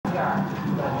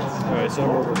so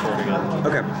we're recording it.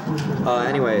 Okay.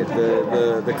 Anyway,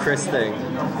 the Chris thing.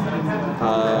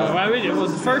 Well,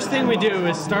 the first thing we do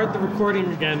is start the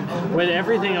recording again when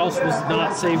everything else was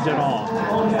not saved at all.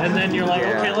 And then you're like,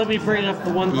 okay, let me bring up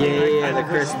the one thing Yeah, the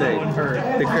Chris thing. No one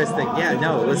heard. The Chris thing. Yeah,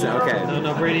 no, listen, okay.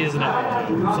 No, Brady isn't it.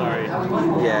 Sorry.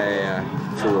 Yeah.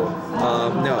 Cool.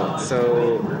 No,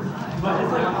 so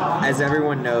as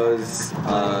everyone knows,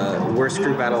 worst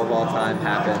crew battle of all time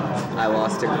happened. I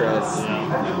lost to Chris.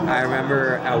 I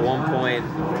remember at one point,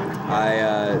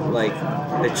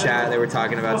 the chat, they were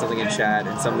talking about something in chat,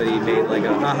 and somebody made like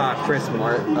a haha Chris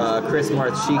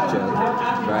Marth Sheik joke,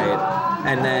 right?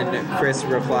 And then Chris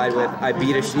replied with, I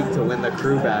beat a Sheik to win the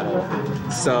crew battle.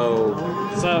 So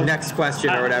next question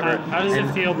or whatever. How does it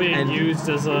feel being used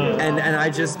as a... And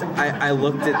I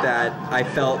looked at that, I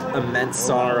felt immense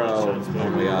sorrow. Oh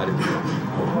my god.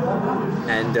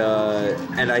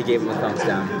 And I gave him a thumbs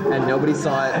down. And nobody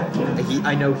saw it.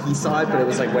 I know he saw it, but it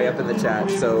was like way up in the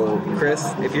chat. So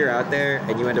Chris, if you're out there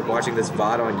and you end up watching this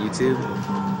VOD on YouTube,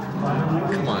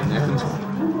 come on, man.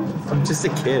 I'm just a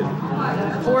kid.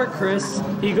 Poor Chris.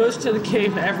 He goes to the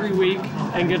cave every week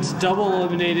and gets double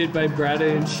eliminated by Brad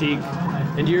and Sheik.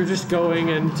 And you're just going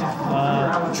and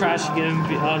trashing him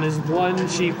on his one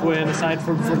Sheik win, aside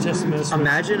from Fortissimus.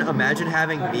 Imagine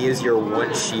having me as your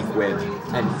one Sheik win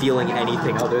and feeling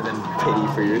anything other than pity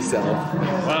for yourself.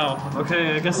 Wow.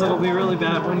 Okay, I guess it'll be really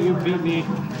bad when you beat me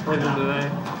later today.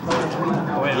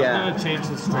 Oh, wait, yeah. I'm gonna change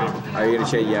the stream. Are you gonna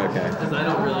change? Yeah, okay. Because I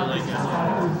don't really like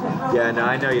S-Fat. Yeah, no,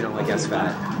 I know you don't like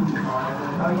S-Fat.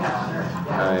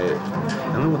 Alright.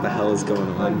 I don't know what the hell is going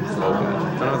on. I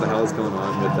don't know what the hell is going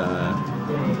on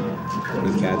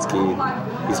with Katsky.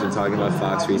 He's been talking about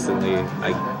Fox recently.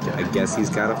 I guess he's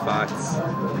got a Fox.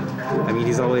 I mean,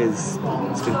 he's been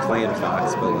playing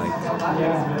Fox, but like,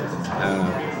 I don't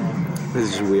know. This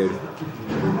is just weird.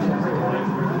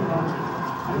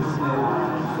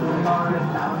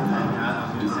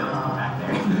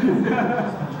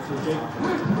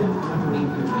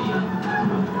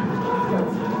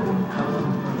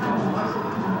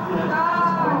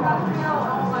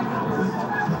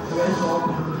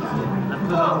 I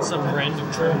put on some random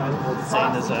trail. What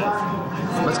Zane is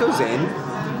at. Let's go, Zane.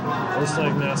 Looks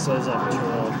like NASA's up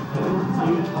trail.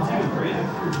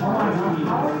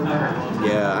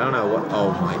 Yeah, I don't know what.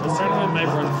 Oh my This tournament might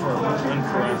run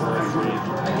forever if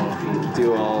we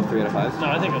do all 3 out of 5? No,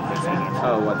 I think it'll be fine.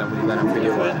 Oh, what? Then I'm pretty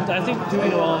what? I think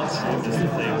doing it all on stream is the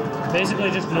thing.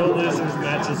 Basically, just no losers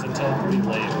matches until we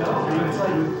late.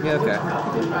 Yeah, okay.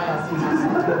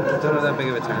 Don't have that big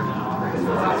of a tournament.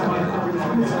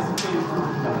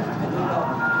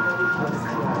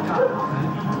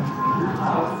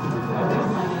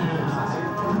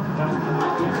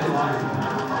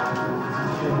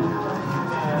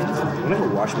 I'm gonna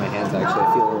go wash my hands, actually.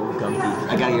 I feel a little gumpy.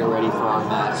 I gotta get ready for our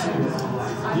match.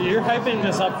 You're hyping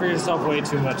this up for yourself way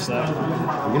too much, though.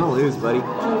 You're gonna lose, buddy.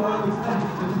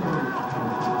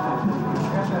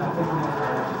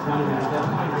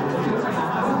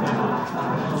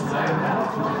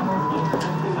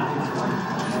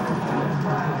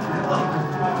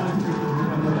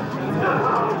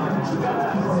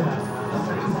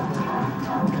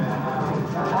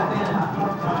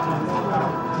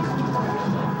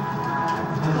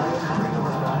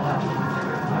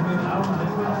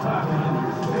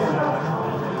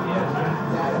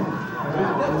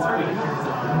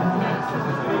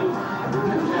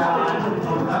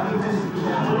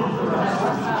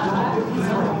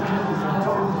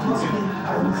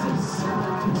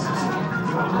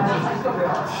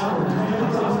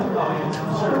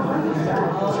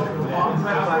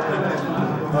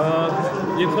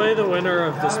 You play the winner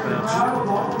of this match.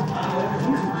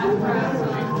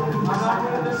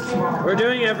 We're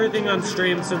doing everything on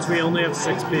stream since we only have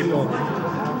 6 people.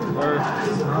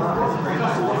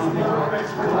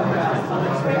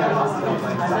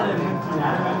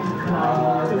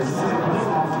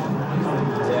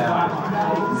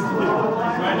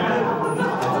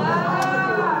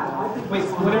 Wait,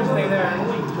 winners stay there.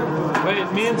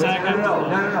 Wait, me and Zach have No.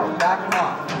 Back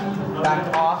off.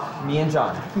 Back off, me and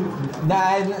John. Did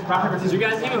you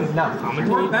guys even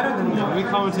commentate? Better than me. We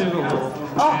commentated a little.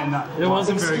 And it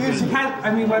wasn't very good. You can't, I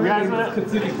mean, why would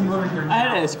Katsuni come over here?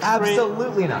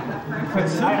 Absolutely not. I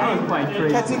was quite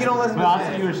crazy. Katsuni, don't listen to me. But I'll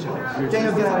see you a show.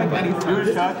 Daniel, get out of here.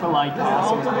 You a shot for like This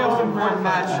is the most important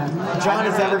match John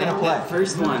is ever going to play.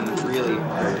 First one, really.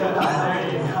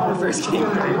 The first game.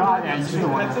 Yeah, you should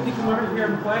have won. Katsuni come over here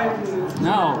and play.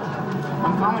 No.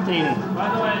 I'm commentating. By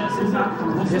the way, this is not...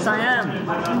 Yes, I am.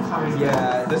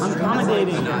 Yeah, this I'm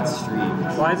commentating. Not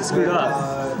stream. Why is it screwed up?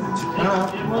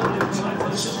 It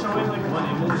was just showing like one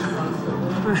image.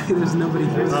 There's nobody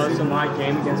here. Oh, so my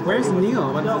game against. Where's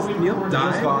Neil? What does Neil Neil's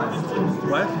die? gone.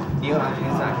 What? Neil's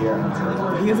not here.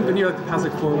 He hasn't been here like the past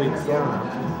like 4 weeks. Wait,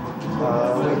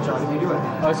 John, what are you doing?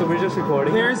 Oh, so we're just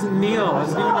recording? Where's Neil?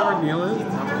 Does anyone know where Neil is?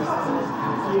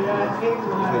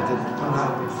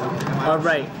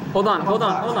 Alright, hold on.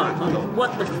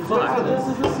 What the fuck?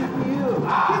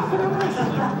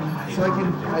 So I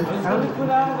don't Put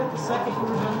out of it the second we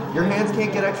were done. Your hands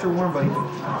can't get extra warm, buddy.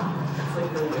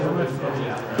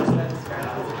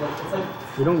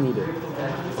 We don't need it.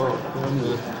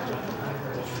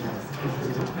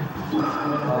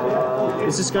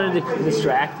 It's just going to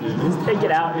distract you. Just take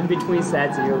it out in between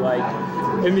sets and you're like,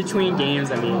 in between games,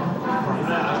 I mean.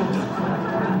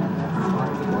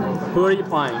 Who are you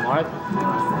playing, Mark?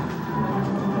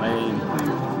 Lame.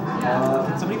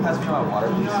 Can somebody pass me my water,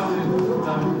 please?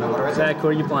 My water right there? Zach, who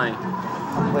are you playing?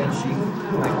 I'm playing sheep.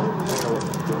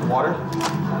 Water?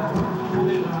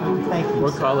 Thank you.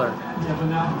 What color?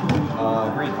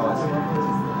 Green.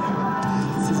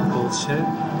 This is bullshit.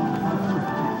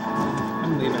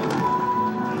 I'm leaving.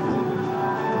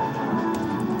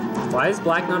 Why is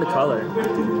black not a color?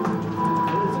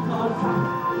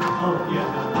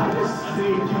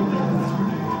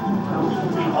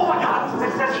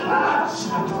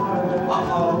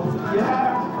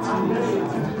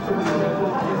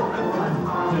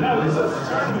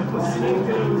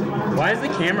 Why is the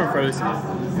camera frozen?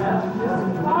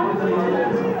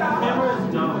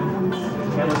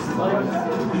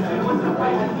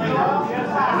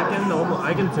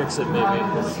 I can fix it maybe.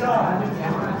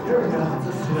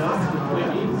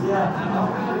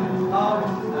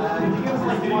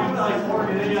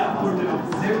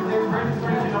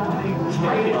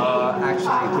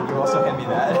 Actually, could you also hand me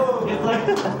that?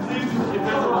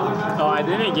 Oh, I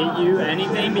didn't get you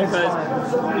anything because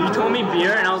you told me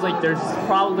beer and I was like, there's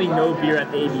probably no beer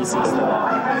at the ABC store.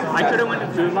 I could have went to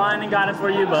Food Line and got it for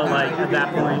you, but like at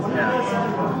that point, yeah.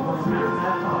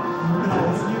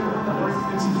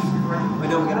 We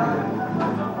don't get it.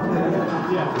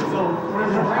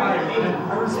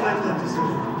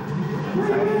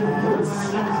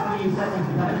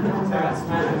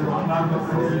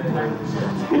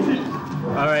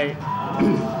 All right.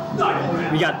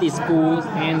 We got these schools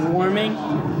hand warming.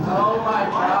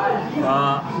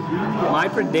 My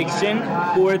prediction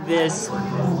for this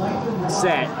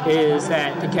set is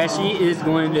that Takeshi is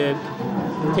going to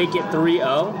take it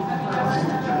 3-0.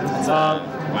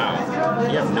 Wow.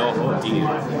 You have no hope, do you?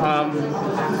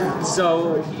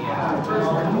 So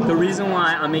the reason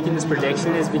why I'm making this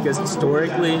prediction is because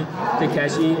historically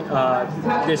Takeshi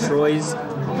destroys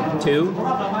 2.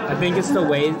 I think it's the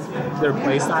way their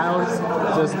play styles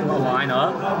just line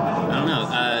up. I don't know.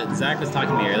 Zach was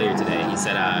talking to me earlier today. He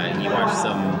said he watched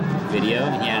some video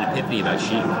and he had an epiphany about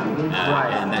Sheik.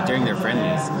 And that during their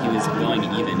friendlies, he was going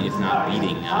even, if not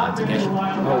beating Takeshi.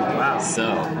 Oh, wow. So,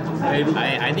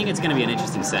 I think it's going to be an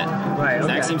interesting set. Right, okay.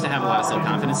 Zach seems to have a lot of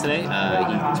self-confidence today.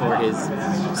 He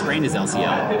sprained his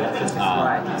LCL.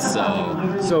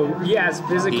 So he has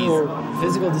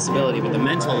Physical disability, but the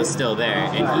mental is still there,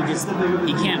 and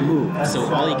he can't move.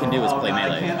 So all he can do is play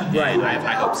melee. Right. I have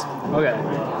high hopes. Okay.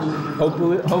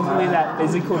 Hopefully that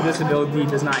physical disability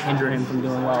does not hinder him from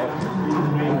doing well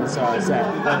in this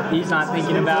set. But he's not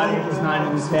thinking about it. It's not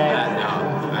in his head. No,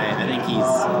 I think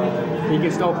He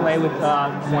can still play with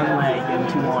 1 leg and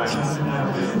 2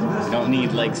 arms. you don't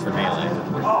need legs for melee.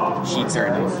 Sheets are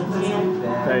enough.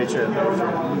 Very true.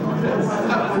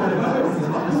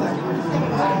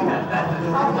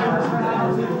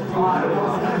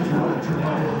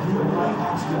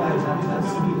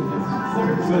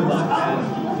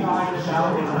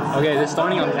 Okay, they're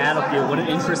starting on Battlefield. What an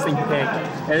interesting pick.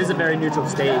 It is a very neutral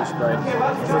stage, but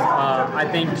I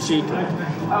think she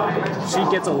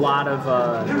gets a lot of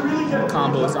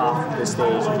combos off the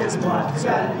stage against one. So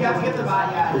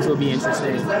this will be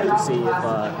interesting to see if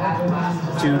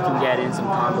 2 can get in some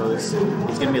combos.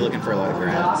 He's going to be looking for a lot of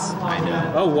grabs. I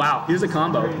know. Oh wow, here's a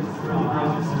combo.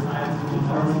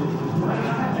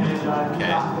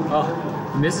 Okay. Oh,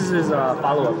 misses his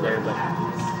follow-up there, but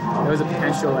there was a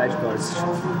potential edge guard.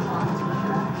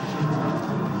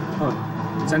 Oh,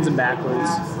 sends him backwards.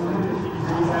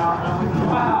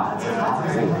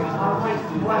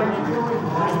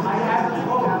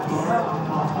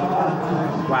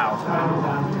 Wow.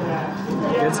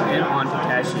 Gets in on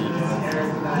Takeshi.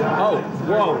 Oh,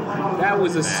 whoa. That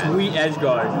was a sweet edge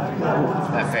guard.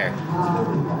 Not fair.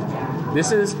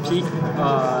 This is peak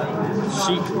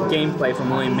Sheik gameplay from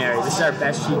William Mary. This is our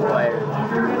best Sheik player.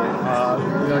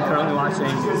 We are currently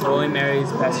watching William Mary's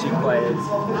best Sheik players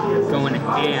going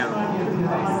ham.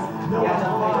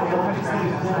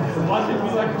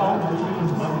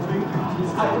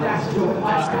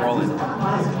 Just rolling.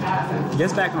 He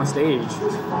gets back on stage,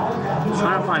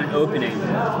 trying to find an opening.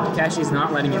 Takeshi's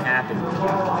not letting it happen.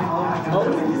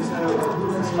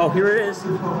 Oh, here it is.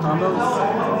 Combo.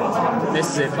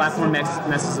 Misses it. Platform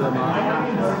messes him up.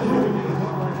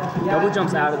 Double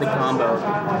jumps out of the combo.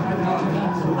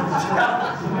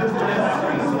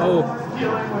 Oh.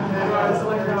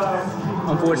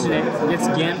 Unfortunate. Gets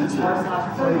gimped.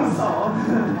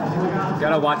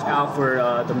 Gotta watch out for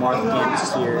the Marth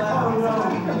gimps here.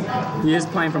 He is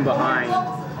playing from behind,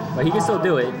 but he can still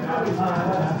do it.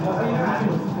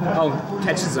 Oh,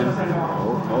 catches him.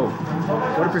 Oh.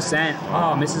 What a percent.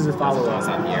 Oh, misses the follow-up. It's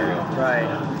on the aerial. Right.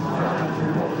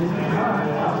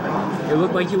 It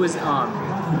looked like he was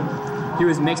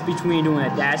mixed between doing a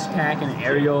dash attack and an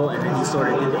aerial, and then he sort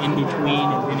of did the in-between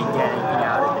and didn't get anything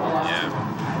out of it. Yeah.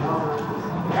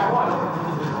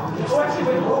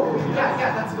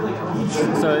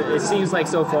 So it seems like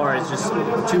so far it's just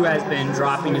Chu has been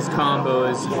dropping his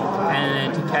combos,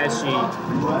 and then Takeshi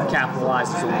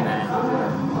capitalizes on that.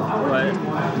 But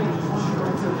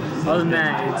other than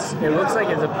that, it looks like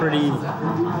it's a pretty.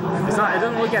 It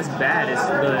doesn't look as bad as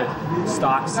the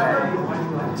stock set.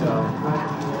 So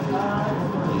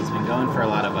he's been going for a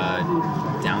lot of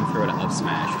down throw to up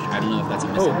smash. I don't know if that's a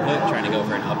misinput, trying to go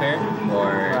for an up air,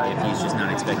 or if he's just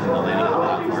not expecting the landing on the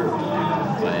platform.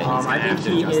 But I think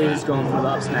he is going for the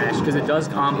up smash because it does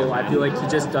combo. I feel like he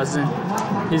just doesn't.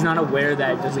 He's not aware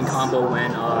that it doesn't combo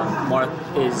when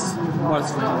Marth's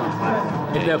landing on the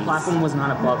platform. If the platform was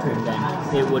not above him, then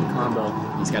it would combo.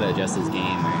 He's got to adjust his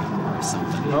game or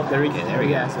something. Oh, there we go.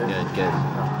 Good.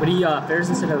 But he fairs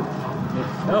instead of.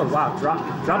 Oh wow,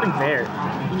 dropping fair.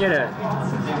 You get a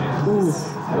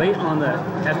late on the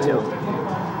F tilt.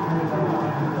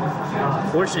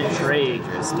 Fortunate trade.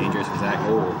 Dangerous for Zach.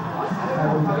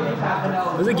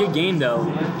 It was a good game though.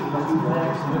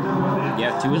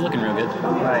 Yeah, 2 was looking real good.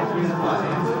 Right.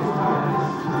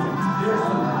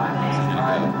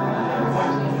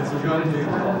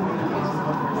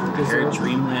 Heard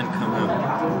Dreamland come out.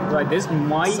 Right, this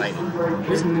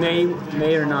may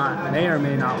or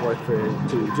may not work for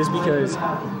 2, just because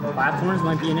platforms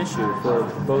might be an issue for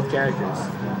both characters.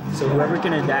 So whoever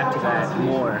can adapt to that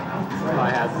more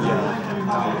probably have the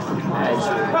edge.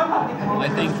 Well, I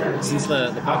think since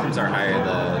the platforms are higher,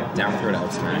 the down throw to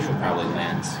up smash will probably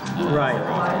land. Right.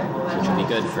 Which would be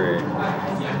good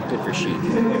for Sheik.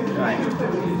 Right.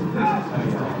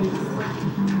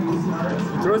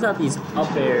 Throws out these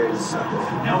up airs,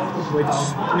 which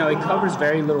it covers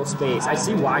very little space. I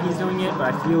see why he's doing it,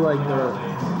 but I feel like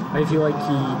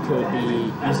he could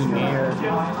be using air. He's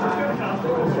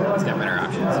got better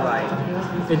options. Right.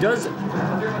 It does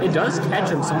catch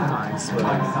him sometimes.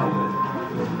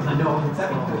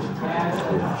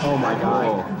 Oh my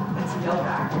god.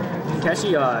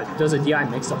 Takeshi does a DI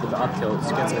mix-up with the up tilt,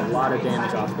 so gets a lot of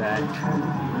damage off that.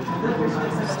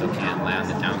 Still can't land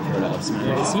the down throw to up smash.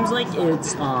 Yeah, it seems like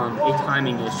it's a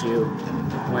timing issue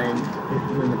when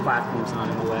the platform's not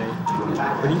in the way.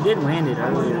 But he did land it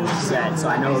earlier in the set, so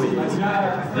I know it is.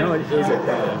 I know it is a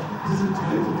thing.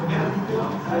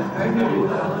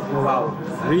 Oh, wow.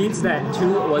 Reads that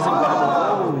 2 wasn't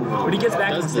grabbable. But he gets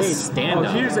back on stage.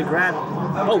 Here's a grab.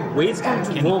 Oh, waits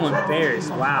to roll on fairs.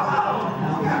 Wow.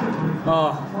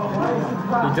 Oh,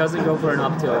 he doesn't go for an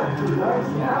up tilt.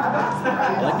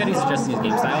 I like that he's adjusting his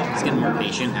game style. He's getting more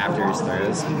patient after his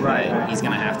throws. Right. He's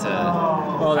gonna have to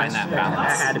find that balance.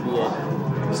 That had to be it.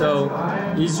 So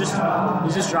he's just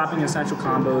dropping essential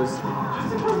combos.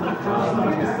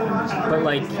 But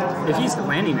like, if he's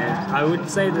landing it, I would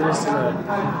say that this is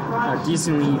a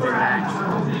decently even match.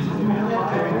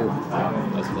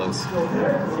 That was close.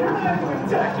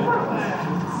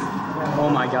 Oh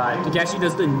my god. Takeshi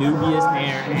does the noobiest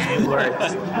air and it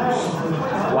works.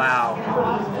 Wow.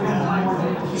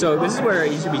 So this is where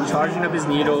he should be charging up his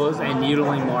needles and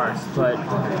needling Mars, but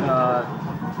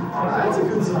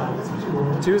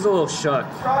 2's a little shook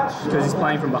because he's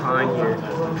playing from behind here.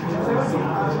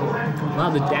 Wow,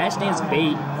 the dash dance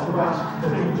bait.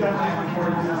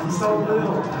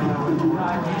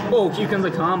 Oh, here comes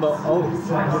a combo. Oh,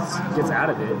 gets out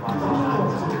of it.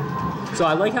 So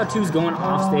I like how 2's going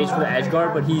off stage for the edge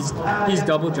guard, but he's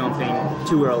double jumping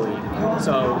too early.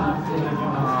 So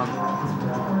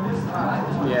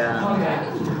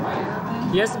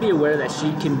yeah, he has to be aware that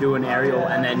she can do an aerial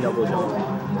and then double jump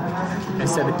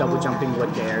instead of double jumping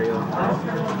with the aerial.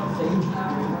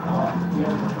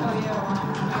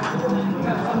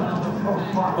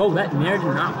 Oh, that nair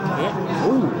did not hit.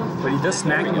 Ooh, but he does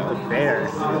smack him with the bear.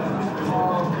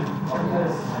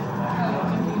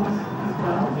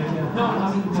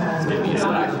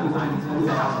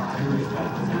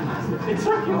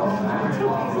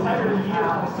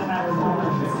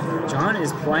 John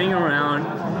is playing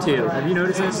around too. Have you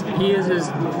noticed this? He is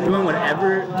just doing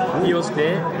whatever feels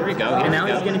fit. Here we go. And now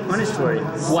he's getting punished for it.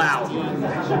 Wow.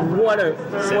 What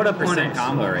a punish.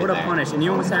 Combo right what a there. punish. And he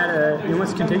almost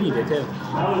continued it too.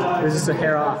 It was just a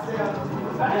hair off.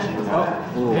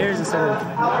 Oh, here's a serve.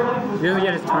 He doesn't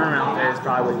get his turnaround there, it's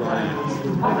probably what he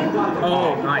wanted.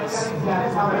 Oh, nice.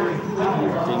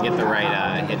 Didn't get the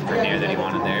right hit for air that he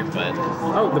wanted there, but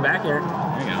Oh, the back air.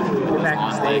 there you go. The back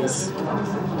Long stays.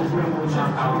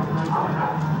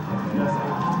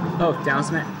 Oh, down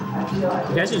smash.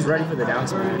 Takeshi's ready for the down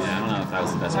smash. Yeah, I don't know if that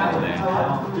was the best one today.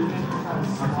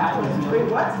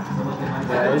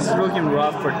 Yeah, this is looking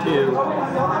rough for 2.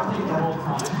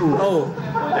 Oh,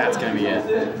 That's gonna be it.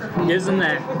 gives him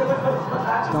that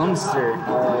dumpster.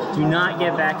 Do not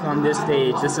get back on this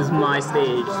stage. This is my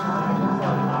stage.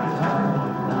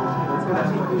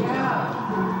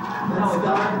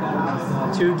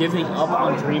 Two giving up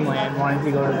on Dreamland, wanting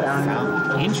to go to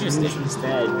Down Interesting.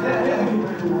 instead.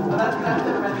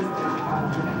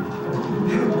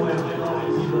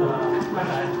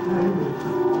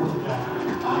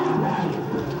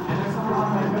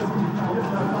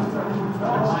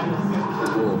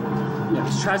 Yeah,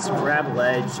 he tries to grab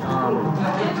ledge.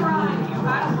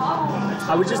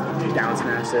 I would just down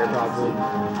smash there probably.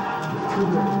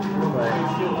 But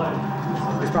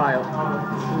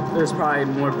there's probably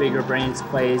more bigger brains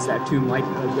plays that 2 might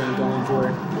have been going for.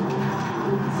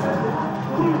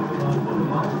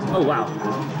 Oh wow.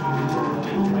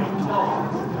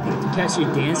 Takeshi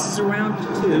dances around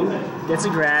 2, gets a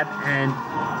grab, and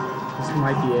this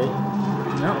might be it.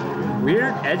 No.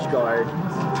 Weird edge guard.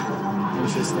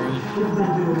 Interesting.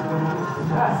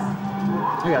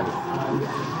 Okay.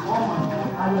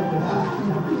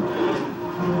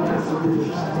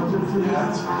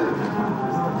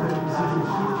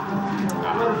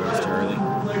 Goes too early.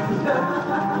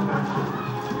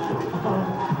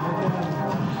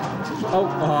 Oh,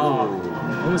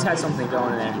 almost had something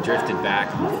going there. Drifted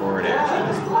back on the forward air.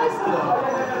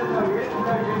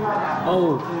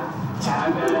 Oh. You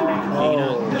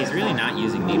know, he's really not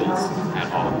using needles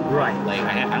at all. Right. Like,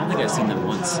 I don't think I've seen them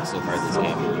once so far this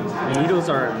game. The needles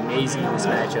are amazing in this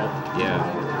matchup. Yeah.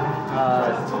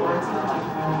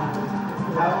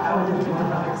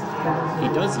 He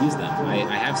does use them. I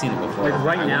have seen it before. Like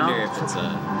right now? I wonder if it's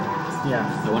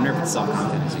Yeah. I wonder if it's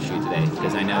self-confidence issue today,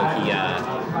 because I know he,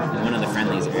 in one of the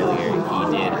friendlies earlier,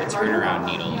 he did a turnaround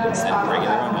needle instead of a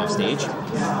regular one off stage,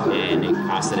 and it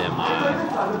costed him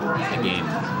the game.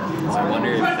 So I wonder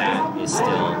if that is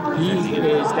still... He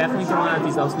is definitely throwing out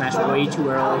these up smash way too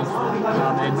early.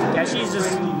 And Takeshi's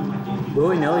just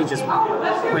willy-nilly just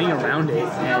playing around it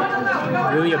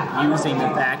and really abusing the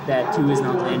fact that 2 is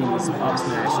not landing these up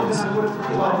smashes.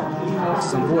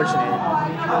 It's unfortunate.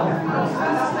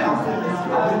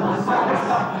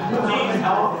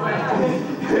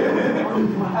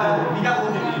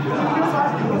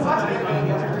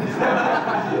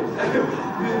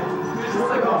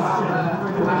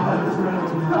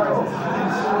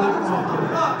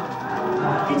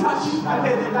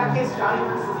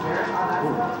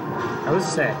 That was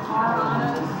sick.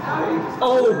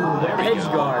 Oh, edge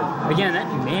guard. Again, that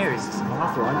mare is just an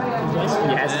off one.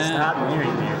 He has to stop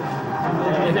marrying there.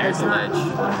 And it's not,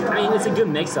 I mean, it's a good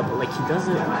mix-up, but like he does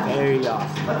it very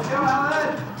often.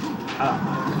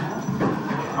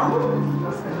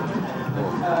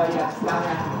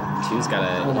 Two's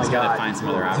gotta find some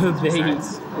other options. The bait.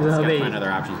 He's gotta find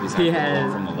other options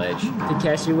besides from the ledge.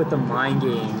 Takeshi with the mind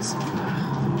games.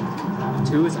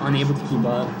 2 is unable to keep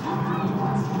up.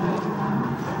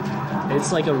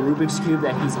 It's like a Rubik's Cube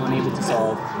that he's unable to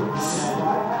solve.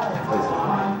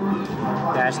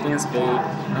 Dash dance bait.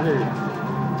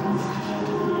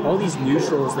 All these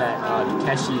neutrals that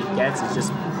Takeshi gets is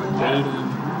just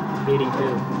baiting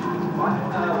too.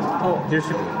 Oh, here's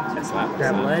your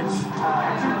grab ledge.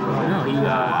 No, he.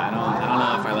 I don't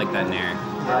know if I like that nair.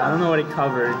 Yeah, I don't know what it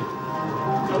covered.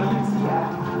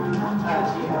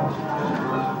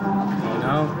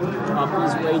 No, up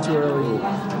is way too early.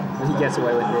 But he gets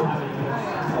away with it.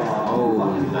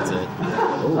 Oh, that's it.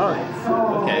 Oh,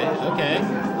 Okay.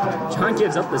 John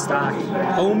gives up the stock.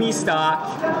 Homie stock.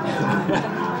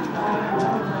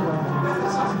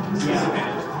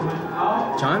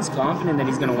 John's confident that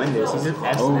he's gonna win this. He's just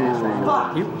Fuck!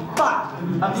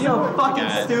 I'm so fucking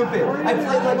stupid. I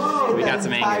played like shit We got that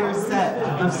some entire anger.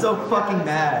 set. I'm so fucking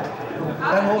mad.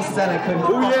 That whole set I couldn't.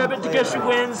 Oh yeah, fucking but play Takeshi right.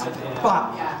 wins. Fuck.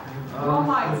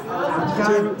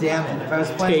 God damn it. If I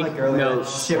was playing like Take earlier, that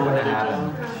notes. shit wouldn't have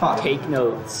happened. Fuck. Take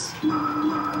notes.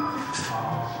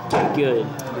 Good.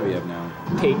 What do we have now?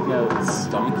 take notes.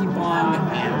 Donkey Bong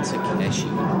and Takeshi.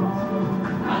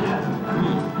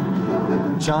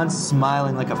 John's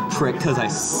smiling like a prick because I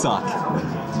suck.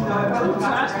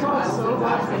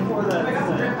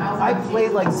 I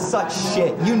played like such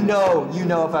shit. You know,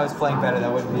 if I was playing better,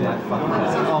 that wouldn't be that fucking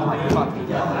bad. Oh my fucking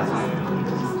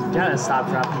god. You gotta stop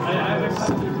dropping.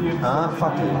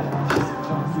 Fuck you.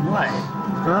 What?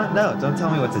 Huh? No, don't tell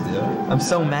me what to do. I'm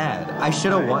so mad. I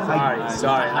should have won.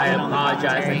 Sorry. I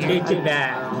apologize. I take it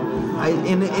back.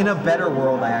 In a better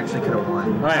world, I actually could have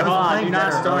won. Right, I was hold on, playing you're not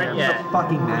better starting earlier. yet. I'm so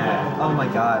fucking mad. Oh my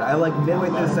god. I like midway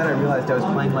through the set, I realized I was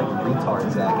playing like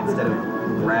retard Zach instead of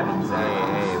grabbing Zach.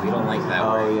 Hey, we don't like that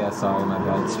Oh word. yeah, sorry, my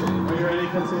bad stream.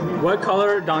 What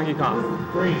color Donkey Kong?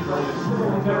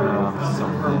 So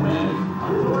mad.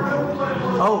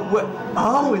 Oh, what?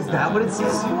 Oh, is that what it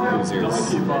says?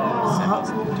 Losers.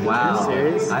 Wow.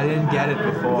 Serious? I didn't get it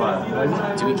before.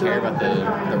 Do we care about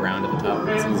the round at the top?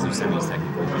 It's loser semis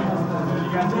technically.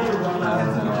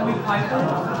 I don't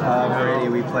know. Brady,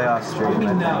 we play off stream,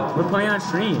 I think. We're playing on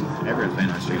stream. Everyone's playing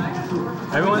on stream.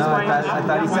 Everyone's No, playing. I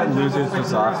thought he said losers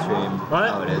was off stream. What?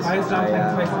 Oh, it is.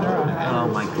 Oh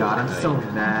my god, I'm so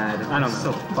mad. I don't know.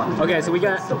 So fucking Okay, so we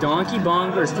got Donkey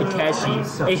Bong versus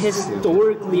Takeshi, a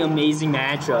historically amazing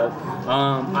matchup.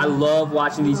 I love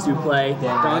watching these two play.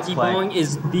 Donkey Bong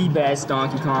is the best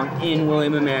Donkey Kong in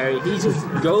William & Mary. He just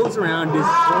goes around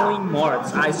destroying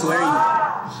marks. I swear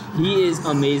he is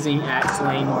amazing at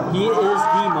slaying marks. He is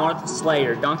the Marth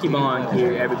Slayer. Donkey Bong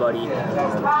here, everybody.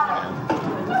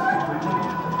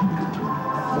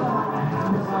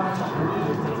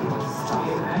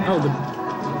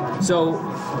 So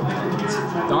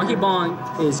Donkey Bong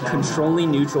is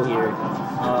controlling neutral here.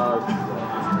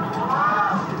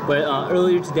 But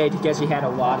earlier today, Takeshi had a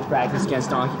lot of practice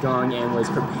against Donkey Kong and was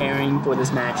preparing for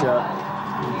this matchup.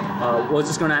 We're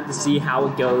just gonna have to see how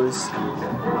it goes.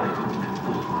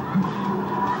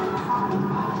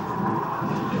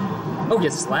 Oh,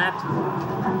 gets slapped.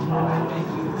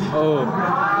 Oh,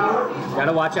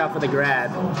 gotta watch out for the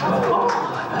grab.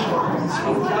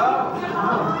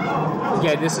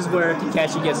 Okay, this is where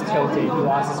Takeshi gets tilted. He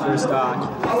lost his first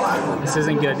stock. This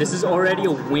isn't good. This is already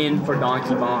a win for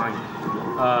Donkey Bong.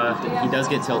 He does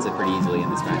get tilted pretty easily in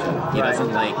this matchup. He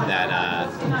doesn't like that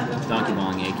Donkey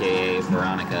Bong, aka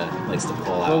Veronica, likes to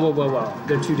pull out. Whoa.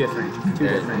 They're two different.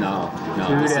 No,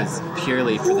 Two this different. is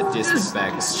purely for the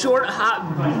disrespect. Short hop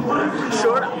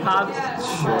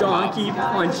donkey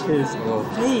punch his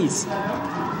face.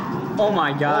 Oh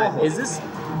my god. Oh.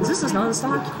 Is this another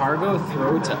stock? Cargo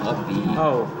throw to up B.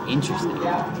 Oh. Interesting.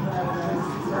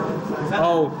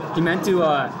 Oh, he meant to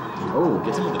Oh,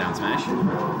 gets him with a down smash.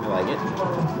 I like it.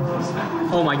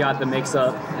 oh my god, the mix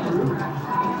up.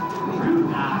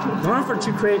 Going for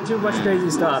too much crazy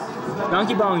stuff.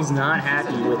 Donkey Bong's not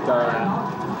happy with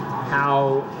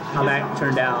how that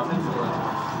turned out.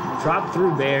 Drop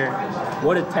through bear.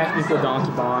 What a technical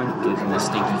Donkey Bong. Gives him the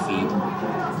stinky feet.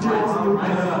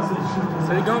 So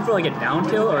they're going for like a down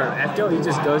tilt or F tilt? He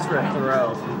just goes for a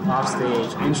throw off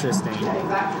stage. Interesting.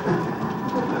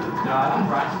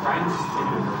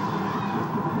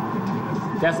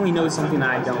 Definitely knows something that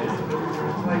I don't.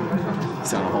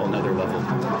 He's on a whole nother level.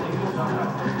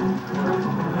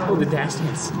 Oh, the dash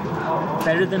dance.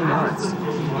 Better than Mars.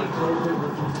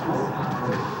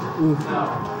 Ooh.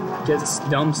 Gets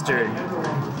dumpstered.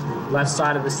 Left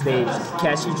side of the stage.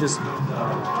 Takeshi just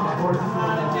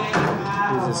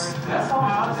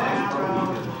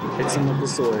hits him with the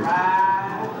sword.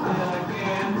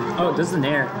 Oh, it does the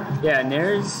nair. Yeah,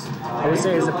 nair is, I would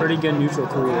say, is a pretty good neutral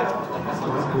tool.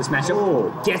 This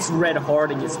matchup gets red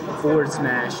hard and gets forward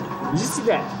smash. You just see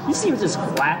that? You see him just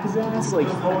clap his ass like.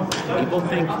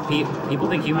 People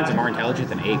think humans are more intelligent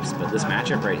than apes, but this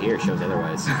matchup right here shows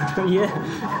otherwise. Yeah.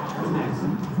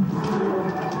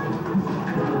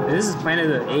 This is Planet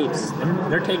of the Apes.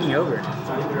 They're taking over.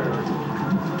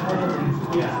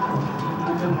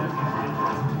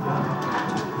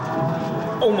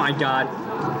 Oh my god.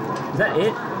 Is that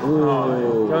it?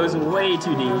 Ooh. Goes way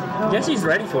too deep. Guess he's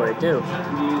ready for it too.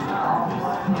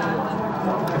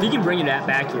 If he can bring it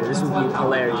back here, this would be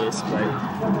hilarious, but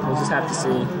we'll just have to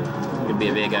see. It'd be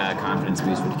a big confidence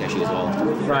boost for Takeshi as well.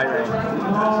 Right.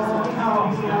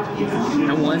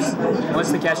 And once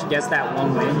Takeshi gets that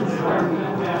one win,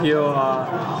 he'll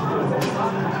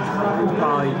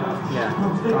probably,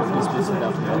 confidence boost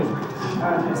definitely.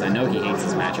 Because I know he hates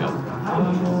this matchup.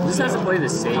 He just has to play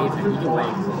this safe, and he can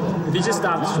like, if he just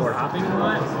stops short hopping a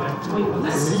lot,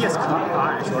 if he gets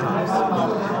caught in short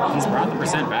hops, He's brought the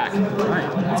percent back. right,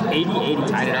 it's 80-80,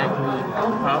 Tied it up.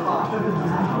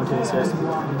 Okay, assist.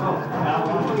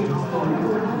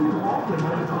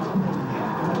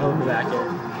 Oh, back here.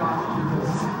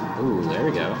 Ooh, there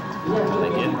we go. I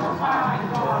like it.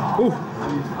 Ooh.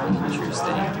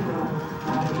 Interesting.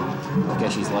 I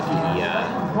guess she's lucky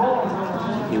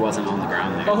he wasn't on the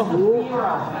ground there. Oh.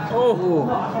 Oh.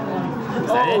 Is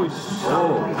that Oh, it?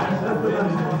 Oh.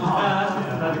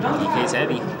 DK's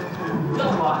heavy.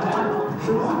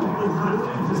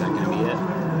 Is that going to be it?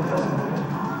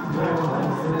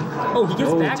 Oh, he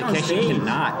gets back on Takeshi stage.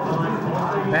 cannot.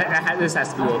 This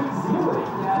has to be it.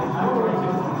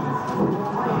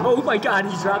 Oh my god,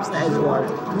 he drops the edge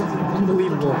guard.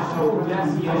 Unbelievable.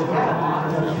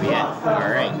 Yeah,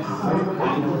 alright.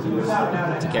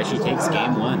 Takeshi takes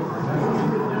game 1.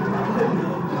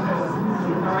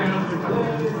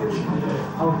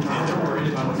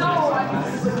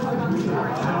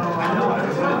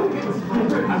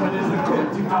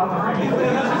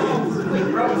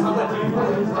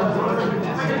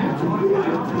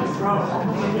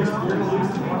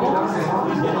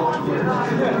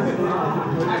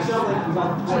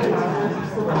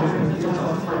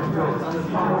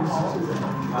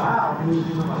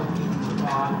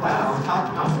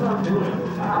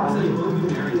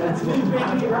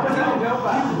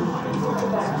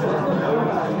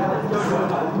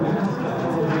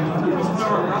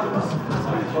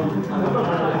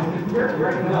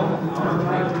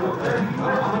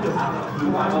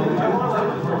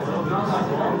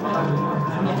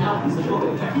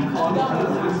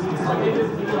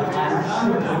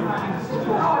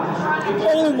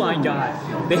 Oh my god.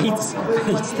 Bates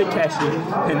Takeshi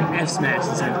and F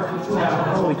smashes him.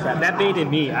 Holy crap. That baited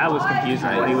me. I was confused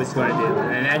on what he was going to do.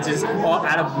 And that just all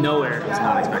out of nowhere. It's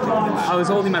not expected. I was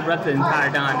holding my breath the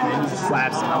entire time and then he just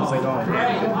slaps him. I was like, oh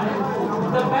man.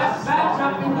 The best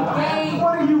matchup in the game.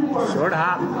 What are you worth? Short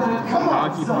hop.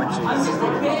 Donkey punches.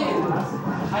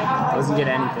 Doesn't get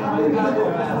anything.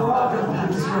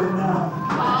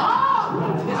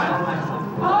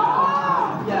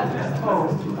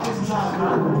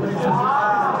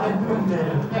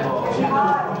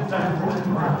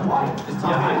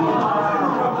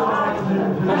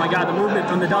 Oh my god, the movement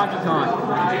from the Donkey Kong.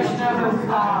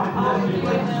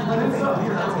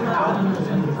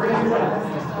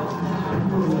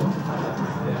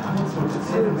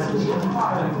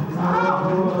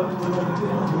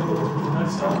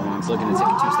 Kong's looking to take a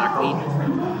 2-stock lead.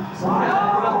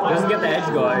 Doesn't get the edge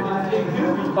guard.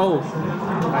 Oh,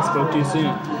 I spoke too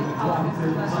soon.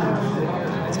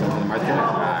 Let's go for the marker.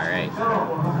 Alright.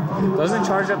 Doesn't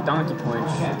charge up Donkey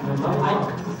Punch.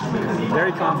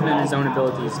 Very confident in his own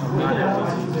abilities.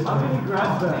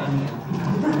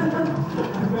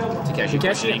 Takeshi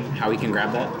questioning how he can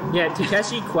grab that. Yeah,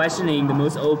 Takeshi questioning the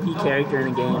most OP character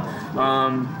in the game.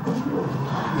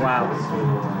 Wow.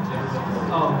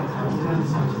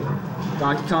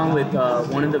 Donkey Kong with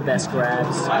one of the best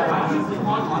grabs. Oh,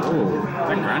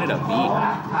 that grounded up beat.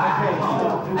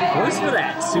 What was for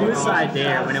that suicide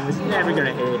there when it was never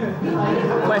gonna hit?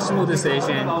 Questionable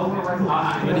decision.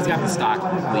 But he's got the stock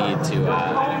lead to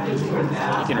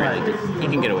he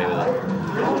can get away with it.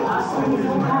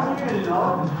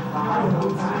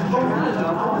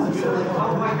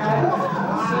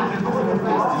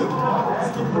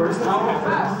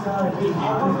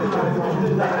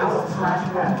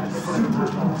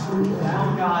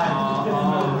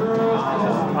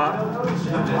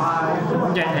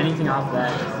 Get anything off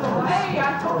that.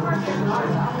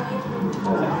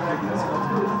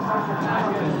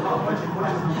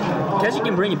 Guess you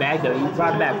can bring it back though. You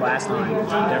brought it back last time.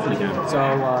 Definitely can. So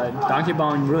Donkey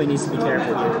Kong really needs to be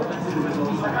careful here.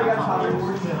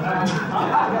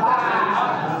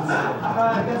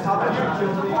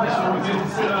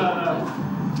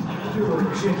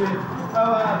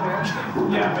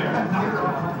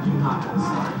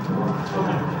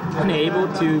 Unable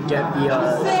to get the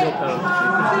silk coat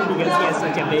because he has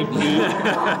such a big feet.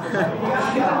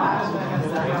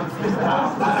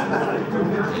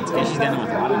 She's got him with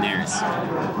a lot of nairs.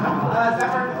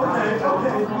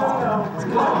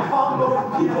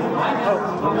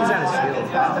 Oh, he's out of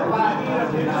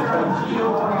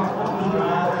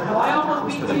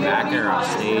For the back air off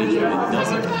stage, but it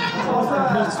doesn't connect.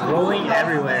 shield. He's rolling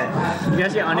everywhere. You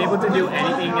guys are unable to do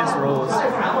anything against rolls.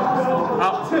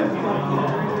 Oh.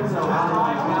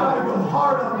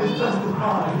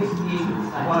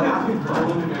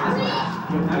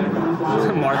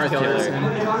 Mark killers him.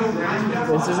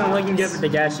 This isn't looking good for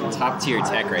Takeshi. Top tier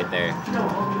tech right there.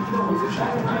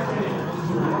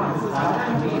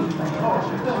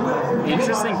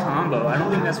 Interesting combo. I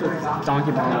don't think that's what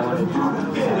Donkey Kong wanted.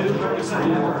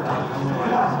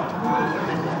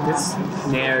 Gets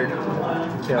nared,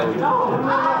 killed.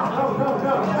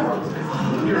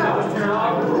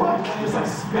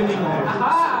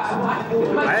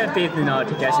 I have faith in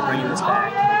Takeshi bringing this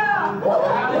back.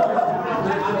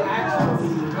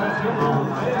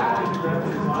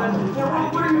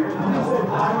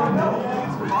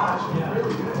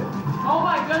 Oh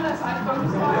my goodness, I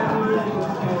focused on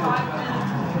 5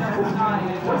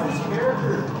 minutes. What's this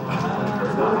character?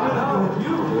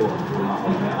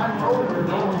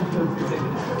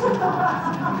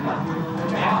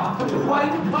 Why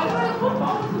did I put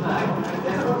both of that?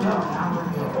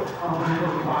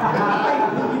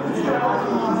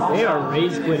 They are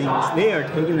rage quitting this. They are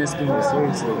taking this game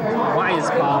seriously. Why is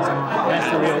Cobbs on? That's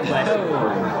the real question.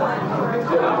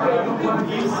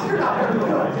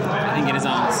 I think it is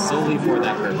on solely for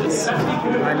that purpose. I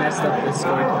messed up this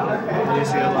score. I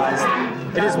just realized.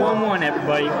 It is 1-1,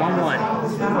 everybody. 1-1.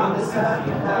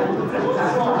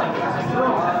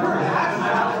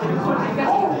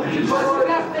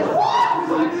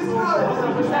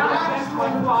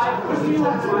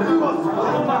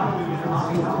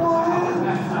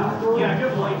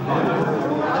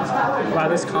 Wow,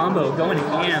 this combo going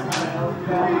ham.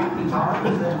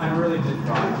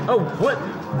 Oh, what?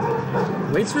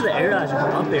 Waits for the air dodge and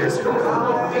up airs.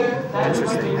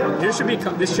 Interesting.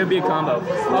 This should be a combo.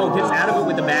 Oh, gets out of it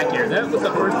with the back air. That was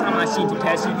the first time I've seen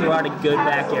Takeshi throw out a good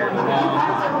back air.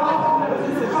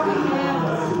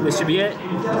 This should be it.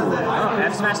 Oh,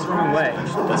 F smash the wrong way.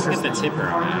 Let's get the tipper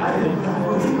on that.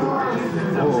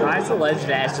 Tries the ledge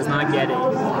dash, does not get it.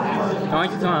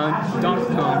 Donkey Kong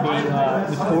being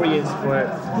notorious for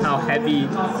how heavy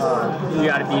you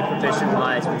gotta be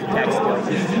proficient-wise with your tech skills.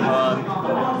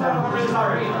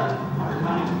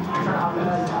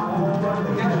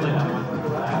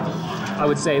 I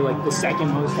would say like the second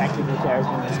most technical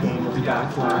character in this game would be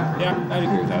Donkey Kong. Yeah, I'd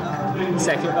agree with that.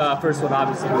 Second, first would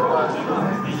obviously be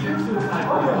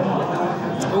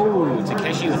Oh,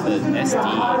 Takeshi with the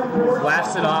SD.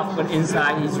 laughs it off, but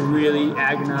inside he's really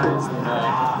agonized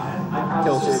and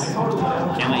tilted.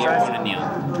 Can't let your opponent kneel.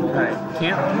 Right.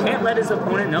 Can't let his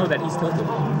opponent know that he's tilted.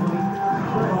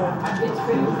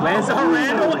 Lands on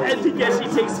Randall, and Takeshi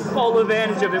takes full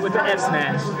advantage of it with the F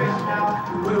smash.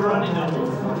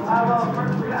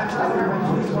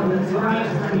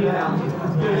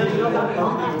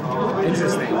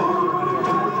 Interesting.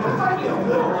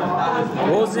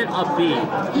 Rolls in up B.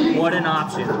 What an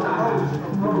option.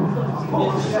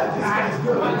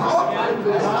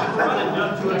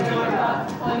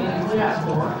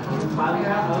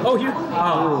 Oh, here.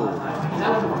 Oh.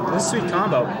 That's a sweet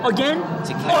combo. Again?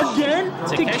 Again?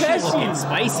 Takeshi's looking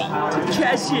spicy.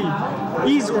 Takeshi.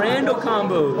 He's Randall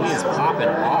combos. He is popping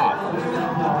off.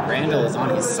 Randall is on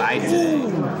his side today.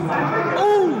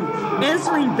 Oh!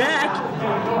 Answering back.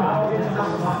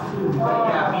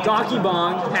 Donkey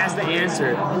Bong has the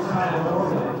answer.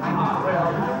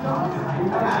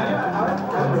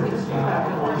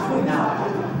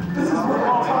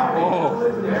 Oh,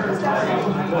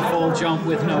 the full jump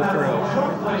with no throw.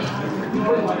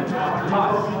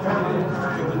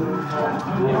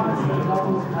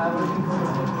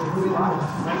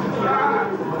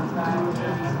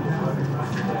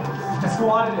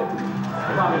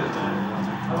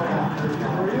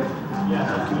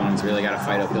 Kumon's really got to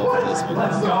fight uphill for this one.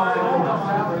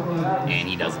 And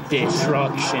he doesn't.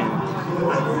 Destruction.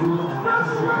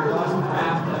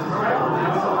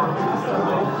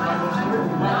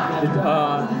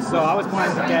 So I was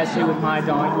playing Takeshi with my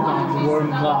Donkey Kong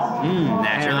warming up.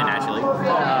 Naturally.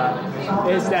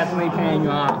 It's definitely paying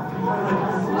off.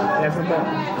 Everybody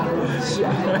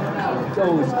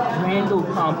goes Randall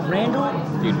comp.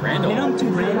 Dude, Randall.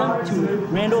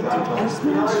 Randall to F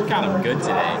smash. Got him good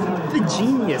today. The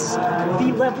genius,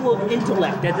 the level of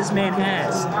intellect that this man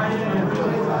has.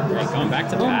 Right, going back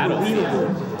to the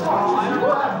battlefield.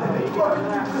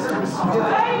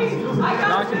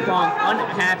 Donkey Kong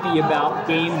unhappy about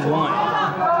game 1.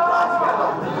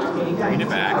 Bring it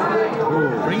back. Ooh,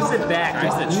 brings it back.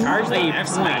 Tries to charge the F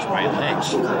smash by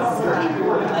ledge.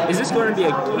 Is this going to be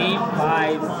a game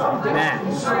 5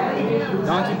 match?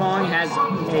 Donkey Kong has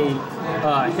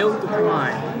a hill to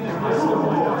climb.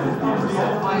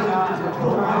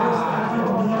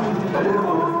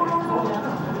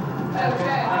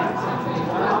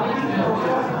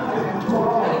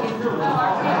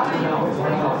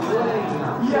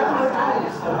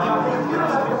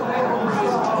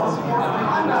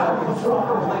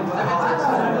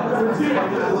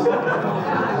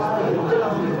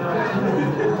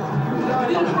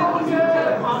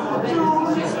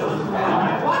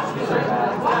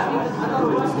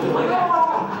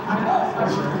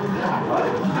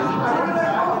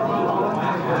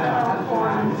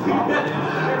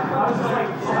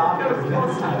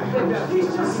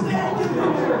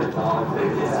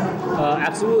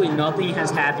 Absolutely nothing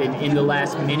has happened in the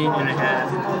last minute and a half.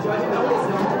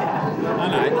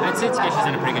 I'd say Takeshi's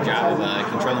done a pretty good job of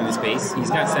controlling the space. He's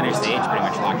got center stage pretty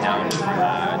much locked down.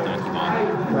 Donkey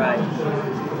Kong. Right.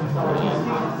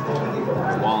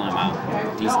 Walling him out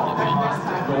decently well.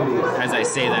 As I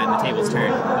say that, the tables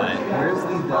turn. But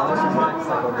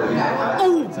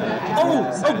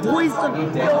Avoids the.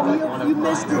 Oh, you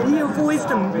missed it. He avoids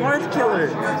the Marth Killer.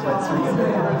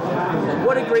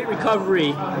 What a great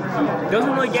recovery.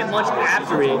 Doesn't really get much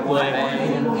after it, but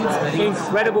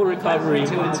incredible recovery.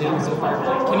 Can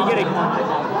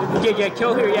he get a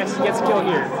kill here? Yes, he gets a kill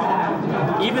here.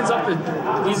 Evens up the.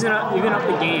 He's gonna even up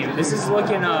the game. This is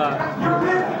looking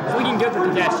good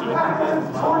for Takeshi.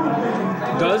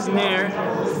 Does Nair,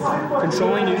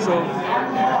 controlling neutral,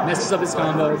 messes up his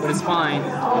combo, but it's fine.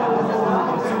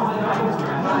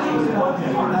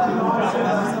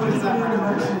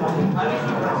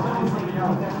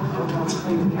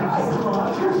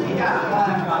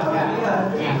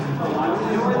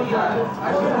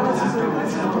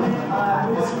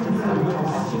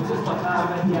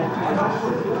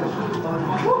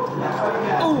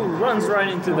 Oh, runs right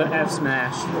into the F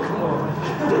smash.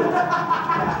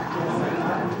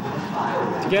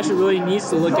 Takeshi really needs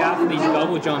to look out for these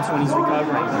double jumps when he's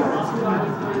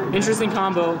recovering. Interesting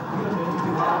combo.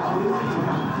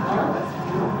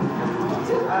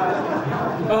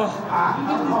 Oh.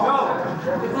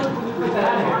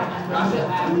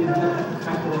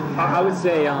 I would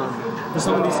say for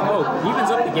some of these, he evens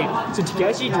up the game. So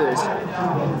Takeshi just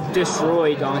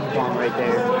destroyed Donkey Kong right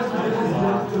there.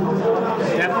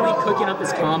 Definitely cooking up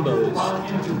his combos.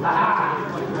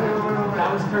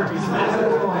 That was Kirby's.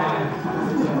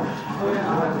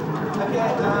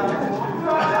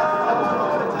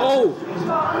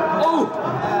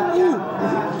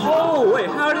 Oh, wait,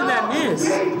 how did that miss?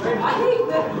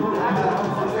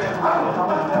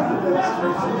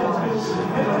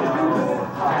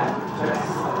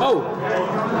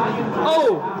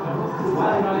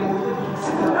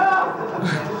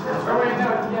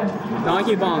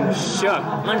 Donkey Kong shook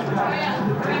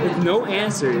with no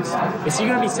answers. Is he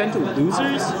going to be sent to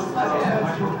losers?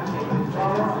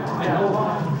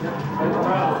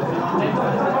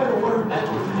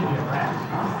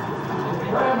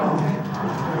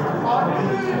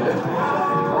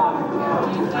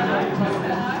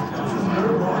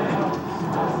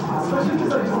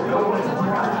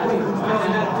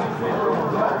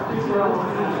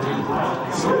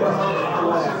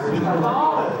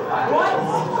 What?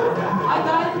 I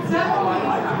died in 7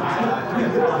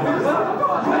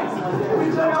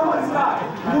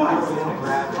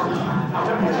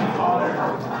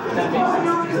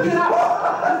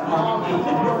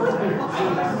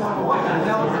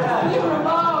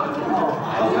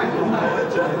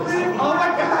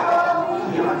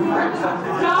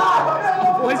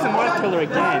 Boy's the Marth Killer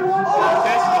again.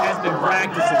 Takeshi has been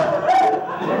practicing.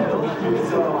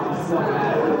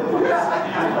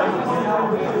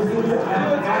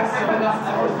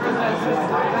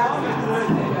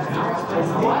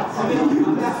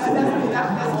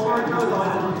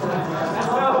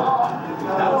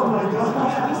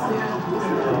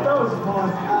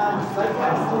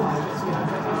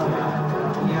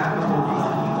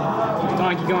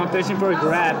 Donkey going fishing for a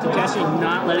grab. Takeshi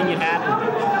not letting it happen.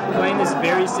 Playing this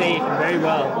very safe and very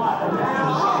well.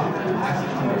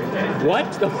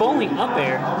 What? The falling up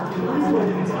air.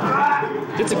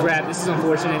 Gets a grab. This is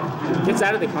unfortunate. Gets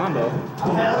out of the combo.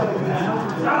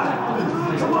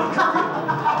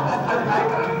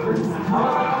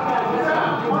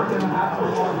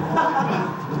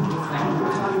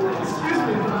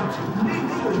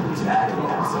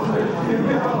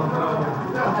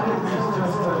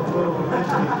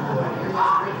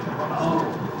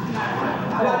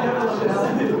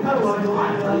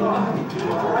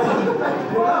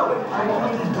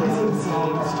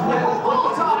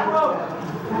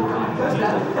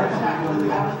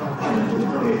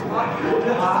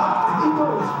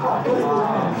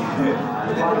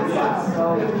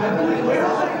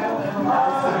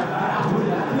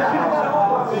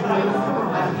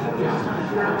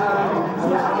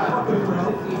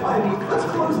 Let's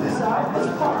close this out. Let's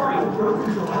pop our broken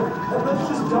control. And let's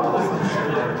just double it.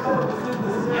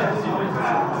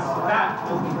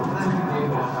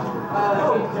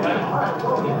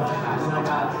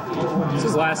 This is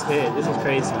his last hit. This is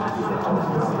crazy.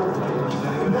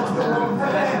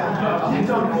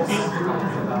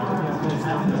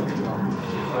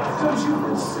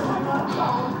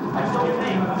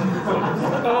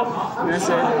 Oh, that's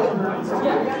it.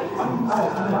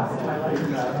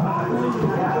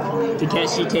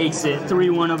 Takeshi takes it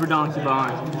 3-1 over Donkey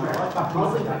Kong.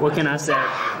 What can I say?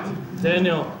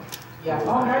 Daniel.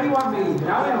 Oh, now you want me.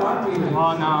 Now you want me.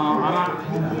 Oh no, I'm not.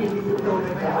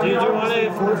 Do you want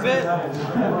to forfeit?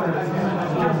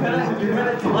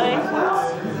 Like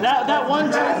that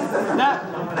one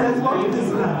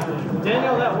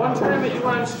Daniel, that one tournament you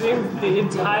want to stream the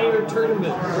entire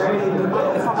tournament.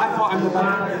 It's not my fault. I'm the one.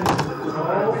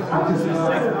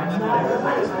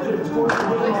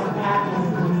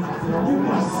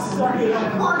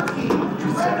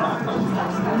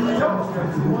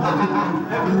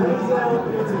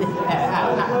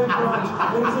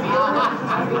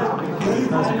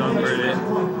 How's it going, Birdie?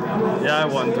 Yeah, I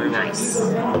won 3 nice. Oh,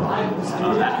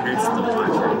 that hurts to watch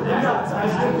right there.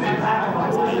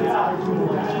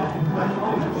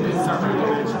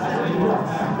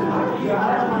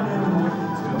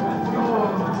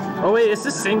 Oh wait, is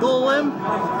this single limb?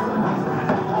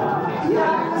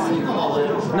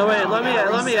 No wait, let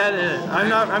me edit it.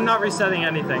 I'm not resetting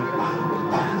anything.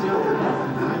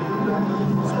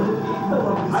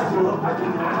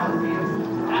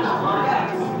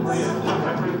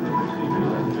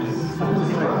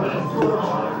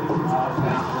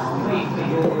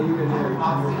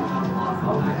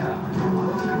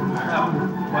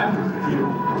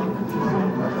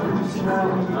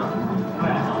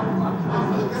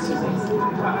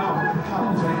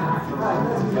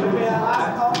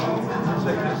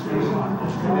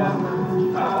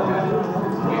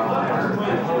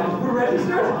 We're ready,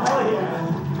 sir? Hell yeah.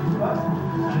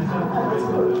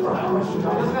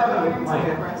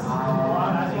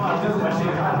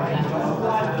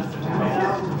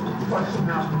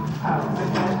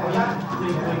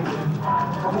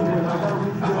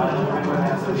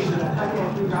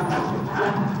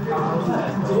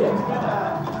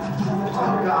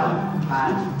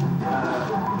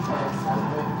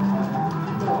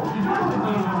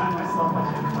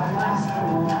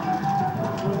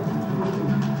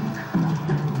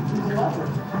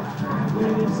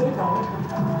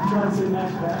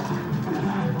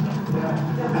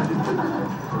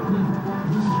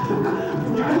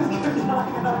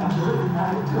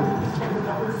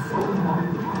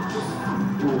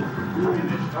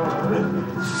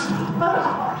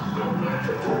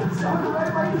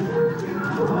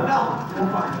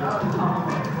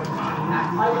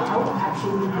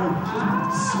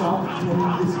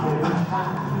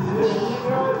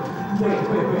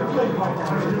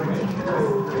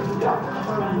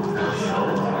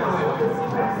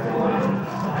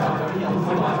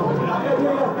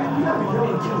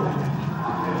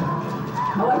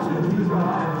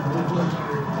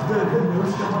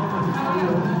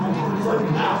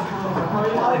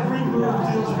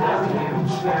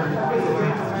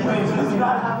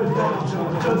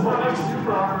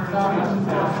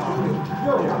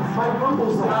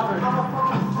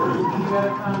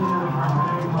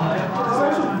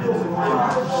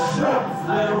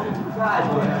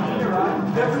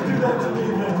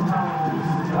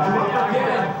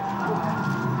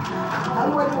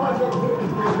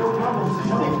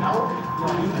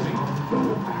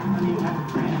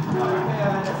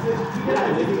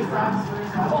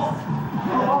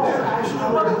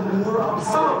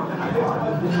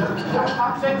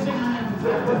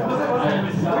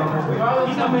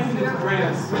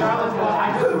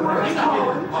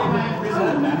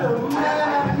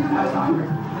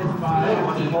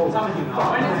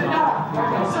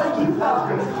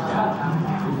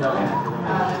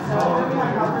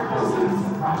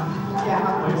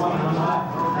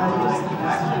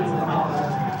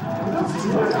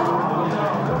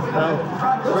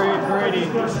 Brady, you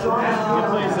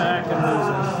play Zach and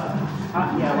loses.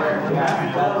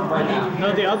 No,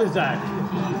 the other Zach.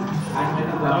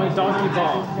 Donkey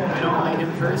Ball. I don't play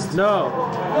him first. No.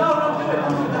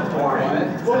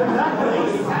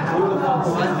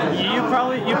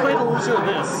 You played the loser of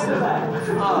this.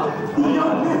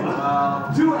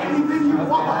 Do anything you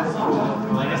want.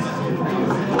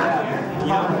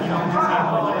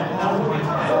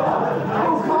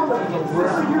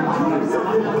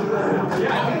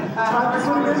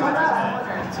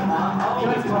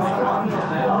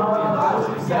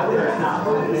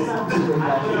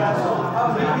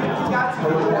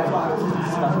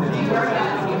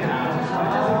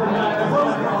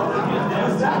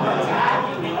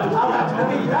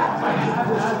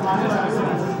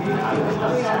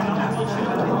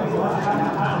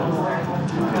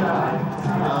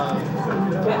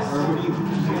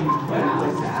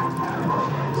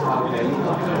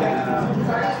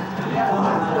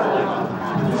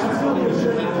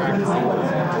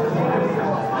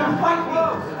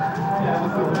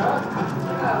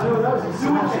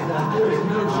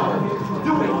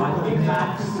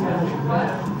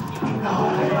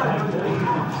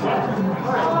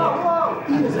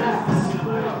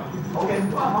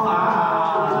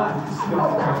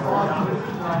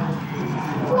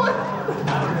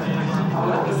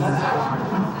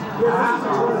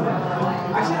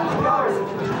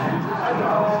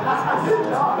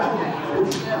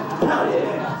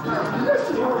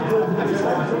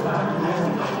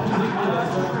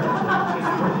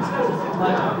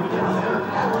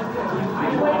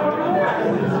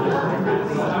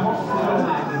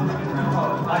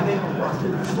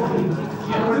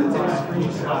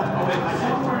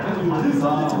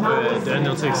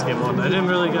 Daniel takes game one. I didn't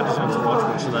really get a chance to watch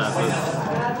much of that, but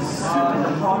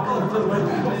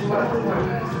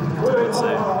what would I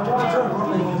say?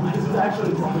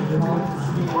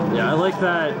 Yeah, I like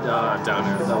that down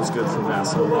air. That was good for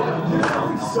NASA.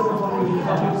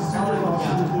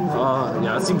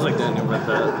 Yeah, it seems like Daniel read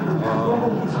that.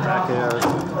 Back air.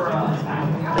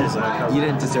 Hey, Zach, You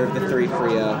didn't deserve the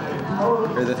 3-3-0.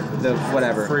 Or the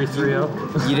whatever.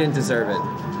 3-3-0. You didn't deserve it.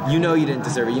 You know you didn't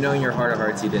deserve it. You know in your heart of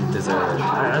hearts you didn't deserve it.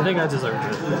 I think I deserved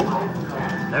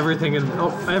it.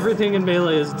 Everything in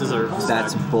Melee is deserved.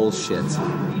 That's bullshit.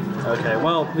 Okay,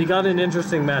 well, we got an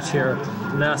interesting match here.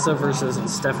 NASA versus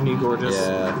Stephanie Gorgeous.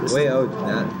 Yeah. Wait,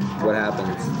 what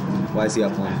happened? Why is he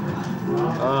up one?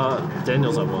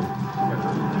 Daniel's up one.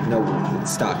 No, it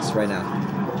stocks right now.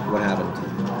 What happened?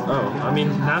 Oh, I mean,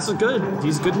 NASA's good.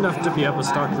 He's good enough to be up a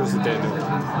stock versus Daniel.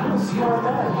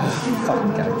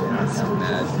 Fucking goddamn, I'm so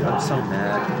mad. I'm so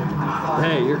mad.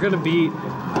 Hey, you're gonna beat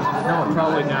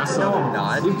probably NASA. No, I'm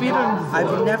not. You beat him.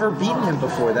 I've never beaten him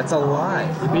before. That's a lie.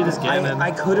 You beat this game, man.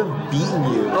 I could have beaten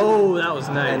you. Oh, that was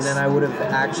nice. And then I would have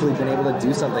actually been able to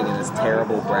do something in this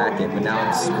terrible bracket, but now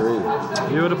I'm screwed.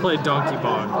 You would have played Donkey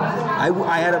Bong. I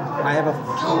have a.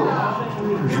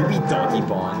 You beat Donkey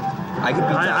Bong. I could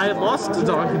beat I lost to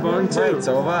Donkey Bong too. Right,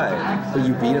 so have I. But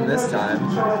you beat him this time.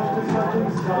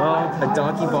 Well, A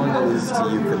Donkey Bong that loses to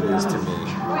you could lose to me.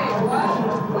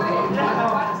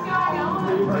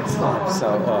 So,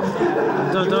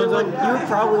 you're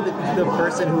probably the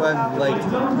person who I'm like,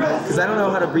 because I don't know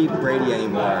how to beat Brady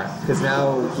anymore. Because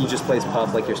now he just plays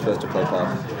Puff like you're supposed to play Puff.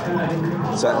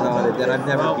 So I don't know how to. And I've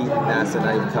never beaten NASA,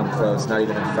 not even come close, not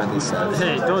even in friendly sets.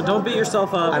 hey, don't beat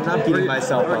yourself up. I'm not beating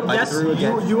myself up. I Yes, threw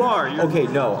again. you are. Okay,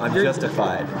 no, I'm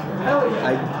justified.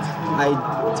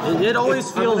 It always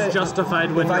feels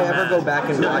justified when if you're I ever mad. go back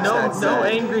and watch that set. No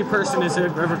angry person is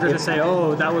ever going to say,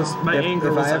 "Oh, that was my anger."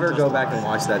 If was I ever go unjustified." back and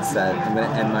watch that set, I'm gonna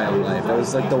end my own life. That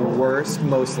was like the worst,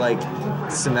 most like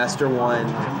semester one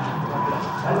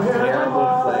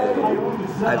terrible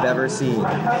play I've ever seen. Do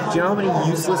you know how many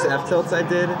useless F tilts I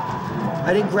did?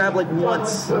 I didn't grab like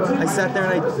once. I sat there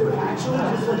and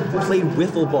I played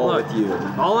wiffle ball Look, with you.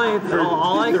 All I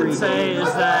can say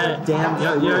is that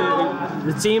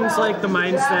it seems like the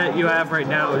mindset you have right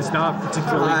now is not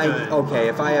particularly good. Okay,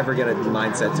 if I ever get a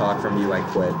mindset talk from you, I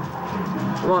quit.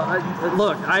 Well,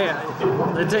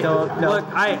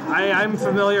 I'm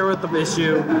familiar with the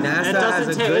issue. NASA has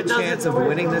a good chance of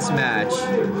winning this match.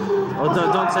 Well,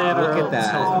 don't say it. Look at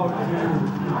that.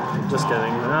 Just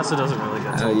kidding. NASA doesn't really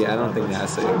get Oh yeah, I don't think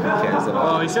NASA cares at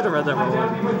all. Oh, you should have read that rule.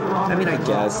 I mean, I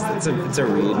guess it's a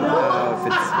read.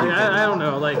 I don't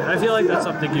know. Like, I feel like that's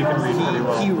something you can read pretty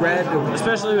well. He read,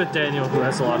 especially with Daniel, who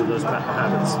has a lot of those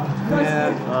habits. Yeah.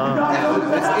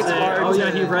 It's hard. Oh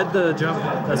yeah, he read the jump.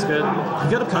 That's good.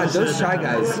 You gotta punish those Shy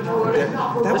Guys.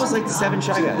 That was like the 7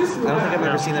 Shy Guys. I don't think I've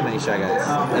ever seen that many Shy Guys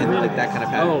in like that kind of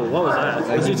pattern. Oh, what was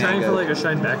that? Was he trying for like a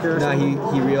shine backer or something?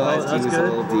 No, he realized he was a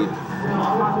little deep.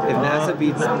 If NASA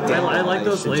beats Daniel, I like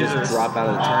those should lasers. just drop out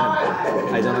of the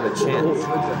tournament. I don't have a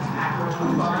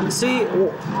chance. See,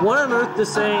 what on earth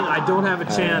does saying I don't have a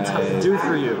chance do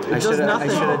for you? It does nothing.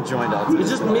 I should have joined Ultimate. It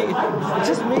just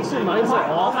makes your mindset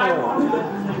awful.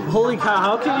 Holy cow!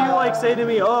 How can you like say to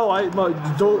me, "Oh,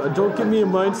 don't give me a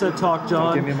mindset talk,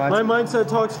 John. Give me a mindset. My mindset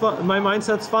talk's fine. My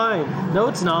mindset's fine." No,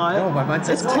 it's not. No, my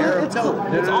mindset's terrible.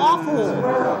 It's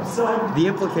awful. The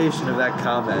implication of that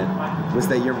comment was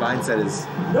that your mindset is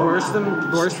Worse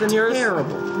than yours.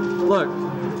 terrible. Look,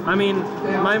 I mean,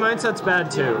 my mindset's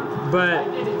bad too, but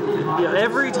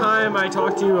every time I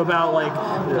talk to you about like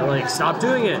stop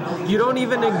doing it, you don't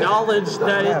even acknowledge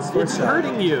that it's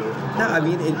hurting you. No, I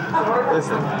mean,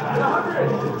 listen.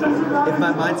 If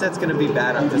my mindset's gonna be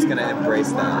bad, I'm just gonna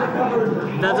embrace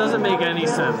that. That doesn't make any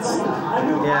sense.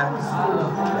 Yeah.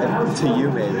 To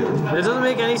you, maybe. It doesn't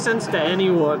make any sense to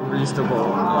anyone reasonable.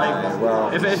 Like,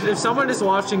 well, if someone is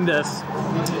watching this,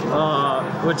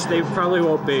 which they probably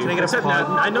won't be, Can I get a except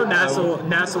pause? know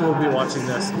NASA will be watching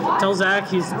this. Tell Zach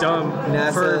he's dumb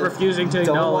for refusing to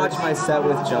Don't acknowledge. watch my set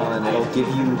with John. It'll give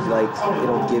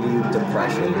you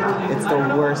depression. It's the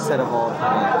worst set of all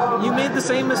time. You made the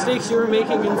same mistakes you were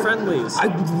making in friendlies.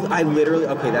 I literally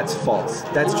that's false.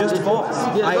 That's just false.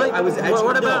 Yeah, I was edging.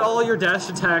 What about all your dash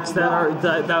attacks that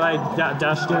I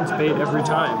dash against bait every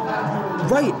time?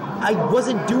 Right. I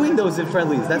wasn't doing those in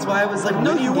friendlies. That's why I was like.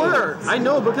 No, you winning were. games. I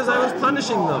know because I was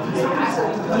punishing them.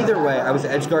 Either way, I was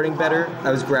edge guarding better.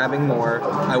 I was grabbing more.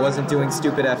 I wasn't doing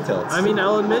stupid F tilts. I mean,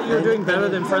 I'll admit you're doing better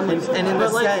than friendlies. And in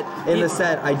the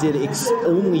set, I did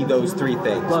only those three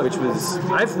things, which was.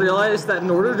 I've realized that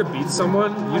in order to beat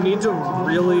someone, you need to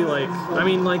really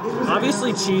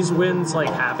obviously cheese wins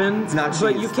happen. It's not cheese.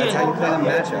 But you can't. That's how you play the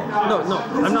matchup. No,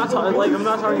 I'm not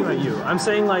talking about you. I'm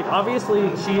saying obviously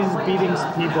cheese beating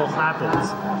people happens,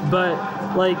 but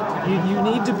you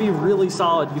need to be really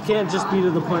solid. You can't just be to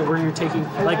the point where you're taking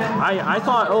I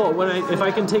thought if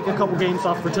I can take a couple games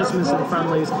off participants in the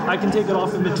friendlies, I can take it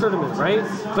off in the tournament, right?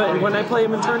 But when I play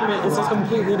them in tournament, it's a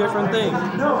completely different thing.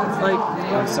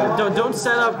 Don't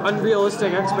set up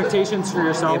unrealistic expectations for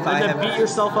yourself and then beat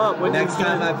yourself up when next you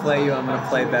time I play you, I'm gonna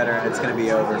play better, and it's gonna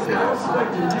be over for you.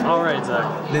 All right,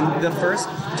 Zach. The first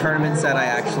tournament set I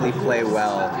actually play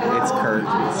well. It's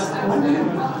curtains.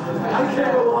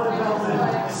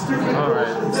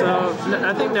 Alright, so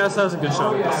I think NASA has a good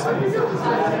shot at this.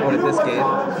 What, at this game?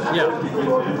 Yeah.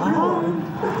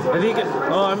 I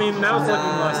think now it's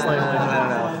looking less likely. I don't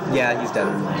know. Yeah, he's dead.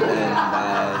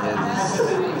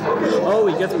 And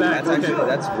he gets back.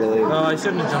 That's really... Oh, I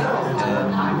shouldn't have jumped.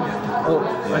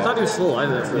 I thought he was still alive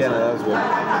there for a second. that was weird.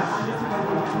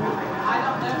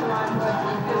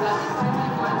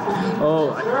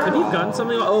 Oh, could he have done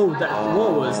something?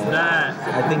 What was that?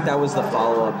 I think that was the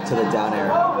follow-up to the down air.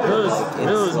 It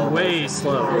was way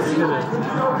slow. Oh,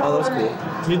 that was cool.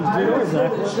 Do you know where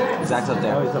Zach is? Zach's up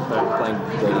there. Oh, he's up there. Playing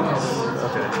Brady.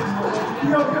 Okay.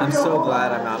 I'm so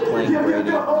glad I'm not playing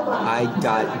Brady. I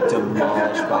got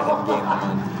demolished by him game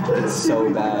one. It's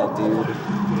so bad, dude.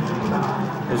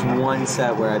 There's one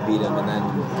set where I beat him, and then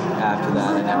after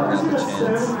that, I never got the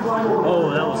chance. Oh,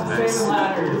 that was nice.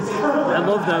 I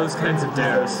love those kinds of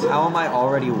dares. How am I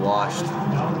already washed?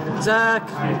 Zach!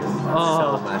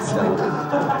 So messed up.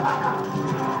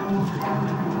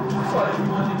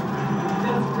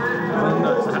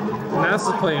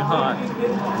 NASA's playing hot.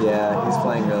 Yeah, he's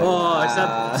playing really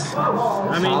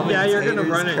you're gonna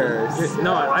run it.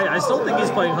 No, I still think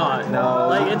he's playing hot.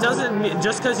 No. It doesn't,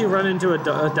 just because you run into a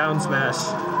down smash,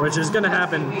 which is gonna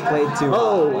happen. Played too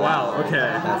Oh, hot. wow,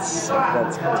 okay. That's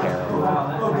terrible.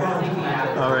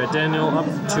 Alright, Daniel, up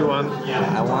 2-1.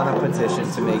 I want a petition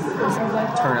to make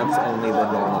turnips only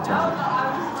the normal turnip.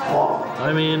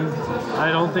 I mean,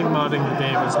 I don't think modding the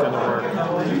game is gonna work.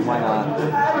 Why not?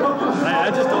 I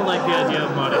just don't like the idea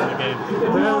of modding the game.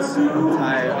 Because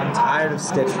I'm tired of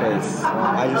Stitch Face.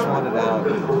 I just want it out.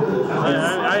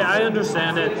 I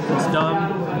understand it. It's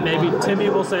dumb. Maybe Timmy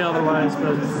will say otherwise,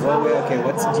 but... Well, wait, okay,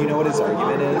 do you know what his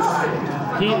argument is?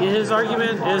 His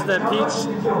argument is that Peach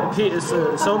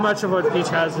so much of what Peach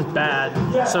has is bad,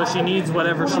 so she needs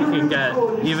whatever she can get,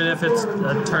 even if it's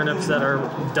turnips that are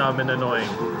dumb and annoying.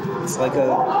 It's like a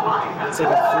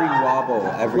free wobble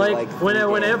every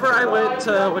whenever I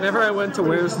went to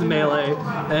Where's the Melee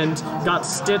and got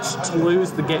stitched to lose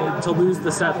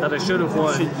the set that I should have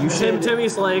won.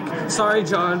 Timmy's like, sorry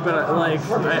John, but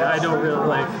I don't really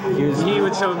he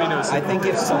would show me no support. I think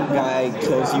if some guy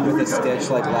kills you with a stitch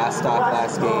like last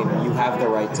game, you have the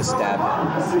right to stab him.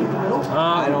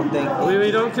 I don't think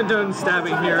we don't condone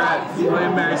stabbing here at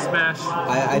William Mary Smash.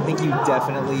 I think you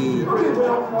definitely,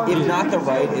 if not the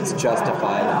right, it's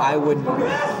justified. I wouldn't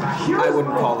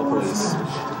call the police.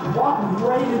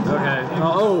 Okay.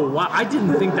 Wow. I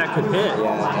didn't think that could hit.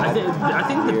 Yeah. I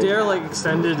think the dare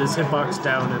extended his hitbox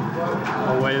down in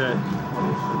a way that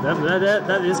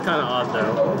is kind of odd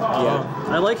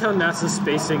though. I like how NASA's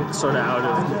spacing sort of out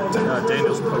of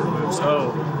Daniel's quick moves.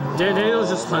 Daniel's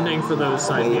just hunting for those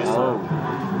side moves.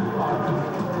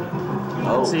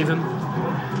 It's even.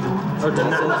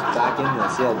 Back in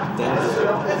this, Daniel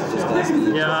just does the...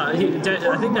 Yeah, I think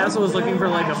NASA was looking for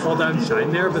a fall down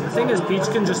shine there, but the thing is, Peach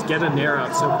can just get a nair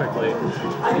out so quickly.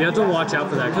 You have to watch out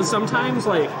for that, because sometimes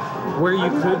where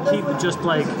you could keep just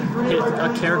hit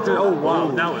a character. Oh wow,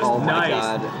 that was nice. Oh my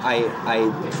god,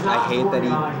 I hate that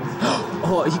he.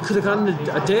 Oh, he could have gotten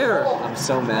a dare. I'm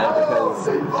so mad because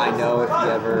I know if he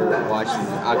ever watched.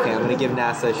 Okay, I'm gonna give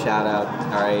NASA a shout out.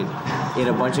 All right, in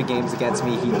a bunch of games against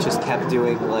me, he just kept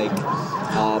doing like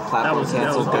platform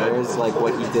cancel dares, like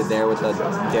what he did there with the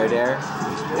dare,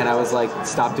 and I was like,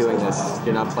 stop doing this.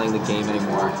 You're not playing the game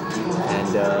anymore.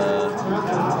 And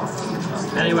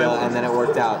anyway, and then it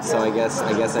worked out. So I guess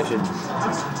I should.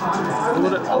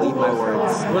 I'll eat my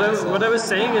words. What I was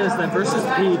saying is that versus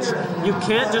Peach, you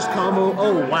can't just combo.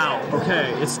 Oh wow,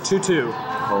 okay, it's 2-2.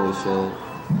 Holy shit.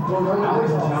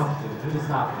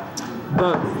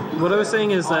 But what I was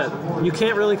saying is that you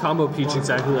can't really combo Peach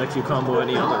exactly like you combo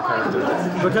any other character.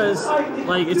 Because,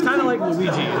 like, it's kind of like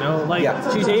Luigi, you know? Like,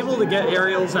 she's able to get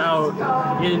aerials out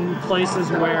in places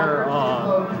where,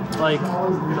 like,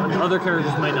 other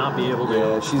characters might not be able to.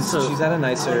 Yeah, she's at a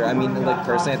nicer, I mean, like,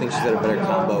 personally, I think she's at a better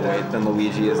combo weight than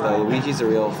Luigi is, though. Luigi's a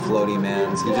real floaty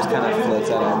man. He just kind of floats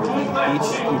out everything.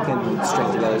 Peach, you can string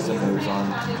together some moves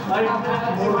on.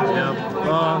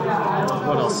 Yeah.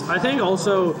 What else? I think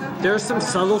also there's some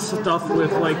subtle stuff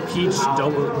with like Peach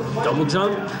double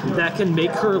jump that can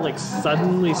make her like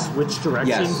suddenly switch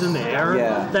directions in the air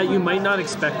that you might not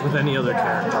expect with any other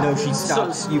character. No, she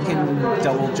stops. You can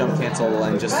double jump cancel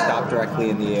and just stop directly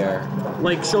in the air.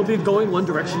 Like she'll be going one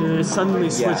direction and then suddenly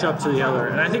switch up to the other,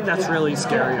 and I think that's really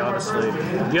scary. Honestly,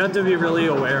 you have to be really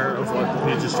aware of what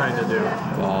Peach is trying to do.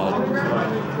 God,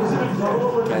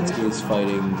 Katsuki is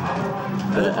fighting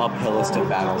the uphillest of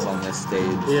battles on this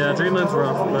stage. Yeah, Dreamland's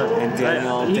rough, but and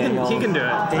Daniel he can do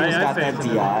it. Daniel's got that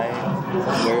DI.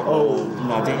 Where,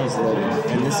 no, Daniel's loading,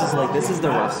 and this is the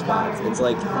rough spot. It's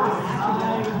like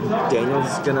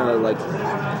Daniel's gonna like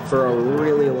for a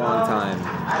really long time.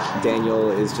 Daniel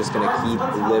is just gonna keep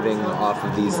living off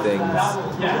of these things,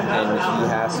 and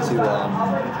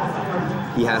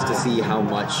he has to see how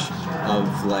much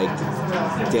of like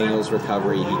Daniel's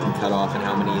recovery he can cut off and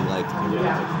how many like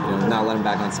not let him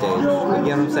back on stage. You get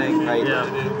what I'm saying, right? Yeah.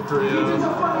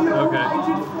 Okay.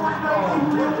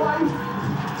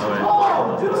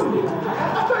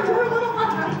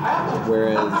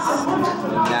 Whereas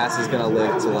Nass is gonna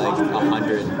live to like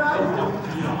 100,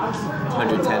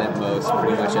 110 at most,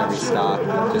 pretty much every stock,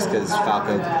 just because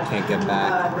Falco can't get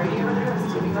back.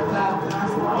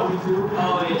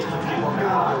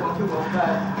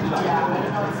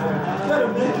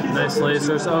 Nice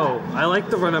lasers. Oh, I like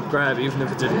the run-up grab, even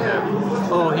if it didn't hit.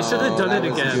 Oh, he should have done it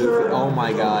again. Goofy. Oh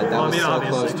my god, that was so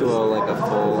close to a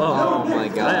full. Oh my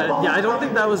god. I don't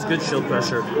think that was good shield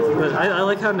pressure, but I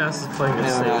like how Nass is playing it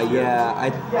safe.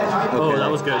 Okay. Oh, that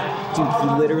was good. Dude, he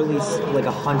literally like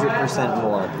 100%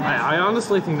 more. I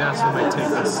honestly think Nass might take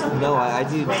this. No, I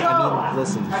do. I mean,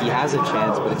 listen, he has a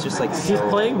chance, but it's just like he's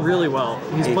playing really well.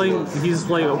 He's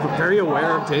like very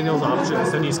aware of Daniel's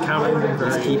options, and he's countering them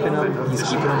very. He's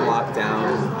keeping him locked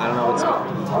down. I don't know what's.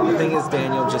 The thing is,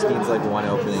 Daniel just needs like one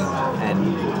opening,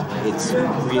 and it's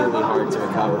really hard to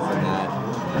recover from that.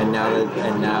 And now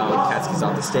Katsuki's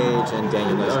off the stage, and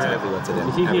Daniel knows exactly what to do.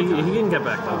 He can get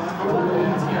back though. I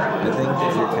think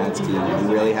if you're Katsuki,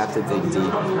 you really have to dig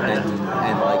deep,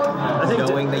 and like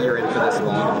knowing that you're in for this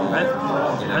long haul.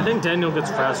 I think Daniel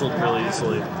gets frazzled really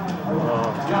easily.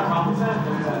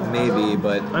 Maybe,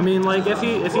 but I mean, like if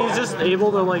he's just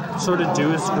able to like sort of do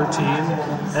his routine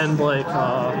and like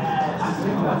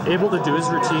able to do his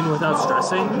routine without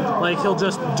stressing, like he'll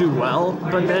just do well.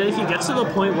 But then if he gets to the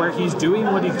point where he's doing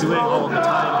what he's doing all the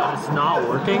time and it's not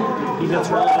working, he gets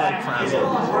really like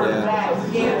frazzled.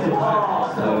 Yeah.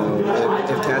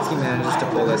 If Katsuki manages to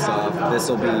pull this off, this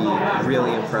will be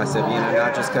really impressive.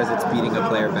 Not just because it's beating a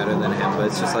player better than him, but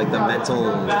it's just like the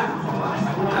mental.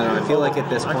 I don't know. I feel like at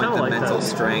this point, the mental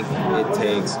strength it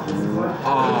takes.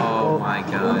 Oh my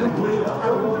god.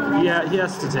 Yeah, he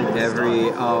has to take this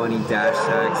and he dash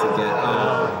attacks again.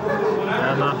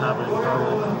 Yeah, not happening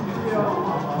probably.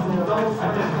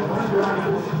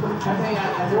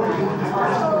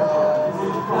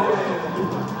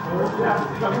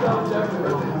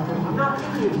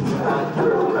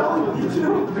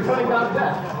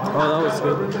 Oh, that was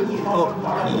good.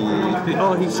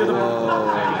 He should have.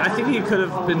 I think he could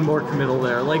have been more committal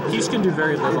there. Like Peach can do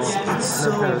very little. It's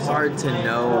so hard to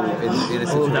know in a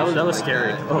situation. That was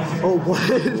scary. What?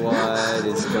 What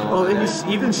is going on? Oh, and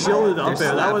he even shielded up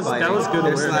there. That was good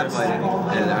They're awareness. slap fighting,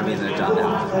 and I mean they're done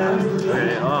now.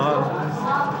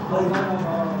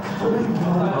 Okay.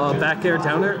 Back air,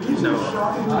 down air? No.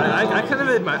 I kind of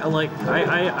admire, like,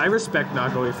 I respect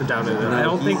not going for down air. I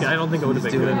don't think it would have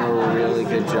been doing good. a really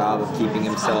good job of keeping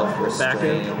himself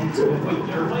restrained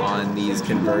on these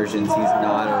conversions. He's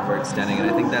not overextending, and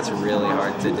I think that's really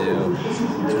hard to do.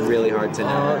 It's really hard to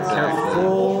know exactly.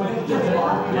 Careful.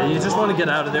 Yeah, you just want to get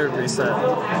out of there and reset. Yeah.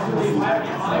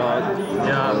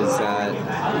 What is that?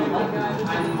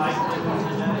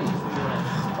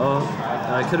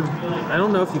 I could have. I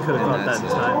don't know if you could have caught that in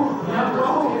time.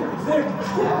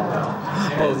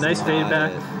 Oh, nice fade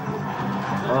back.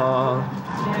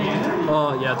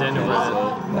 Oh yeah, Daniel read it.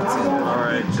 That's it. All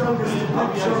right.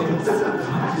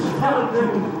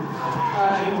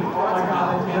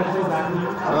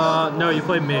 No, you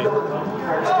played me. All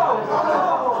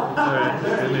right,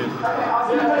 good news.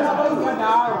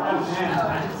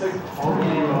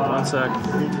 1 sec.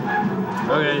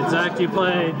 Okay, Zach, you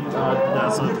play.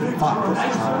 That's it. It's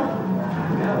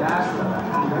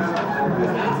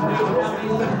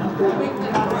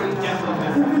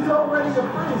already a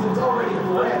freeze. It's already a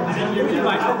freeze.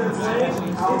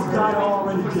 It's got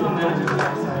already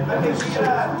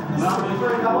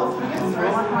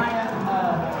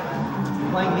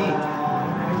Playing me.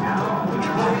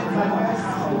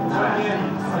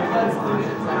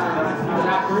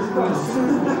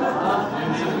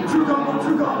 True combo.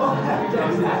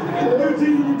 New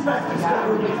TDD practice.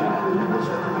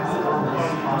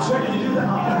 Check you do that.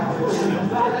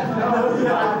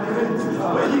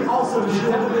 But he also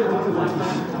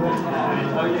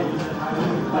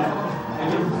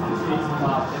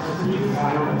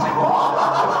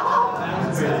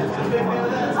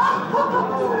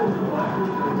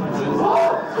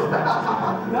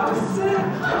that was sick.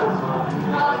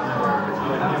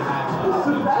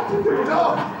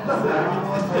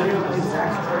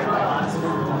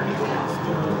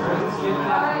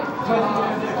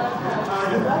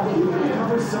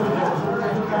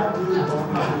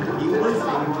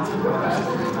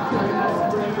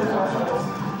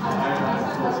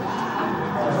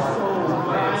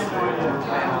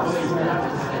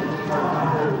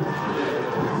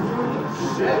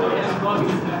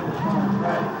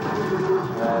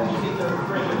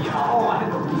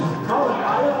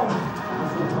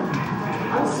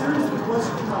 I'm seriously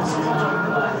questioning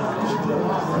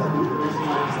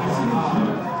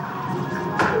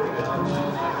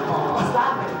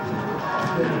Stop it!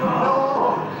 No!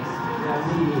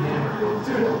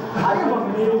 Dude, I am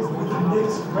amazed with the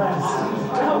Knicks press.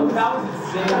 That was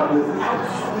insane. That was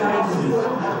outstanding.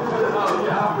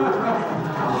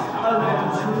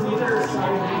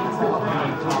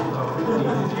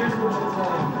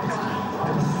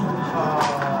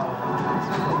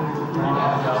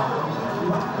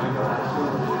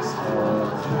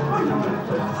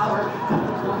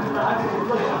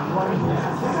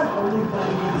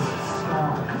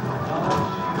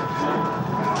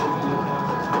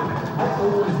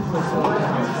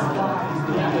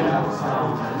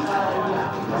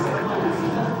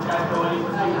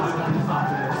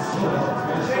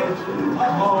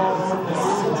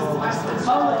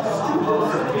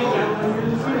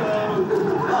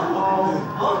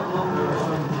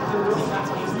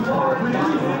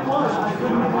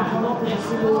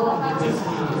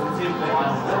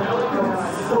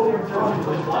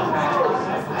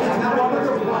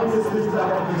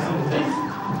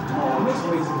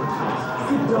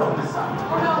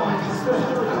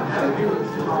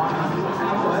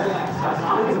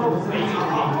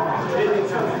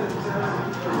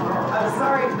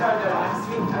 Sorry, no, I'm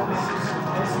speaking.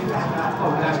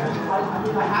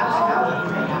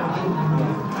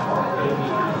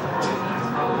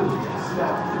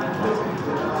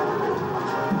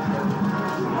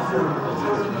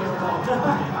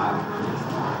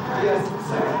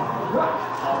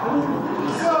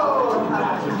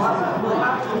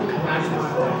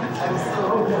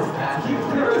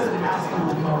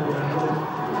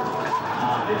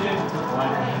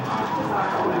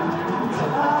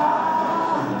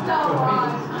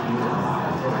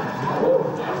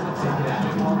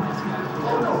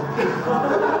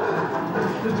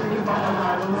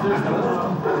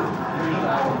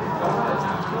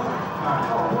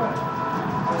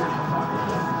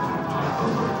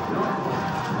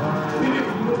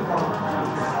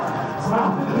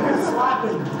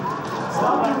 Slapping.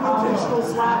 Stop doing intentional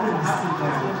slapping.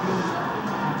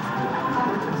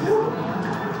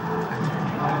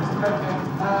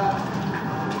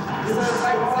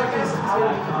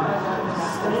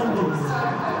 Standing.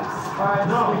 Alright,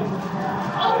 no.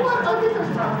 Oh, what? Oh,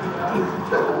 different.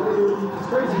 It's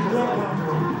crazy. You can't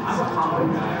counter. I'm a combo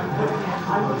guy.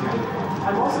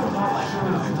 I'm also not sure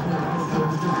if you can counter.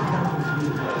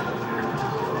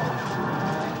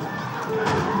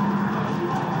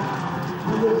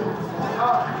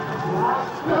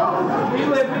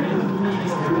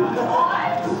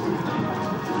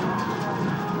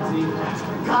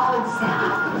 College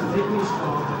staff.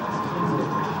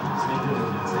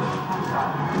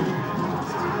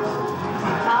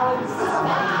 College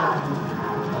staff.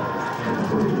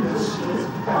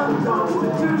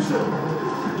 Unconstitutional.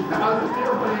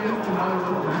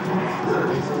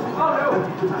 Oh no.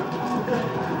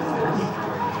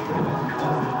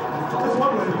 That's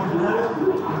one way to look at it.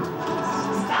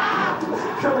 Stop!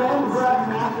 Command grab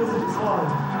math as it's hard.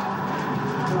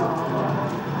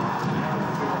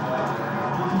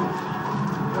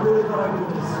 I really thought I could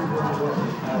have seen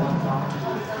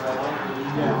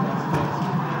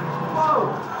Whoa!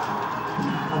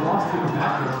 I lost it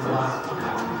back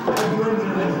here.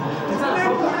 It's a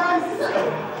big price!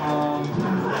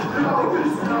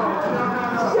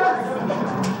 Yes!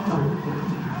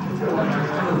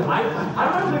 I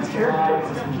don't know which character.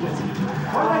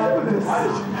 Why did I do this?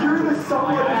 You're in a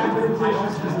somewhat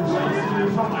advantageous position.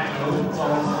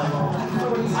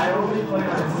 I only play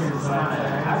on here, so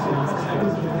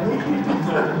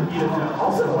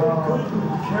also a good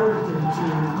character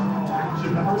to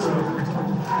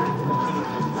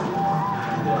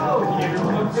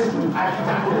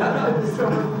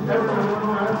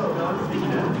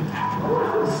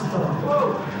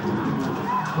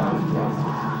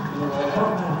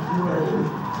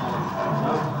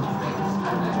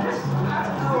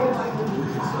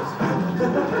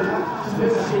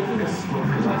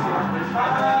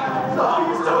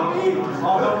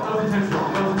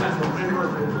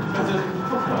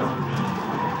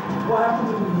What happened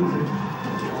to the music?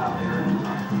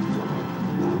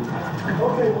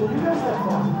 Okay, well, you guys have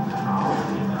fun.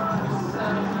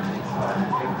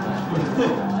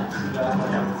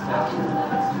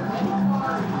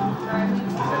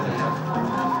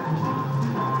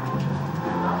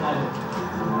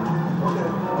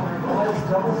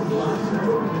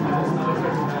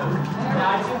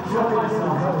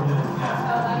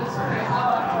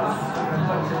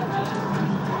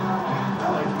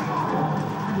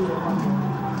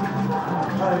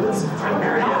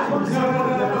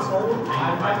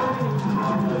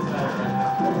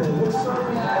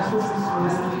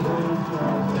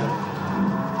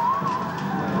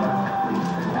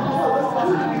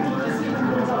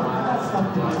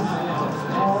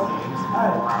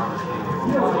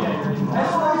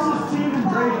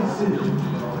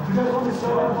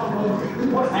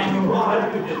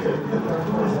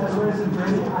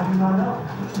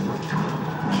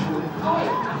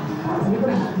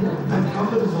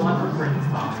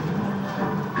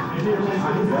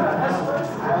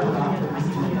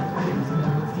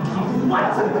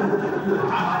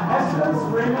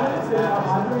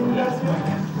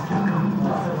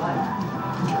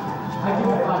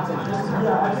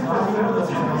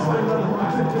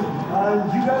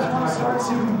 You guys want to start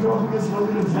so you can go against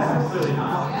Logan and Zach?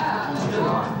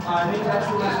 I think that's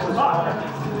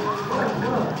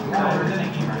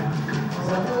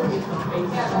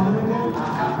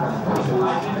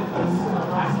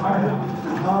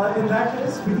in that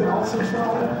case, we can also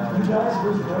try you guys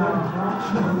versus Brad and Josh.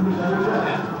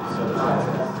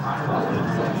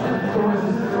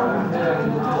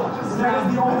 That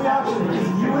is the only option. It's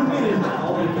you and me.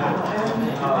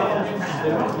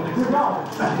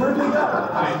 Where'd they go?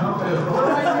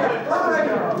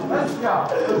 Let's go.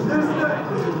 There's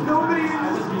nobody in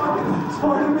this fucking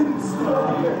tournament still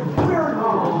here. Where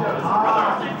are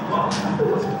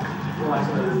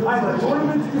the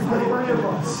tournament is the three of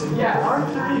us. Yeah. Our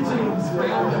three teams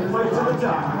fight to the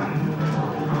top.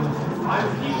 I'm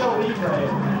Pico Libre.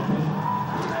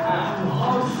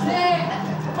 Oh, sick!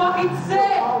 Fucking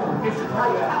sick!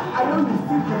 I don't even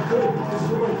think you're good because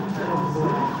you're like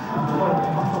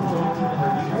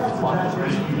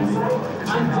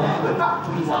I'm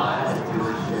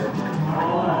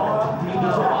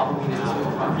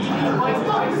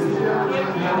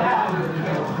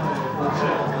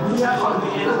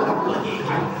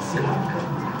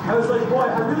I was like, boy,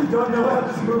 I really don't know how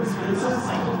this moves faces,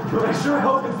 but I sure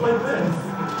hope it's like this.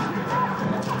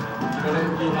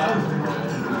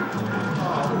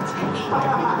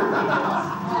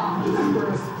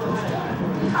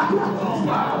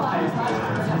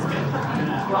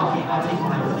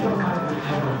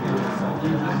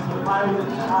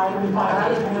 If I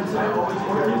had an answer, or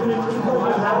even if you were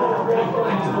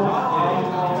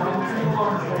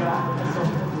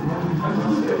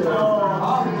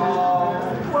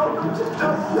welcome to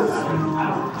Justice School!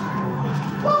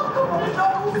 Welcome to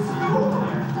Justice School!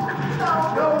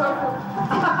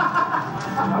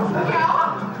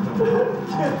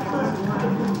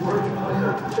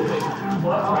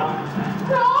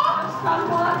 No!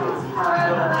 Sunglasses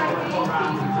forever, I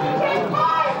hate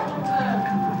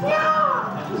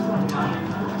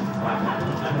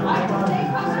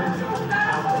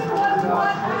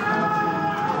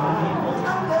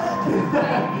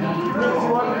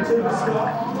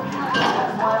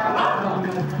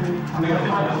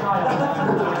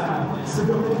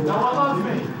No one loves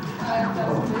me.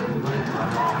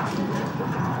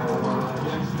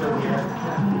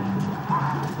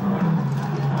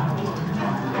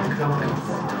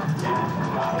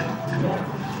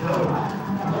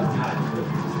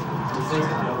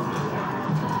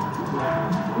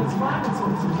 It's fine.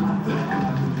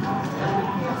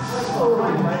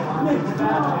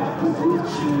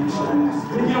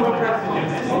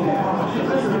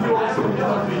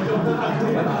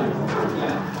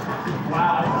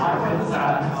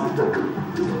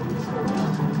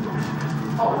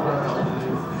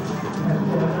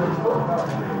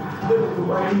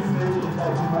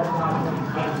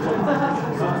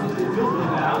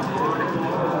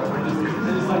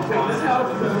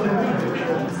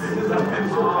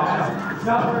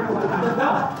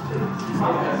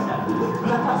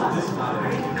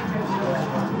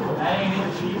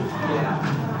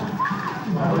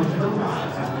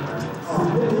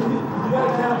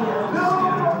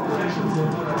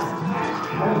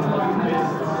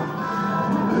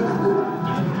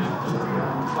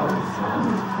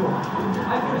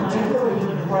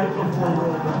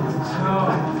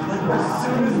 As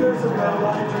soon as there's a red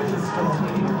light, there's a storm.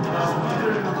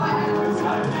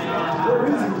 Where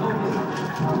is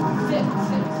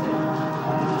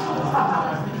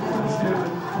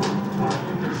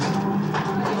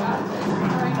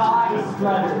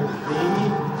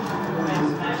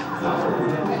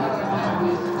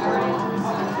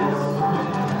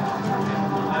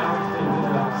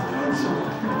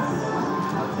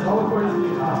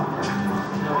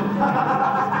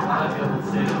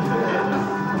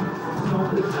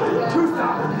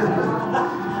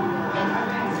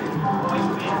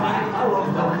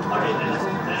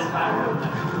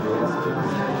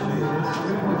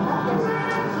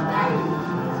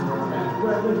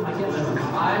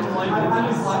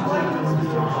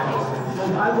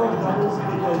I love doubles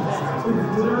because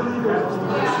it's literally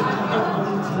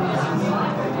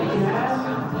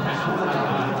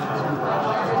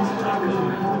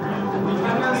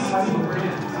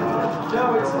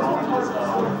no, it's not because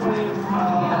we're playing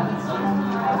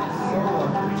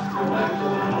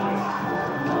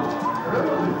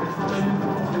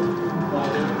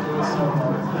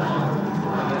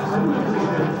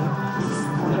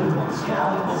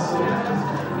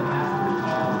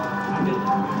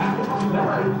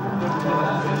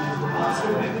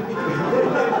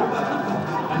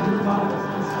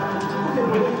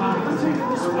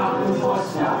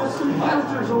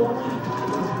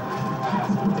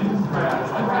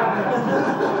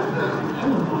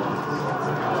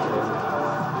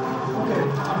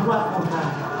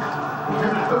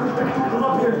Come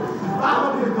up here. Come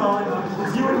up here, Colin.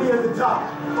 It's you and me at the top.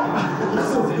 You're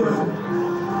so good. You're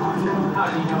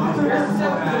so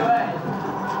good.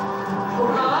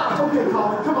 Okay,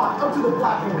 Colin, come on. Up to the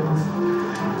platform.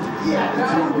 Yeah,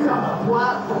 it's you and me on the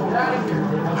platform. Get out of here.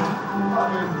 Get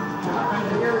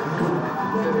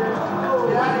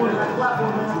out of here.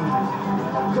 Platform, man.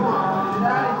 Come on.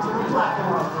 Get out of here.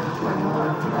 Platform.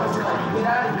 Get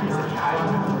out of here.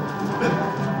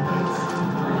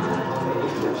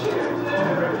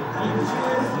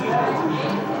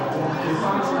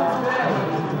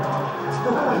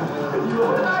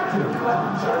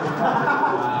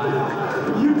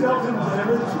 You dealt him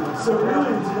damage, so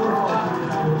really it's your fault.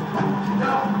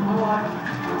 No, I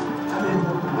mean,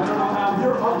 I don't know how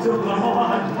you're up to level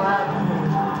on platform.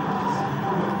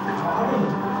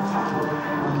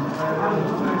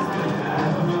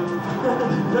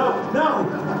 No.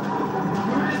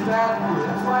 You're just bad.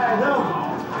 That's why I know.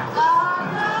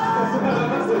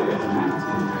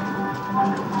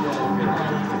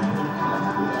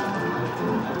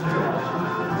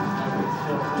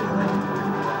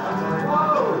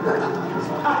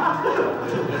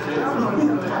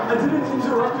 I didn't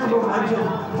interrupt your momentum,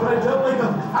 but I dealt like a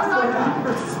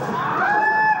 30%.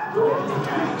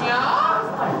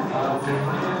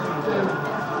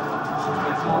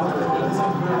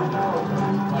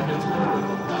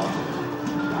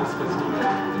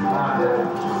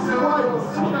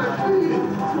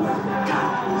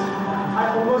 I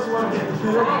almost want to get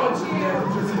interesting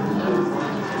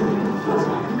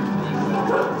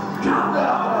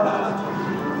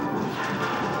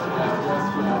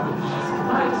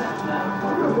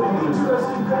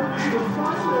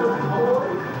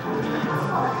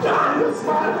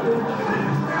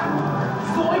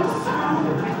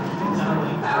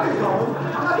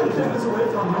I'm not going to take this away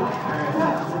from you.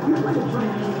 Yeah, you play a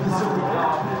pretty easy game.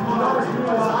 You're not as good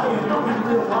as I am in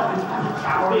real life, you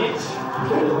coward. Bitch.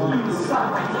 You suck.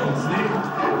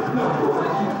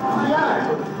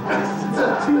 Yeah, it's a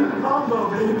team combo,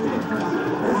 baby.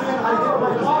 As in, I get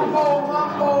my combo.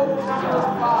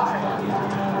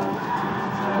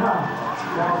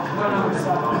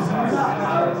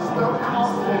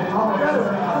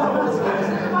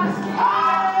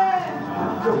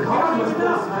 I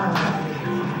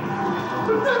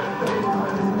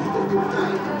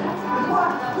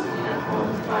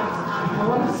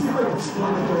want to see like a skin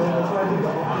there. That's why I did the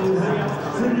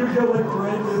eyes. So you get like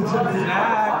red into the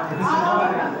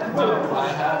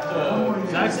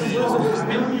Zach's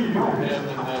losing.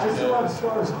 I still have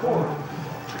Scar's core.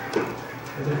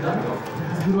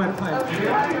 Who do I play?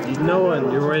 No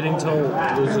one. You're waiting till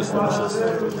losers finishes.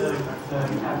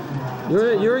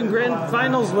 You're in grand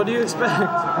finals. What do you expect?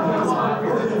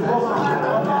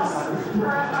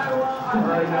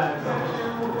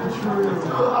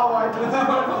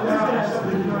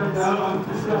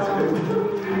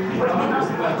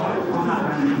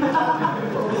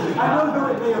 I know though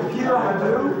it may appear I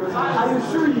do, I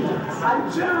assure you,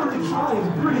 I'm generally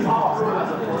trying pretty hard.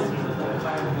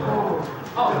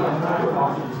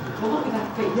 Well, look at that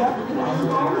face. Yeah, look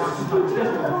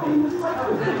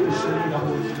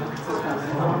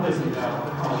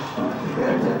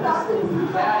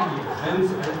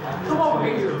come over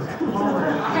here.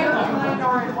 Hey,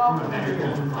 Landor, welcome. I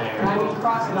mean,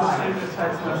 crossing the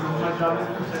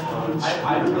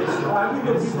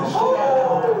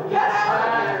oh, get out of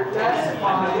here! That's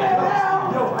fine. Get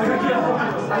out! Yo, I heard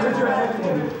you're a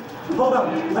heavyweight. Hold up. I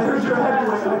heard you're a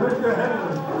heavyweight. I heard you're a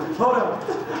heavyweight. Hold up.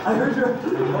 I heard you're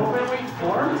overweight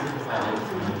form?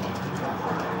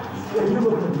 Yeah, you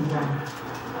look like you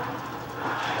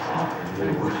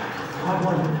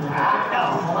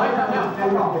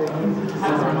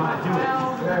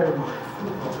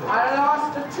I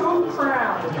lost the 2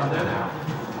 crown.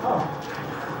 Oh.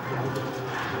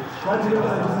 Why'd you do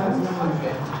that?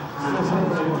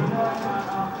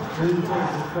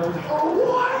 Oh,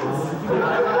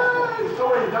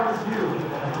 wait, that was you.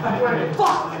 Wait.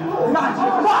 Fuck! Not you!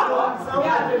 Fuck!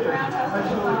 Yeah, the crown has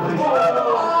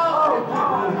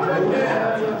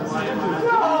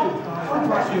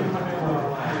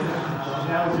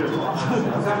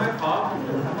Was that my fault?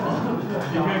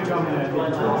 You can't come in.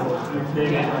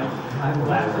 I'm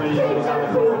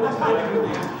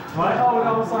what? Oh,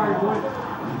 no, sorry.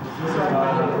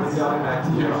 Going back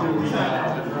to your I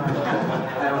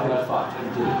don't give a fuck. It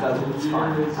doesn't. It's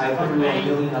fine. I've been a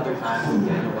million other times and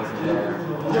it wasn't there.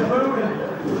 You're moving.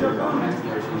 You're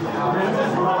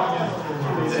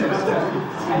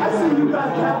I see you got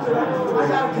captured. I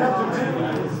got captured too.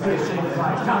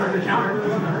 Counter to counter.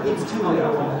 It's too late.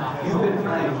 You've been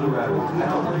playing hero. I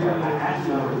don't think I had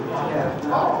to. Yeah.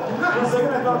 For a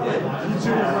second I thought that you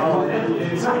two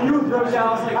so when you approached I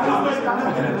was like, I'm not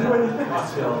going to do anything.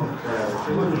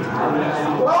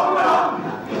 Oh no!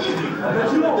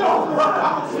 But you don't know.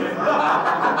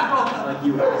 Like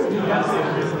you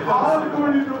I'm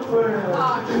going to play.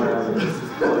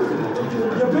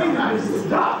 You're beating me.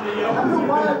 Stop me. I don't know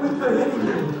why I went for hitting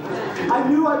you. I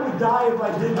knew I would die if I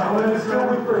did that, but I still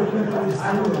went for hitting you.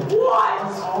 What?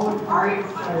 Are you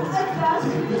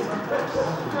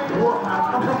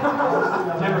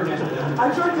I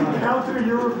tried to counter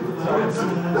your points,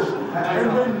 and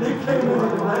then Nick came in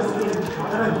and blessed it,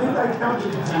 and I think I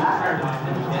countered that.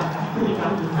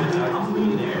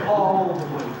 All the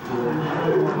way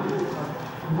through.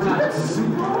 That's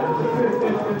super.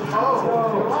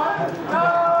 Oh, what? No!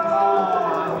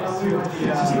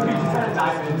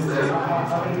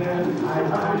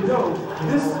 No,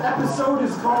 this episode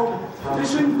is called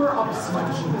Fishing for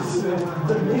Upswitches.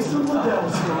 The Mason Liddell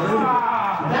story.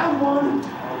 That one.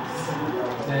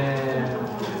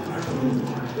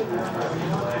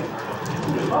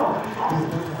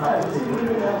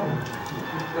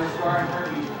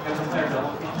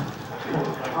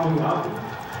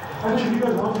 I think you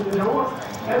guys want to know.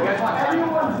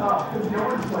 Everyone's up because no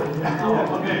one's playing yet.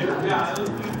 Oh, okay. Yeah, let's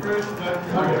do first.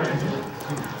 Okay.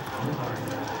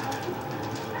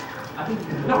 I think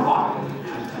no.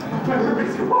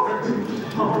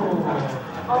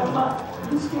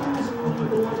 This game is really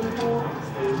the one before.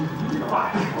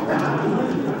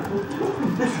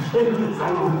 This game is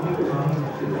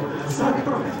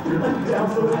sucker.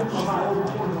 Download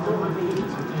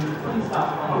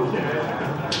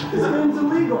This game's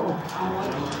illegal.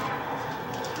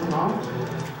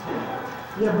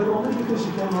 Yeah, but only because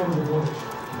she came over the border.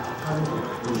 I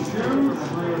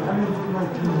mean, from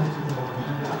like 2 months ago.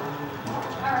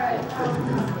 Alright.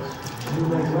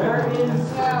 Where is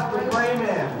the gray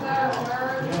man?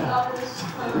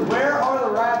 Where are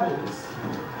the rabbits?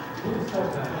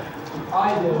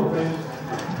 I do.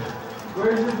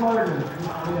 Where's your partner?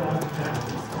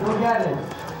 Go get it.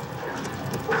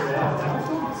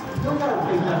 Don't gotta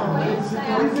take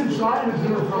that. We've been trying to do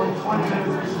it for like 20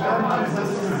 minutes.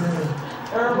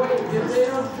 Or wait, if they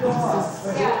don't show up.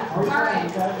 Yeah, alright.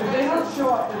 If they don't show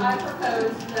up, I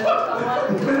propose that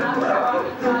someone can have a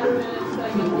 5 minutes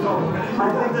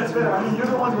think that's better. I mean, you're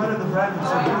the one running the brand.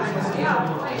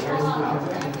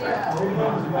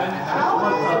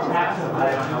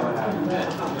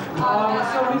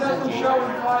 So he doesn't show in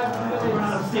 5 minutes.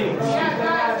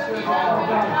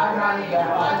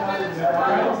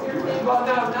 Well,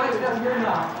 no, you're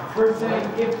not. We're saying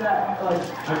if that, like,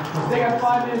 they got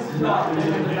 5 minutes to stop.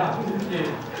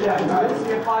 Yeah, guys, we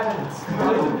have 5 minutes.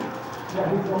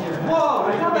 Whoa,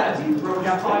 it's not that deep, bro. You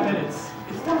got 5 minutes.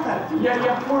 It's not that deep. Yeah, you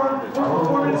have 4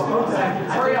 minutes, 4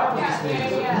 seconds. Hurry up. Yeah.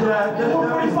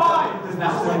 4:45.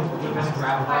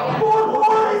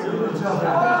 4:40.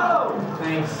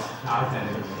 Thanks.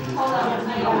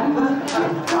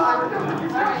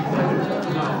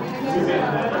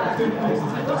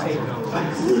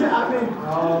 Yeah, I mean,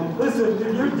 listen,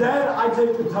 if you're dead, I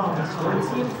take the tongue.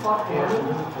 Team fuck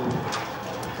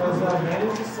because man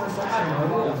is just such a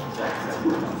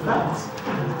nuts.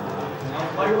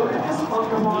 Like, look at this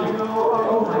Pokemon go.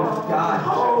 Oh my god.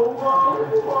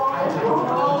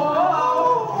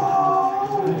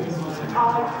 I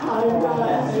kinda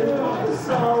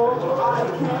so I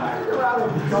can't figure out a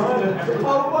gun.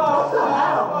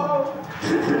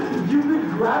 You've been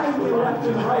grabbing me left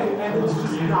and right, and it's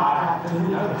just not happening.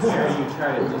 You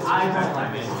try to just. I don't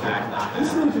like this back. This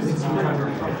thing just is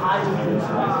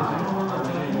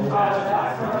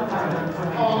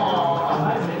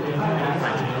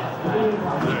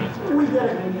we get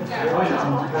it.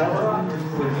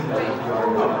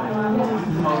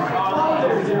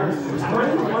 There's 21%.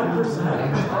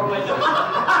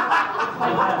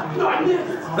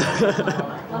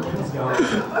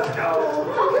 Let's go.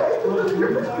 Okay,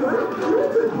 you're good. You're a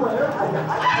good player. I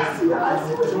see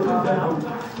what you're doing now.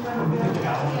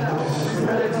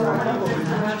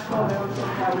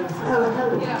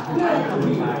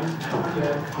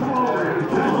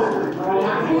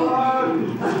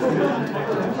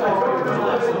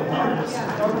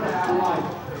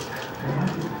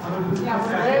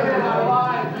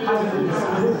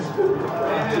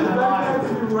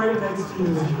 Right next to you.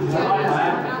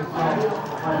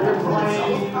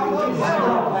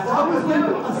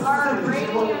 Our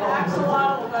Brady and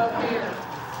Axolotl about here.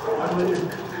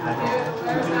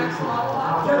 There's an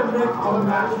axolotl. Get him, Nick.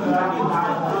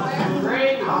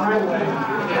 Brady.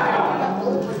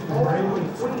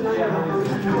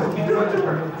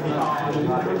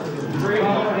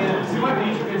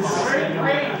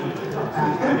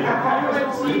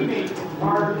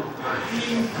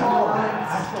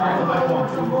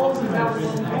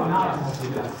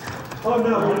 Oh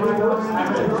no,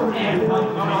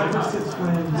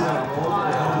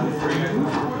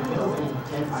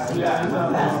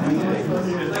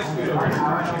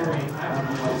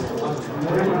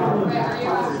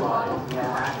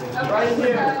 Right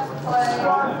here.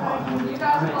 You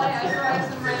guys play Ice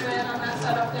and Rayman on that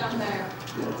setup down there.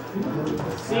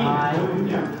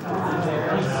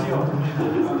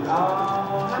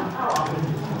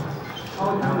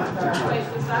 Wait,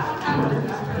 does that one have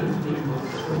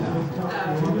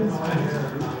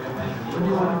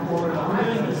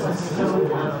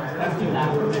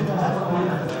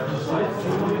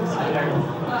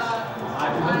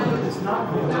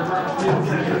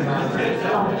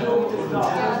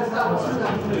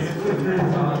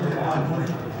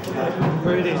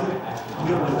Brady.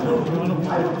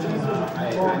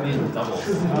 I'm in doubles.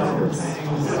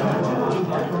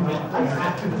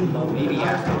 Maybe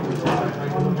after.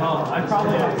 Oh, I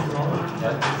probably have to roll.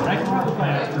 I can probably play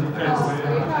after.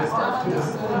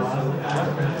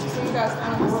 So you guys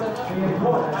done on the setup?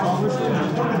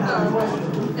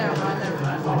 Never mind.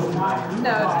 No, it's not.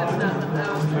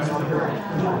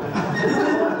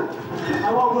 I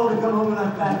want Will to come home with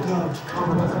that fat gun.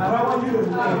 But I want you to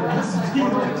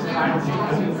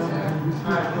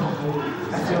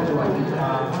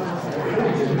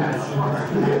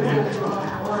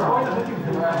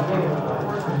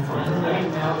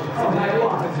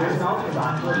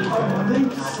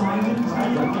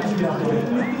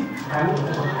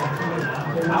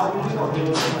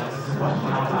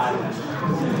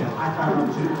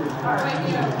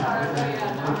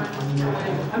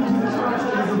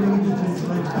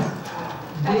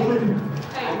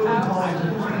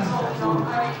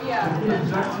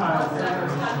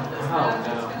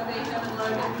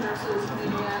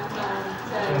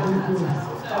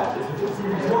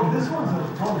Well, this one's a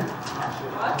opponent.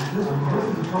 What? This is a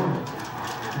opponent.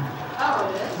 Oh,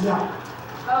 it is? Yeah.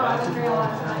 Oh, I didn't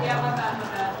realize that. Yeah, my bad.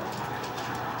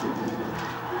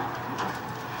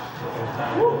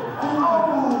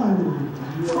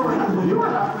 You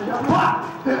were not what?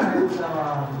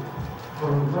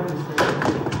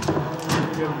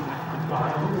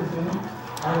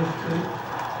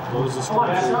 What was the score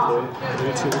for you, boy?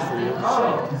 3-2 for you.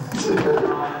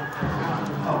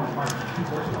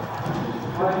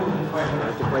 I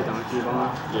have to play Donkey Kong.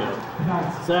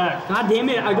 Yeah. Zach. God damn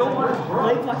it, I don't want to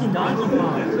play fucking Donkey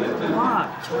Kong. Fuck.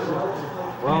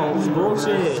 Well, it's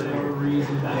bullshit.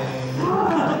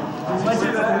 Why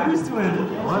did I lose to him?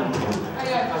 What?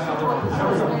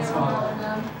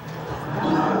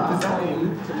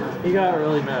 He got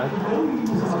really mad.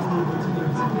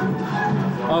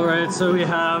 Alright, so we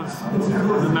have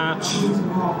the match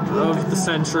of the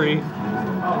century,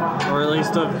 or at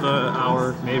least of the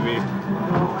hour, maybe.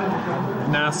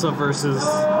 NASA versus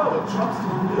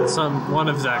one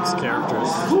of Zach's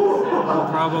characters.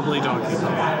 Probably Donkey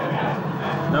Kong.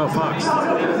 No, Fox.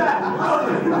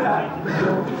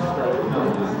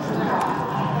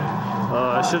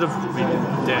 I should have beaten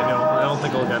Daniel. I don't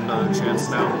think I'll get another chance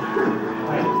now.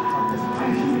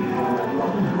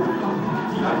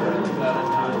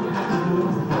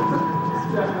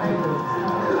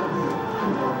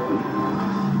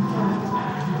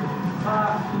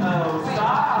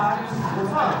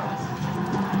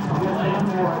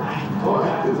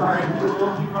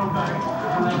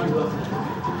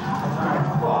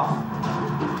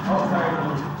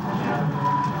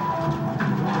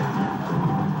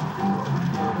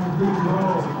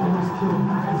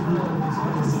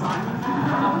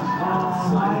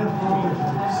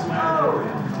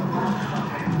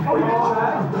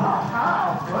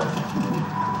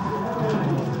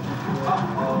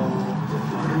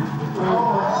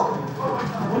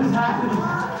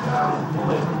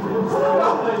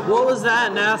 What was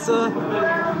that, NASA?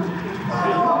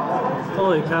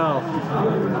 Holy cow.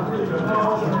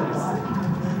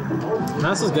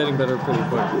 NASA's getting better pretty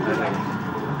quick, I think.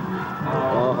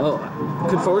 Oh,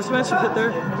 could forward smash have hit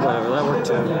there? Whatever, that worked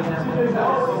too.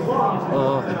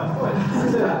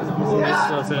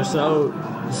 Just finish that. Oh,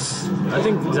 I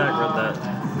think Zach read that.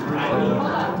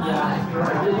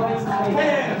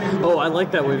 Oh, I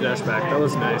like that wave dash back. That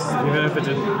was nice, even if it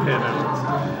didn't pan out.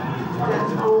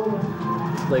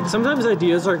 Like, sometimes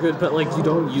ideas are good, but, like, you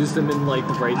don't use them in, like,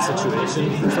 the right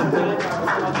situation or something.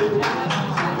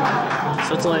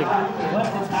 So it's like...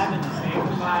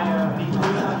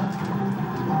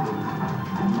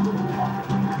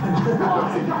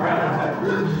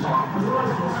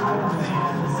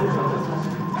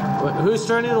 Who's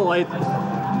turning the light? Okay.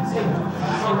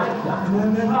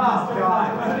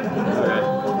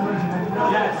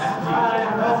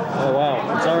 Oh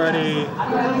wow, it's already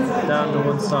down to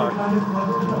one stock.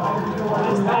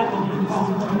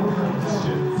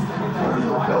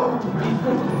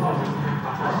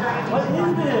 What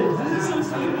is this? This is so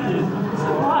stupid.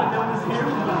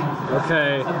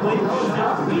 Okay.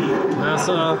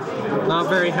 NASA, not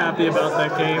very happy about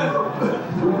that game.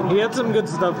 He had some good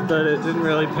stuff, but it didn't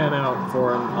really pan out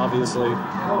for him, obviously.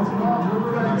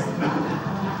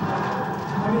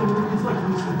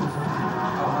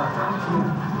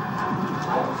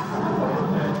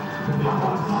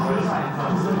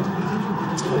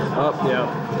 Oh, yeah.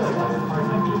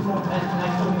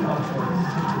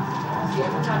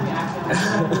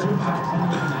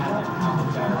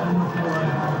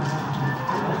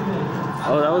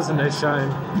 Oh, that was a nice shine.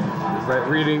 Right,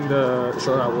 reading the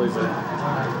short out laser.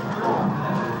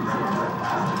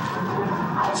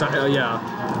 Yeah.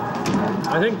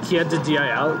 I think he had to DI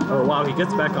out. Oh wow, he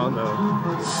gets back on though.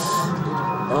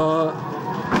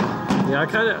 Yeah,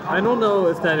 I don't know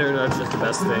if that air dodge is the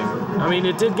best thing. I mean,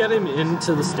 it did get him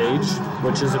into the stage,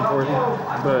 which is important,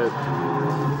 but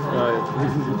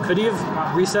could he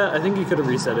have reset? I think he could have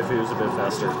reset if he was a bit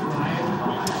faster.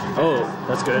 Oh,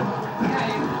 that's good.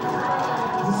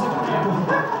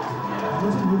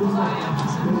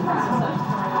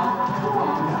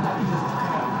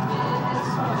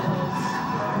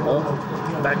 Oh,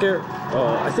 back air.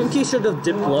 Oh, I think he should have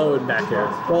dipped low in back air.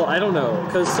 Well, I don't know,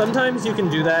 because sometimes you can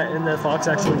do that and the Fox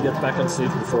actually gets back on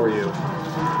stage before you.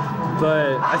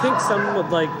 But I think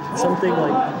something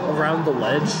like around the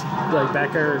ledge, like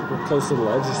back air close to the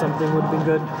ledge or something would have been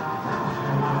good.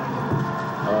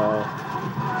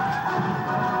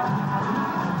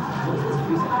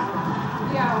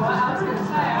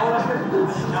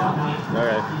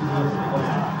 Okay.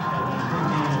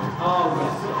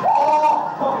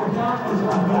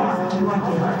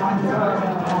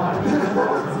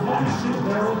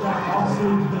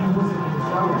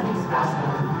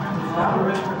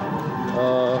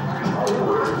 Oh,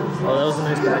 that was a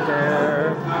nice back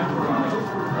air.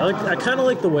 I kind of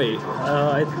like the weight.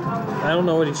 I don't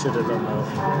know what he should have done though.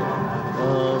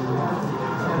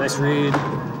 Nice read.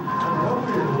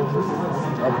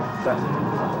 Up back.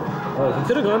 Oh, he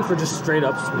could have gone for just straight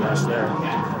up smash there.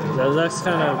 That's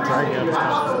kind of dragging out his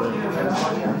combos.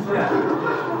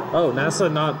 Oh, NASA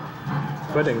not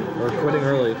quitting, or quitting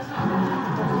early.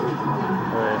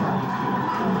 Alright.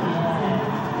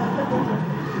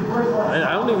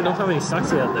 I don't even know how many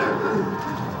stocks he had there.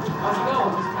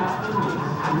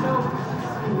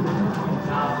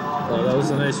 Oh, that was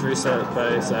a nice reset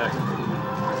by Zach.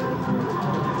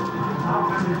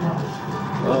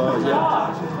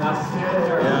 Yeah.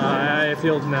 Yeah, I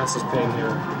feel NASA's pain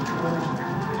here.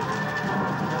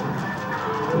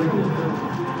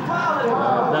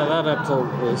 That up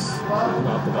tilt was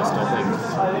not the best, I think.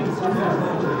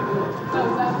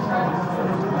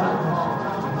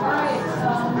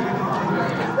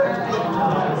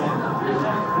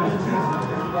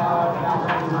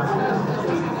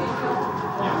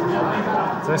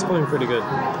 Zach's playing pretty good.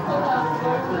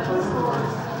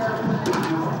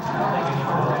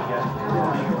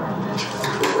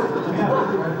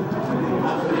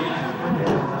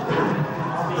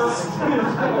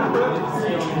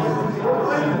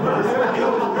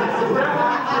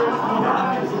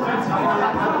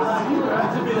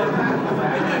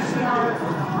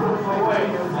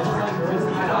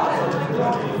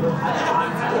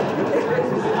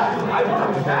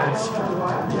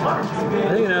 I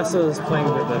think NASA is playing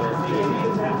a bit better.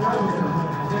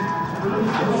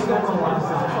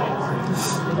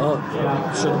 Oh,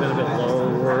 should have been a bit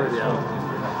lower, yeah.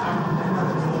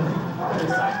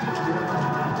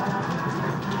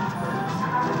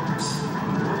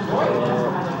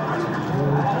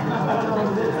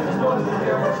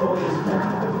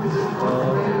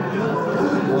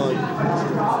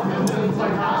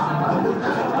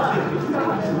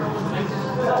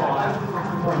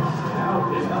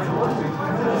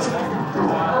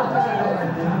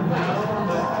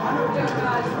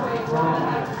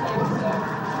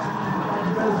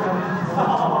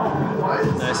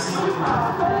 Nice.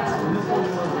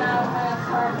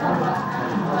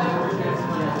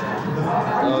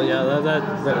 Oh yeah, that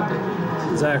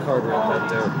Zach hard read that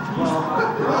there.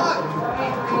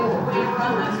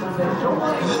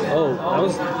 Oh, that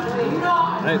was. I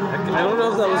don't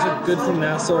know if that was good from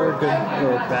NASA or good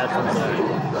or bad from Zach.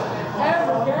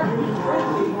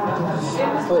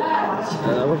 Oh,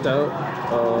 that worked out.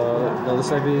 No, this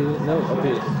might be no up B.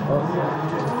 Oh,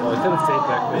 I could have fade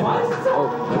back maybe. Oh,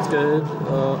 that's good.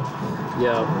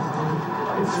 Yeah.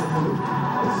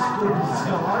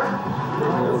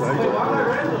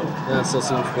 Yeah, it still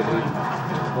seems pretty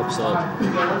upset.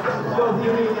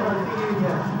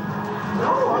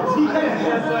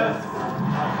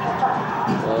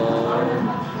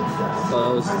 That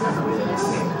was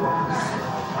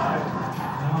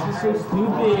so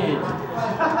stupid.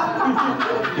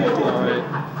 alright.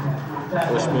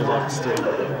 Wish me luck straight.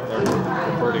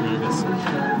 Recording you this.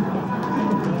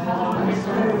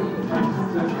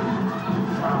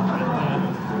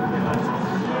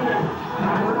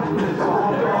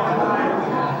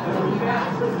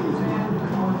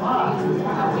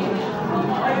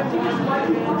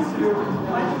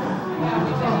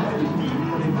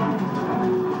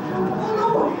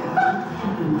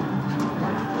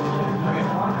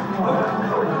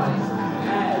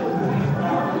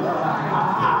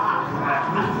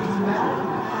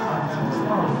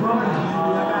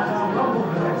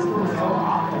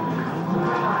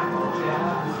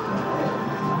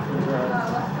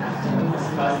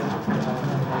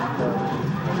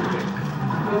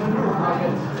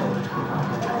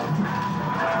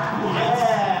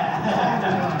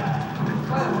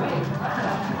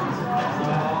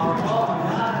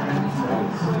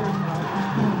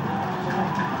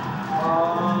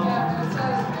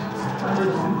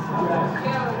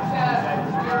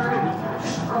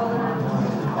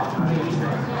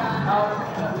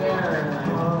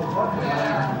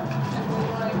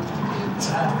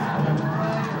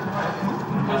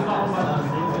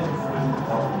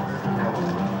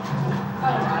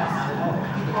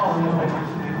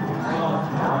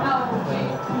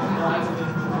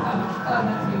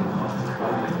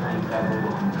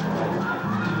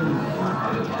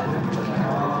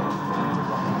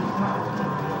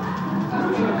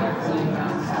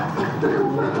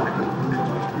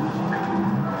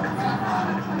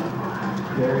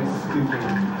 Very stupid.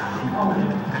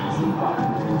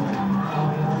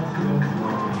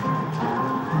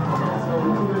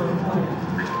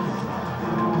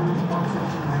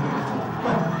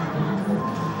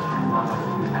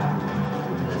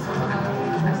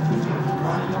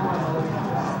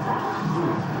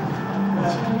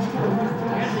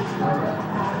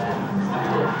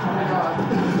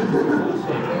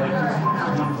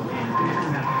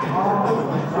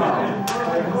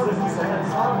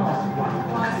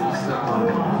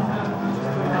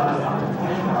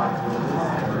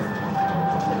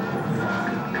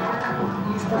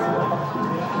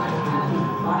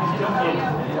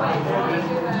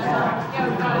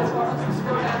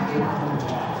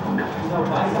 You're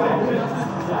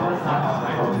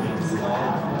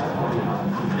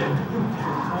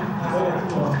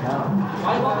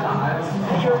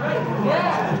right.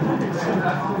 Yeah.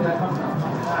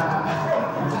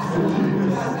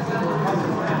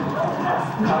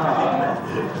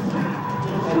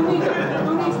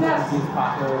 Who needs next?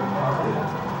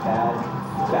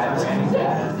 Bad branding,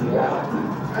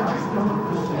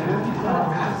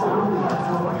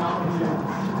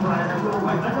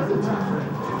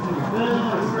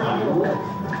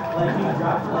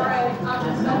 Alright, I'm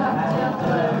just set up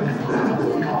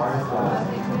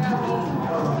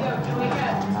can we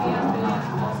get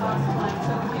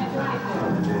so we can't do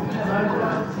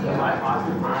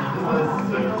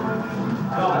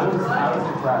Oh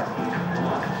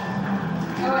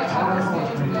wait, I'm just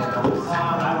kidding.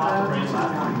 Alright,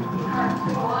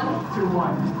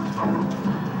 2-1.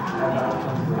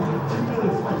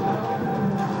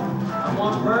 I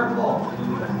want purple.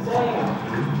 Same.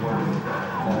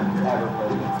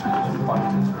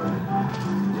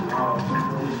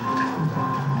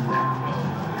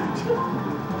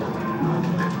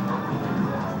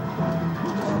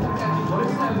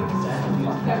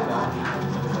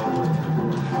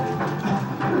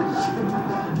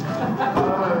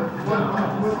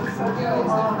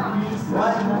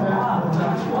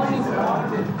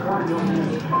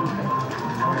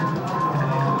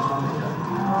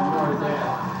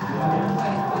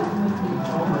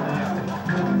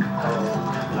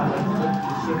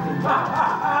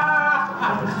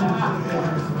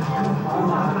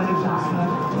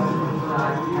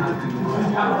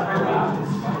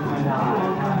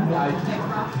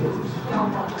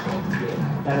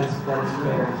 That is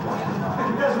fair.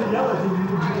 You guys are yelling.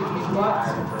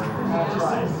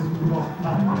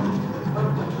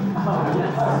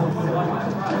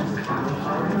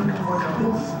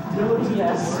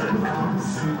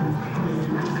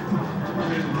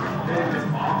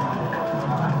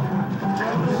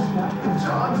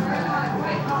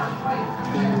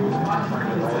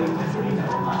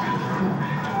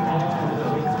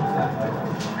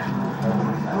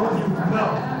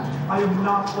 I am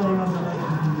not playing on the lane.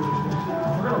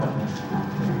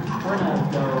 We're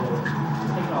gonna go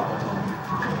take it off.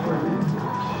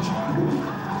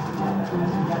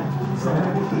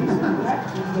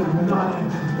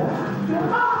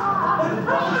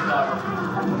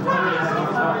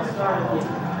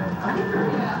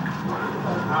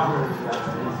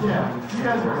 Yeah, you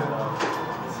guys are.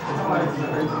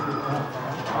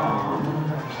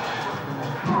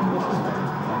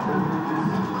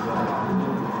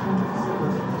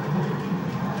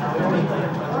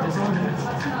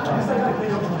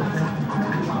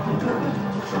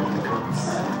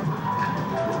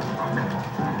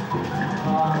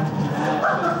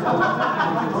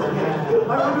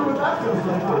 I wonder what that feels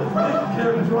like.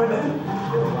 Care to join in?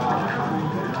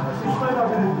 Might not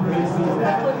be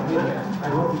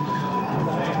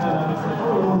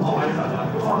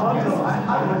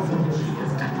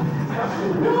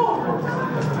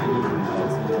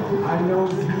I know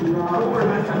you don't worry,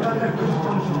 man. I'm not that good.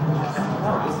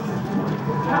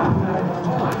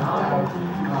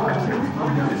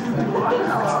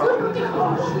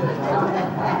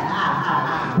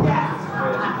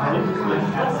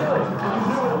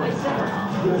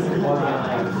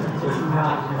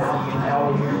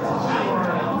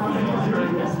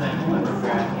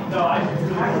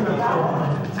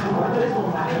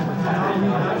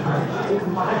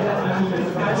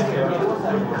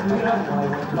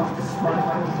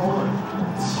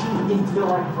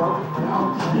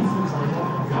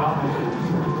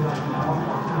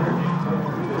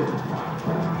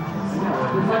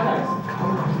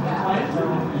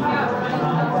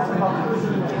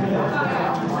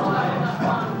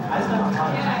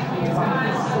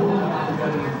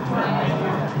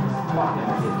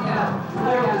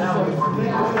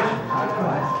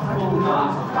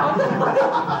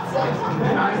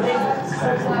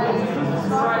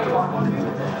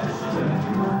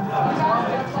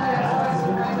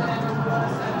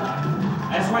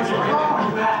 That's why you're right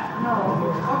there. Back. No.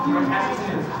 Fuck you.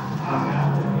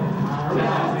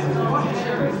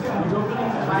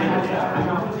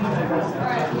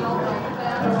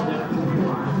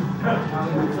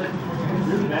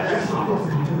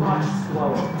 Much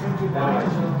slower.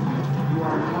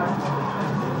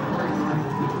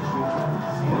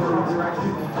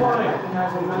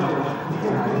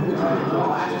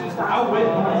 I'll win.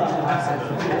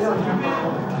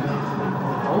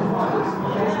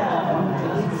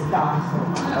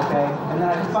 Okay, and then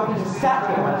I fucking just sat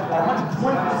there at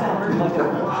 120% like a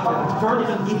fucking burning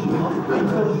idiot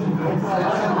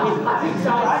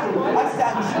until I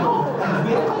sat and shit.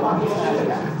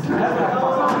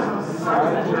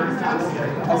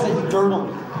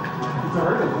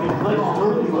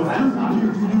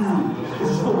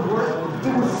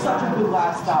 could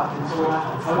last stop until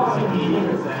fucking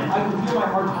years. I could feel my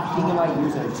heart beating in my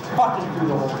ears and it's fucking through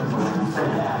the whole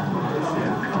thing.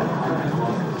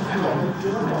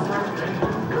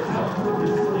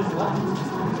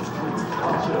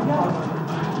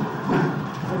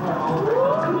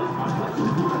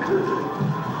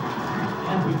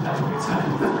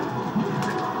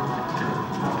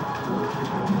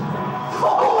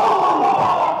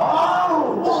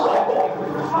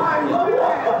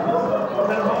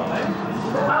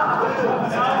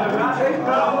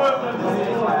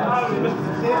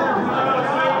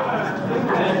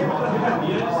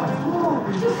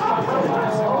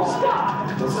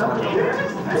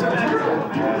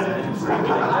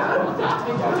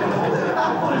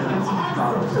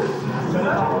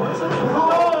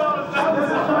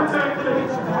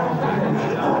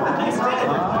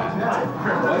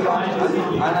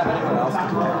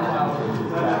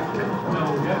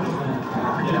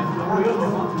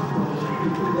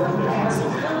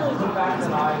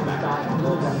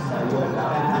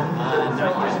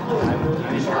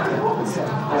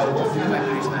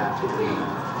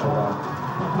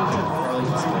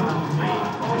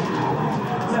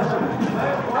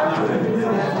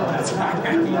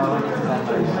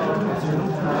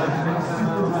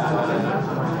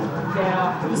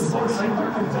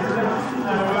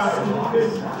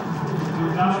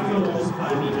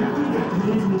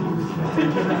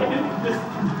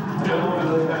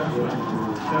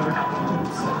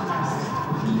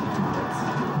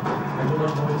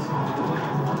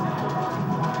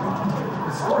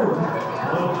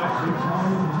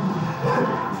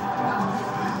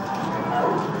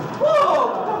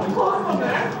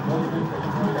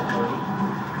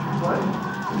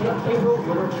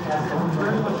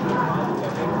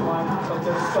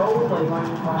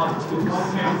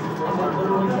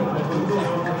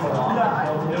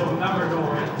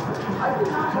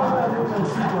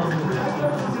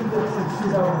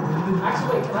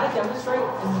 Actually, can I demonstrate in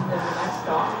the next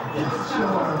stop?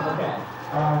 Okay.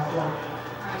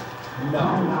 No.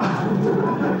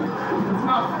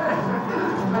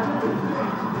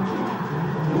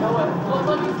 You know what? Well,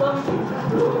 let me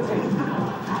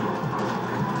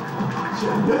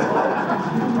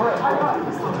Alright, I got it.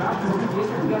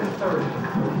 You're getting 30.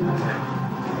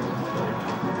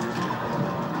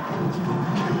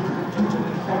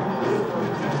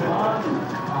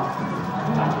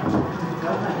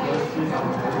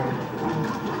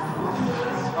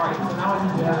 Alright, so now I can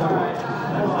do that. Alright.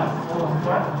 Hold on.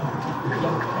 What?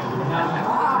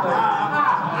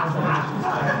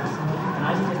 And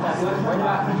I can get that right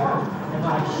back to you. And I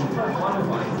shoot my one of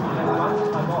mine. And I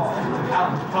launch my ball.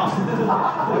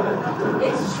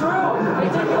 It's true!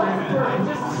 It's a good word.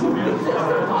 It's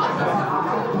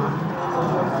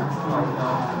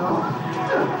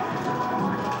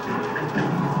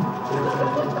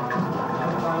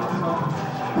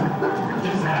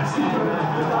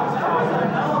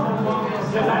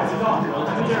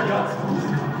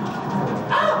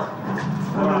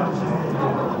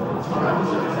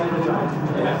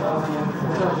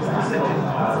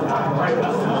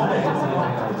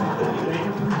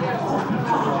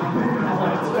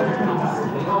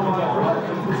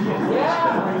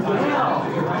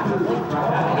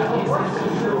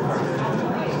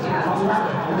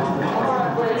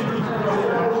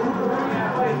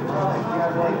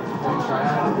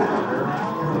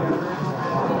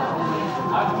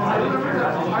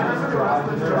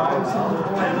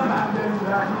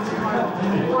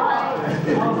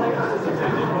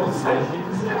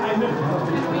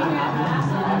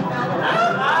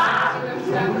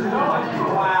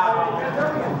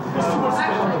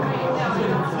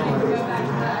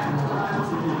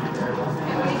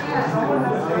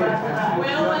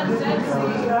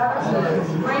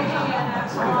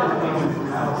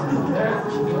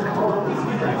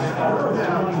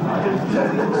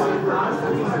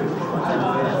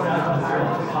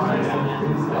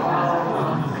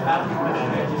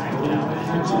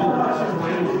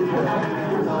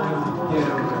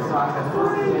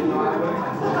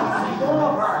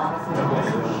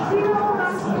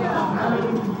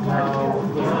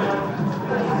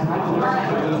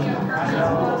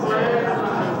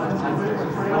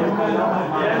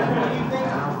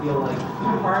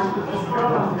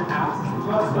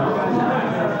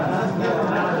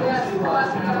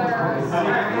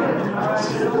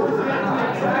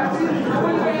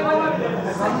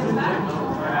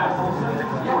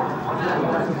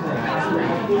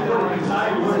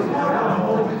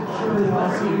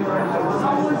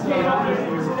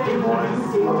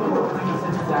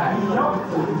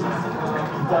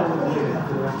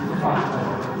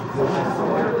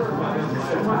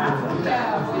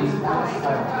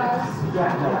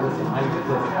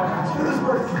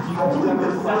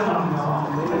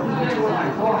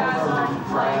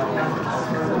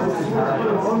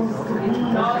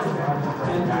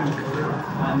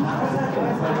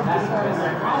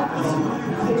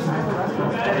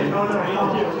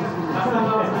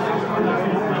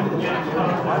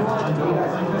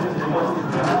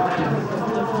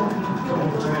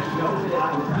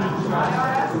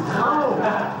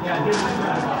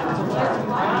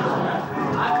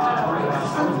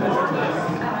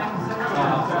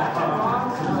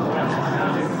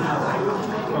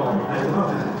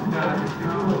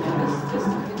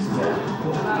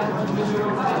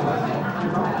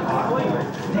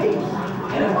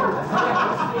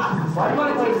Why do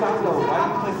you play soccer? Why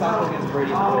do you play soccer against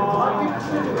Brady?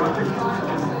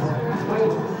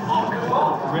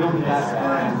 We don't need that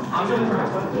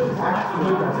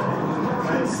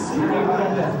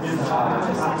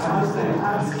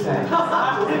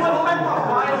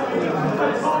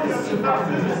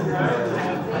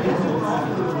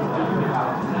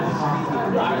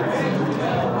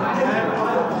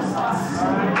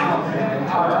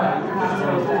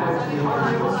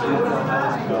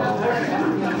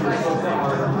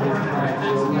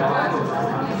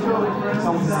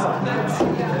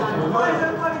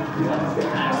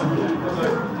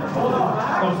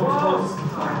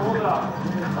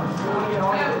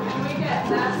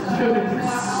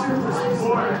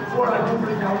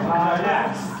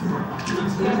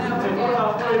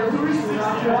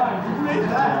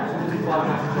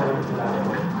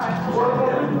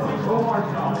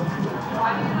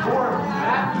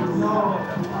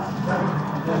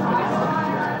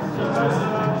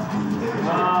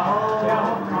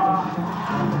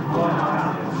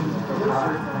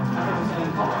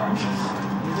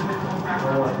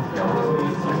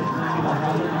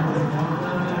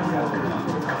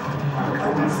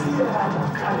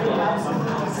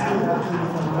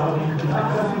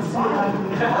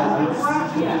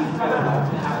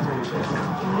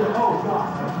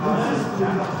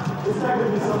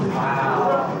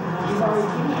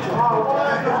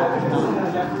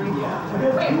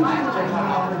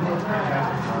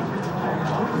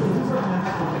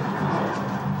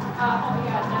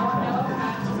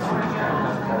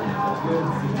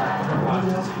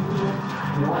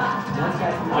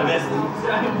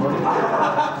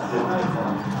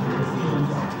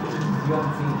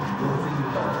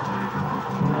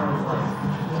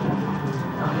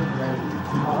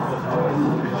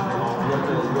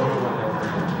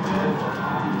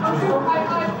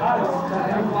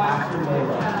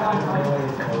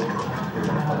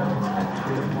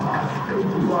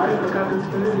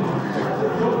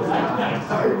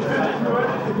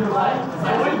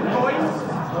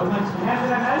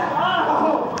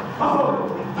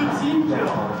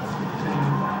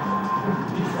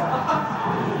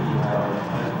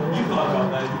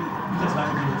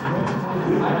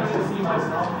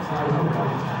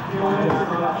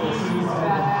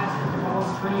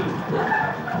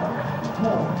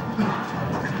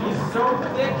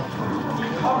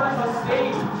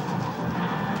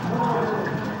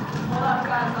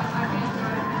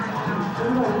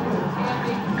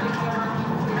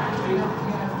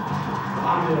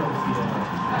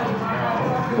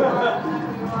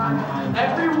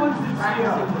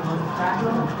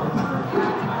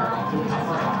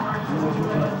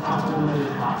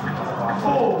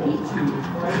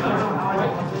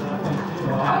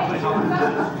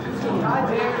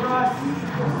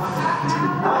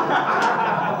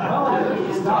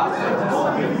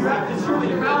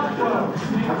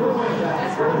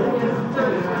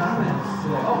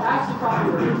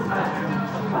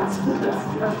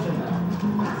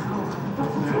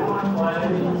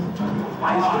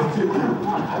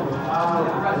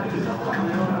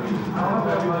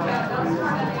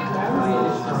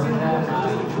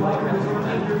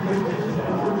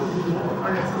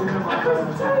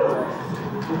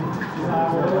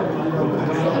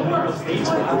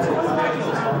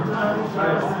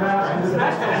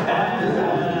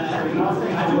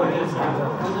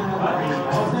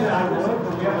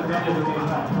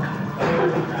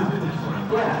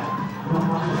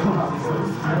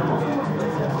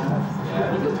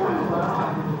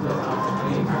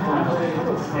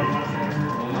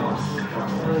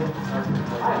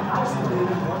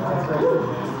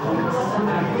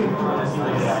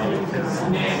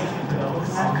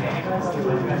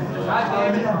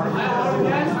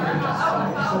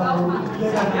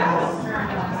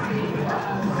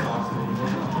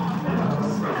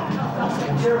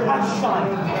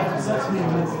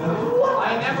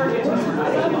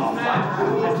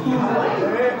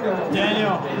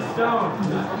Daniel.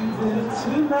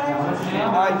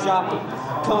 Alright, John,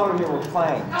 come over here, we're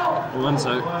playing. 1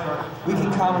 sec. We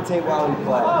can commentate while we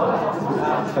play.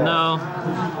 No.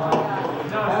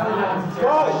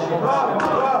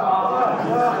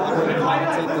 We're gonna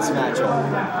commentate this matchup.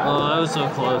 Oh, I was so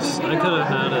close. I could have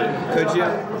had it. Could you?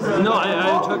 No, I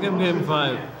took him game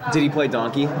 5. Did he play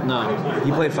Donkey? No.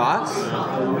 He played Fox?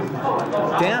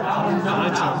 Damn. I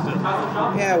choked it.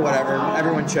 Yeah, whatever.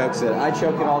 Everyone chokes it. I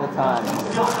choke it all the time.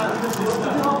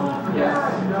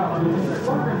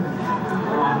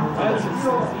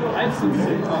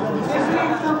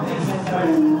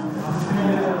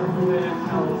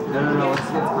 No, let's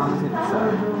commentate this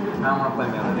out. I don't want to play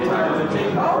melee.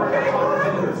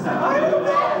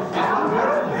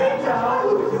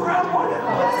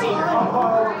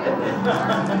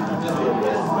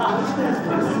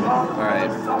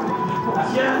 Alright.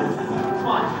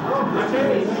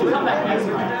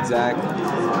 Zach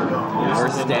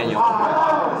versus Daniel.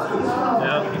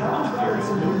 Yeah.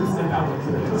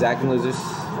 Zach can lose this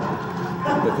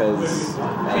because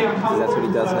that's what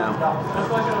he does now.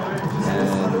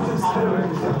 And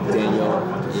Daniel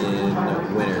in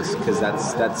winners because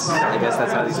that's I guess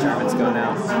that's how these tournaments go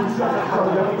now.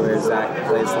 Where Zach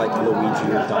plays like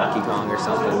Luigi or Donkey Kong or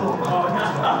something,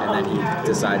 and then he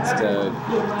decides to,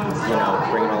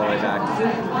 bring it all the way back.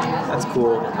 That's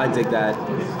cool. I dig that.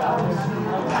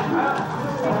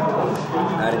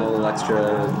 Adding a little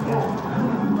extra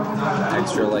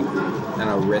like, I don't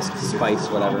know, risk, spice,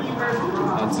 whatever,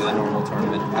 onto the normal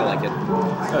tournament. I like it.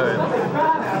 Alright.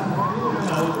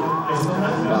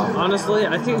 Honestly,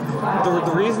 I think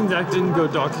the reason Zach didn't go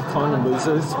Donkey Kong and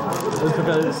losers was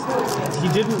because he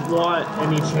didn't want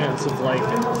any chance of like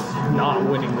not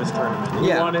winning this tournament. He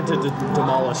wanted to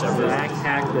demolish everything. Zach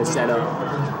hacked the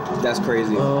setup. That's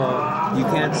crazy. You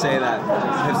can't say that.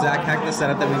 If Zach hacked the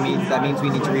setup that means we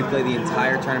need to replay the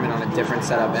entire tournament on a different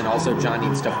setup, and also John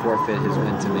needs to forfeit his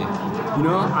win to me. You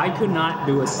know, I could not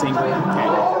do a single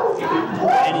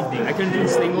anything. I couldn't do a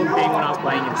single thing when I was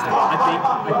playing against him.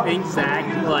 I think Zach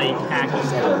like hacked the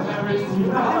setup.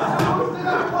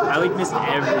 I like missed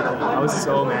everything. I was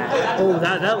so mad. Oh,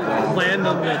 that land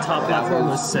on the top platform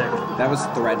was sick. That was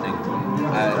threatening.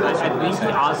 I think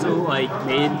he also like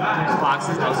made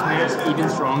Fox's up smash even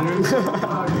stronger.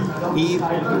 He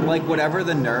like whatever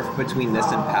the nerf between this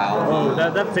and PAL. Oh,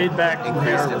 that fade back increased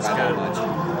there it was by good. that much.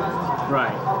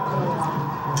 Right.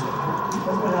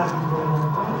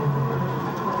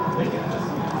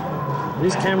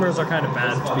 These cameras are kind of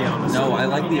bad, to be honest. No, I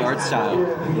like the art style.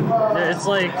 It's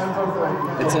like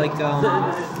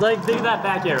think of that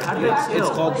back air. How did that It's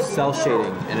skill? called cell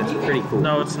shading, and it's pretty cool.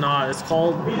 no, it's not. It's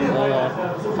called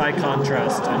high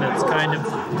contrast, and it's kind of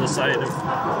decisive.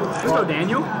 Let's go,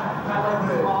 Daniel.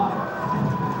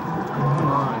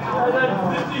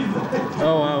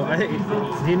 Oh wow,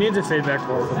 he needs to fade back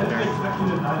more from there.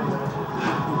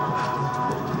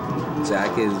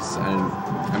 Zach is, I don't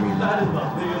know.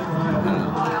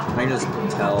 I can just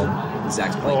tell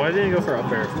Zach's Oh, playing. why didn't he go for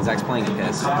up air? Zach's playing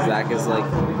pissed. Zach is like,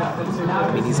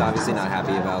 he's obviously not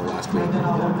happy about last week.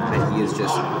 And he is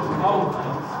just, like,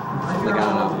 I don't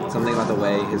know, something about the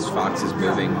way his Fox is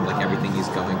moving, like everything he's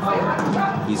going for.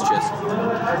 He's just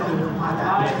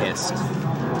pissed.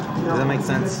 Does that make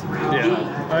sense?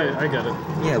 Yeah, I get it.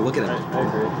 Yeah, look at him. I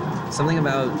agree. Something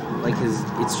about, like,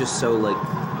 it's just so, like,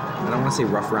 I don't want to say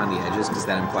rough around the edges because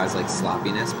that implies, like,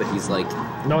 sloppiness, but he's like...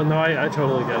 No, I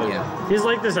totally get it. Yeah. He's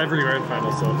like this every grand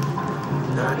final, so...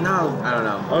 No, I don't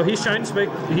know. Oh, he shined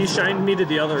me to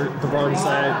the wrong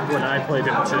side when I played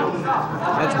him too.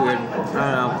 That's weird. I don't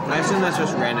know. I assume that's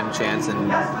just random chance and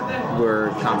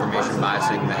we're confirmation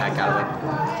biasing the heck out of it.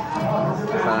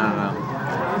 But I don't know.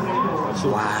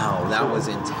 Wow, that was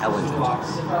intelligent.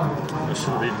 I should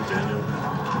have beaten Daniel.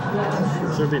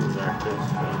 Should have beaten Zach too.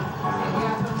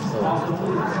 I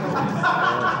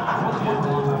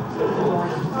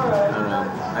don't know.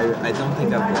 I don't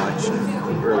think I've watched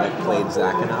or like played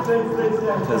Zach enough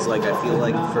because like I feel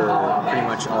like for pretty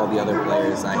much all the other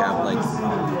players I have like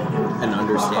an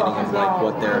understanding of like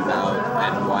what they're about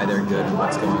and why they're good and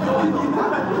what's going on.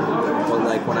 But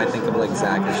like when I think of like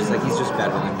Zach, it's just like he's just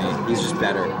better than me. He's just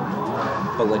better.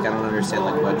 But like I don't understand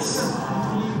like what's.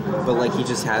 But like he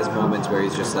just has moments where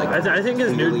he's just like. I think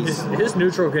his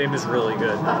neutral game is really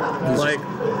good. Like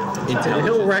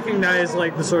he'll recognize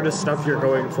like the sort of stuff you're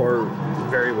going for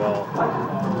very well,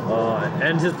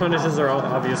 and his punishes are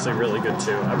obviously really good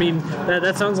too. I mean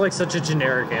that sounds like such a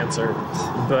generic answer,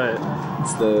 but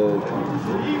it's the.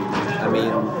 I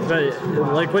mean, but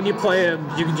like when you play him,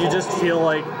 you just feel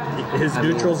like his I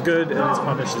mean- neutral's good and his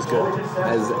punish is good.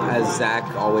 As Zach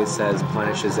always says,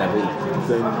 punishes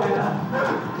everything.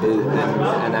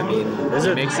 And I mean, Is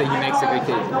he it? makes a good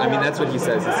case. I mean, that's what he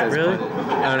says. He says, Really?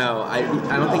 I don't know. I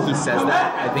don't think he says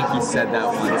that. I think he said that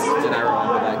once, and I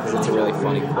remember that because it's a really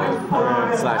funny quote.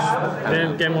 Slash. I don't know.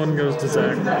 And game 1 goes to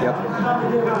Zach. Yep.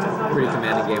 Pretty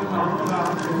commanding game 1.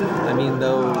 I mean,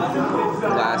 though,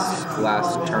 last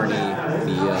tourney, the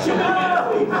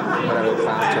whatever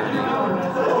clown tourney.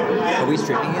 Are we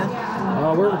streaming yet?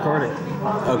 We're recording.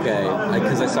 Okay,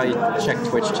 because I saw you check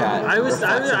Twitch chat. I was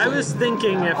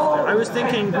thinking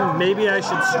maybe I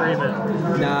should stream it,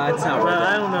 Nah, it's not but worth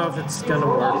I it. don't know if it's gonna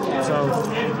work. So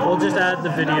we'll just add the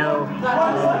video.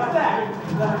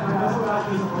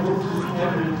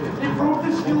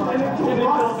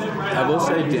 I will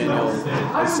say Daniel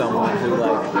is someone who,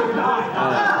 like,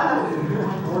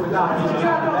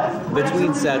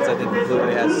 between sets, I think he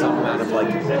clearly has some amount of, like,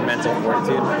 mental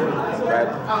fortitude, right?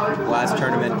 Last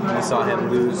tournament, we saw him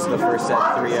lose the first set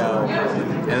 3-0,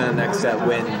 and then the next set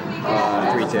win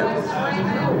 3-2,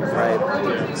 right?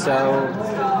 So,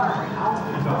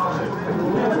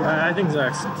 I think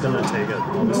Zach's gonna take it,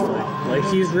 honestly. Like,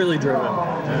 he's really driven.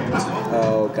 And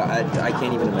oh god, I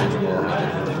can't even imagine what will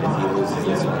happen if he loses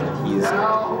this one.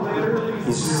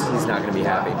 He's not gonna be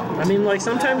happy. I mean, like,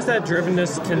 sometimes that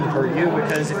drivenness can hurt you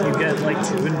because if you get, like,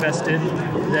 too invested,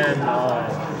 then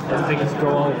things go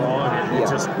all wrong and it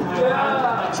just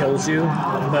kills you.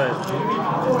 But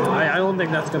I don't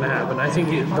think that's going to happen. I think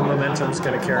the momentum's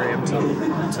going to carry him to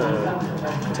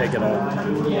take it all.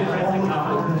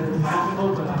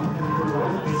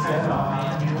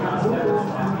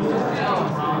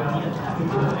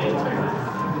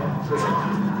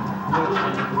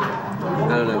 I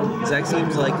don't know. Zach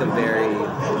seems like a very.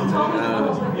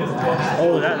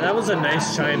 Oh, that was a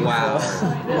nice shine. Wow.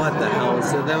 What the hell?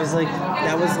 So that was like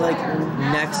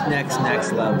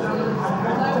next level.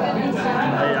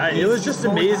 It was just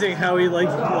amazing how he like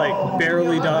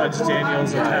barely dodged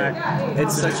Daniel's attack.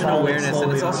 It's such an awareness,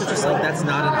 and it's also just like that's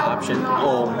not an option.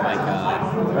 Oh my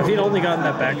god. If he'd only gotten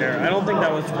that back air, I don't think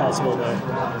that was possible though.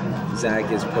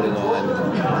 Zach is putting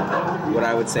on what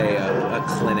I would say a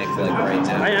clinic like right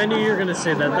now. I knew you were gonna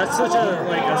say that. That's such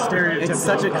a stereotypical. It's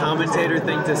such a commentator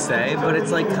thing to say, but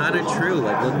it's like kind of true.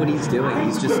 Like, look what he's doing.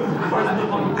 He's just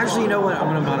actually, you know what? I'm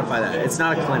gonna modify that. It's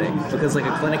not a clinic because like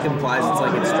a clinic implies it's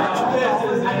like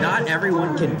instruction. Not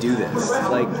everyone can do this.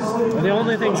 Like, the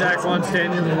only thing Zach wants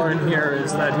Daniel to learn here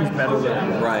is that he's better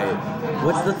than him. right.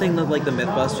 What's the thing that like the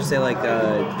Mythbusters say? Like,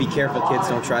 be careful, kids.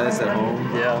 Don't try this at home.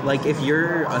 Yeah. Like, if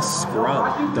you're a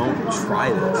scrub, don't try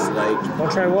this. Like,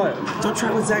 Don't try what? don't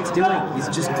try what Zach's doing. He's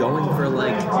just going for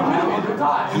like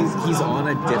he's on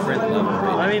a different level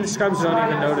right I mean, scrubs don't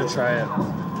even know to try it. now.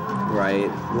 Right?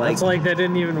 Like, It's like they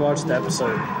didn't even watch the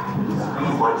episode.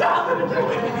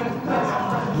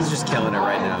 he's just killing it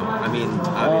right now. I mean,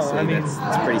 obviously that's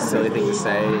a pretty silly thing to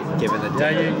say given that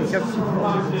Yeah, Daniel you kept.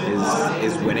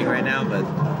 is winning right now, but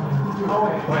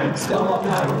still. I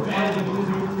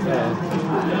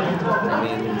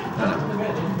mean, I don't know.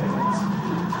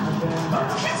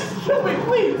 Kill me,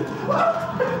 please!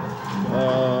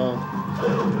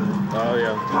 Oh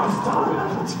yeah.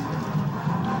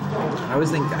 I always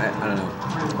think, I don't know.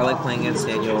 I like playing against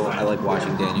Daniel. I like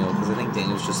watching Daniel because I think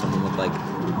Daniel's just someone with like,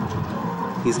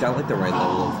 he's got like the right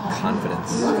level of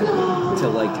confidence to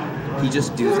like, he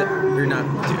just does it. You're not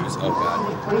does. Oh god.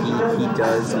 He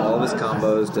does all of his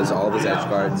combos, does all of his edge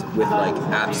guards with like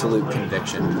absolute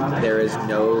conviction. There is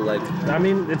no like. I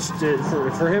mean, it's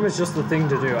for him. It's just the thing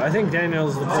to do. I think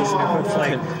Daniel's the person who puts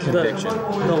like Conviction.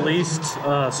 the least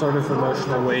sort of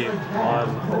emotional weight on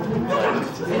like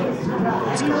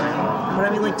what's going on. But I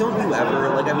mean, like, don't you ever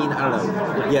like? I mean, I don't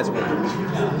know. Yes,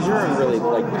 you're a really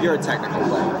like you're a technical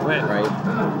player, Wait. right?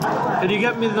 Did you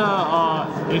get me the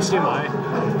HDMI?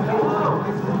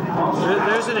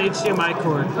 There's an HDMI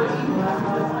cord.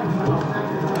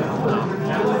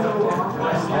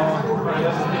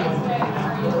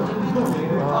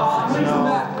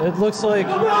 No, it looks like.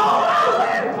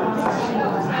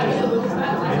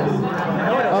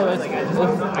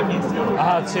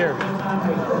 Oh, it's here.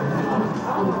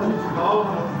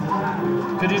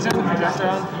 Could you turn the projector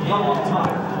on?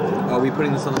 Are we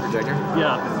putting this on the projector?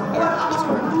 Yeah. Okay, that's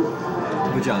fine.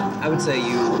 But John, I would say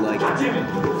you like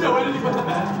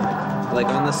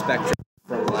on the spectrum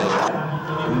from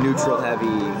like neutral heavy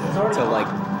to like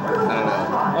I don't know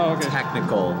Oh, okay.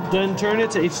 technical. Then turn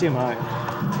it to HDMI.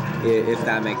 if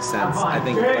that makes sense. I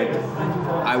think like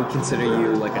I would consider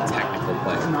you like a technical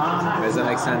player. Does that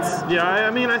make sense? Yeah, I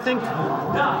mean, I think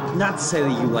Not to say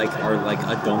that you like are like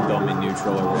a dum-dum in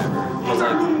neutral or whatever, but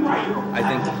like I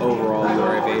think overall you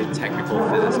are a very technical,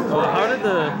 fast player. how did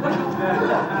the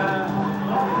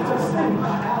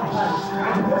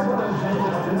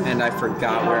And I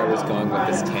forgot where I was going with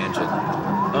this tangent.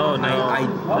 oh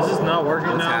no, this is not working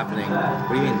What's now. happening? What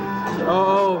do you mean?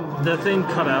 Oh, the thing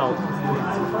cut out.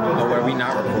 Oh, are we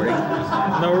not recording?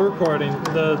 No, we're recording.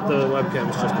 The webcam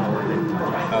is just not working.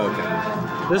 Oh,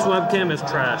 okay. This webcam is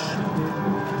trash.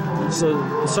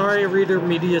 So sorry, Reader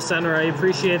Media Center. I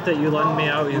appreciate that you lend me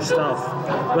out your stuff,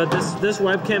 but this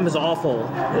webcam is awful.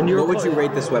 And What would you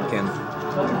rate this webcam?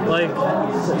 like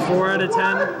 4 out of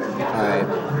 10?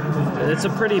 Alright. It's a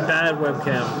pretty bad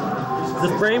webcam. The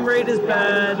frame rate is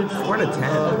bad. 4 out of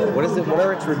 10. What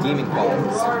are its redeeming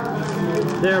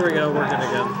qualities? There we go, working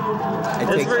again.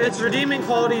 Its redeeming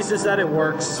qualities is that it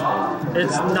works.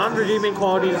 Its non-redeeming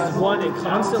qualities is 1, it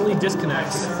constantly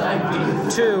disconnects.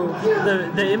 2,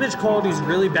 the image quality is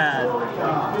really bad.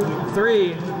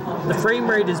 3, the frame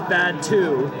rate is bad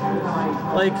too.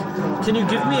 Like, can you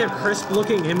give me a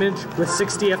crisp-looking image with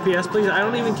 60 FPS, please? I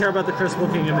don't even care about the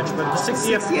crisp-looking image, but the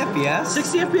 60 FPS?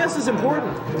 60 FPS is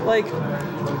important. Like,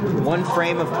 1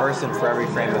 frame of person for every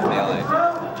frame of melee.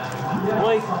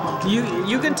 like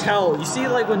you can tell. You see,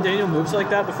 like when Daniel moves like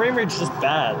that, the frame rate's just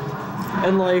bad.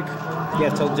 And like, Yeah,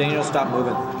 tell Daniel stop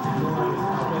moving.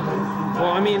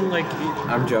 well, I mean, like,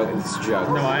 I'm joking. It's a joke.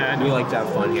 No, I know. We like to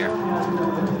have fun here.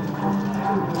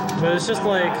 but it's just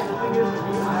like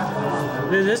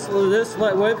this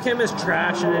webcam is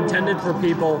trash and intended for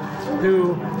people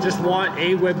who just want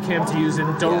a webcam to use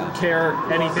and don't Yeah. care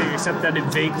anything except that it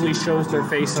vaguely shows their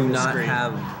face Do on the not screen.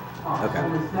 have. Okay.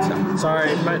 So.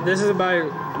 Sorry, this is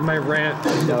my rant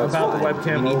No, it's about the fine.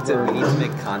 webcam. We need over. to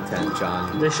make content,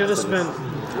 John. They should have So this-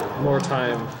 spent more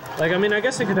time. Like, I mean, I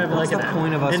guess they could have What's like the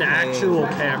point of us an paying actual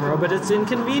camera, but it's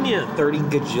inconvenient. $30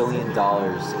 gajillion in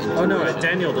Oh no, tuition.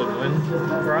 Daniel didn't win.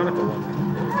 Veronica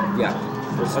won. Yeah.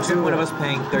 What's the point of us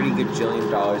paying $30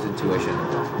 gajillion in tuition?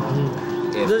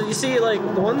 If You see, like,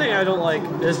 the one thing I don't like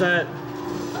is that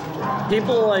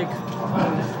people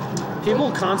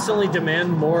constantly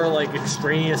demand more like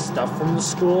extraneous stuff from the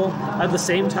school. At the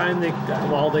same time,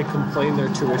 while they complain their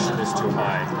tuition is too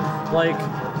high. Like,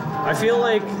 I feel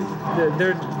like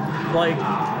they're like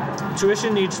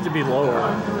tuition needs to be lower,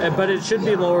 but it should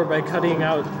be lower by cutting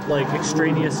out like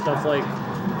extraneous stuff like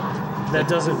that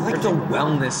doesn't. like the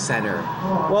wellness center.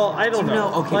 Well, I don't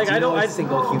know. Okay, Like, do you I know don't. a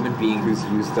single human being who's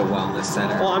used the wellness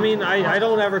center? Well, I mean, I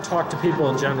don't ever talk to people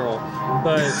in general,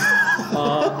 but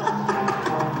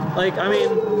like, I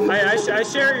mean, I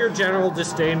share your general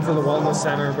disdain for the wellness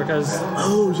center because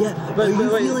Oh yeah, But- are you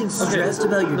but wait, feeling okay, stressed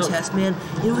about your no. test, man?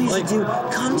 You know what you Like- should do?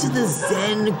 Come to the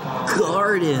Zen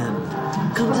Garden.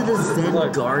 Come to the Zen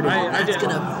Look, Garden. I That's did-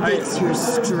 gonna I- fix your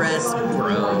stress,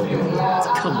 bro.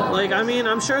 Come on. like, I mean,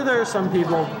 I'm sure there are some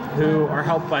people who are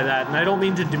helped by that, and I don't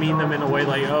mean to demean them in a way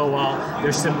like, oh well,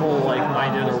 they're simple, like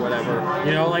minded or whatever.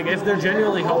 You know, like if they're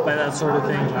genuinely helped by that sort of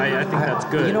thing, I think that's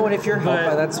good. You know what? If you're helped But-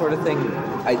 by that sort of thing,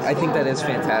 I think that is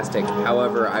fantastic.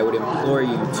 However, I would implore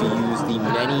you to use the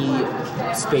many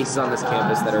spaces on this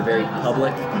campus that are very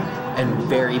public and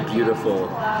very beautiful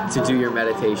to do your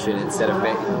meditation instead of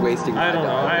wasting I don't know.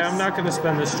 $5. I'm not going to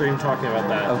spend this stream talking about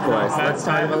that. Of course. Let's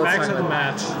talk about- back to the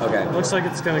match. Okay. Looks like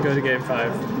it's going to go to game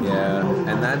 5. Yeah,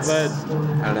 and that's. But-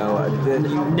 I don't know.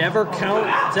 You Never count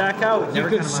Zach out. Never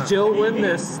You could count him out. still win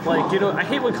this. Like, you know, I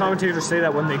hate when commentators say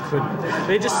that when they couldn't.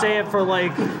 They just say it for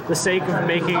like the sake of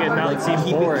making it not Like, seem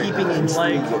keeping boring.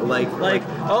 intrigue, like-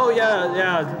 oh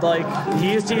yeah, like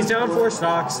he's down 4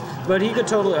 stocks, but he could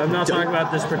totally. I'm not talking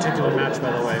about this particular match,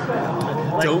 by the way.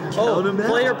 Like, Don't count him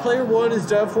out. Player 1 is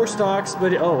down 4 stocks,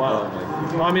 but oh wow.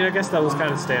 Well, I mean, I guess that was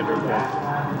kind of standard.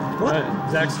 But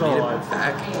Zach's still alive.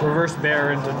 back, Reverse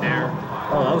bear into nair.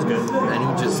 Oh, that was good.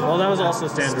 and he just Well, that was also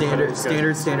standard. but it standard,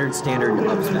 was good. standard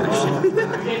up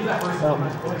smash.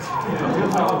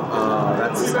 Oh,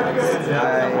 That's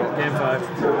yeah, game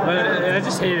 5. But I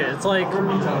just hate it. It's like,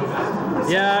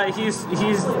 yeah, he's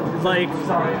like,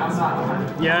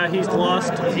 yeah, he's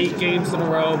lost 8 games in a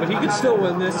row, but he could still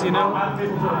win this, you know.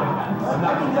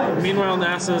 Meanwhile,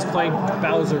 NASA is playing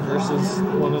Bowser versus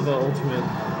one of the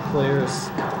ultimate players.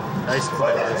 Ice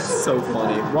climbers. so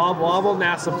funny. Wobble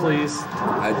NASA, please.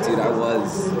 Dude, I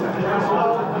was.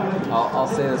 I'll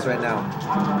say this right now.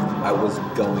 I was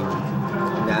going.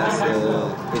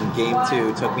 NASA in game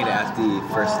 2 took me to FD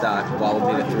first stock,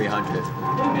 wobbled me to 300.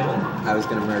 I was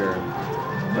gonna murder him,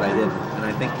 but I didn't. and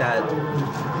I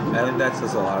think that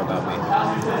says a lot about me.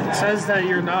 It says that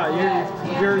you're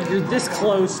this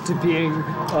close to being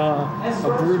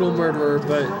a brutal murderer,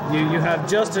 but you have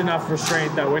just enough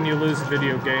restraint that when you lose a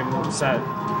video game set,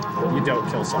 you don't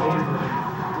kill someone.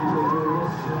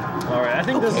 All right, I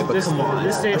think this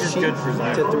stage is good for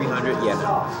Zach. To 300, yeah.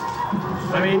 No.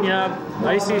 I mean, yeah,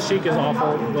 Icy Sheik is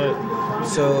awful, but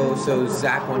So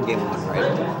Zach won game 1,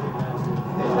 right?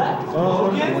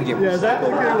 One game. yeah, Zach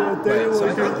will get Right, so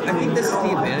I think this is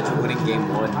the advantage of winning game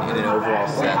 1 in an overall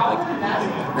set, like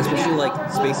especially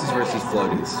like spaces versus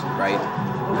floaties, right?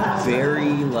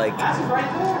 Very like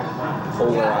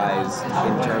polarized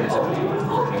in terms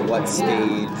of what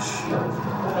stage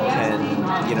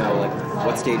can, like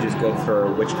what stage is good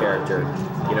for which character.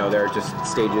 There are just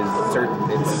stages.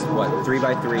 It's what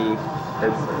 3x3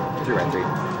 or 3x3.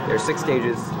 There's 6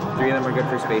 stages. 3 of them are good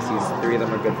for spacies. 3 of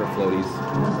them are good for floaties.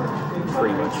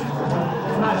 Pretty much.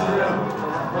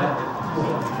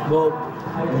 Well,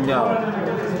 no.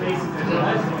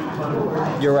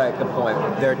 You're right. Good point.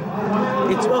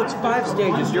 It's 5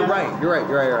 stages. You're right.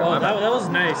 Oh, that was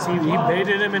nice. He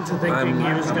baited him into thinking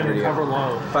he was going to cover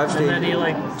low. 5 stages. And then he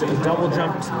double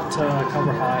jumped to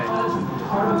cover high.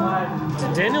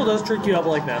 Daniel does trick you up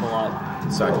like that a lot.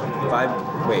 Sorry.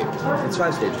 5. Wait. It's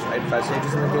 5 stages, right? 5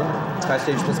 stages in the game. 5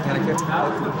 stages plus mechanic.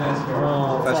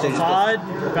 5 stages. FOD,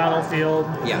 Battlefield,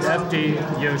 Yes. FD,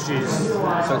 Yoshi's.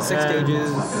 So it's 6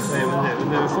 stages. Wait,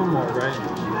 there's one more, right?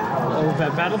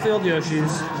 Battlefield,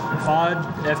 Yoshi's, FOD,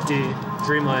 FD,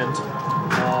 Dreamland.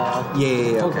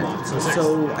 Yeah. Okay. Pokemon, so 6.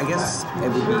 So I guess it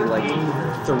would be like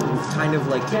kind of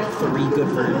like 3 good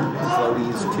for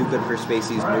floaties, 2 good for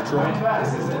spacies, neutral,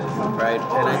 right?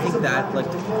 And I think that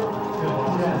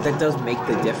that does make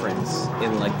the difference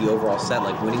in like the overall set.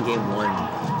 Like winning game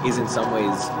 1 is in some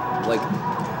ways like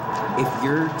if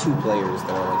you're 2 players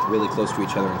that are like really close to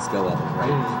each other in skill level,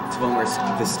 right? It's one where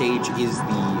the stage is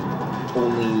the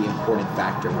only important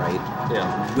factor, right?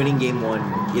 Yeah. Winning game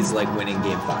 1 is like winning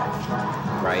game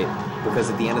 5, right? Because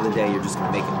at the end of the day, you're just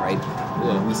gonna make it, right?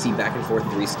 Yeah. We see back and forth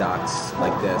 3 stocks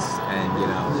like this, and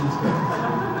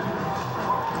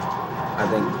I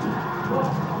think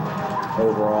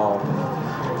overall,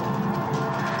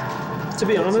 to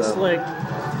be honest,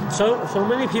 so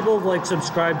many people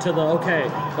subscribe to the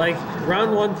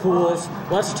round 1 pools.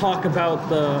 Let's talk about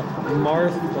the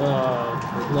Marth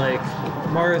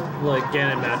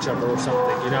Ganon matchup or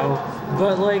something,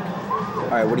 But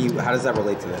all right, how does that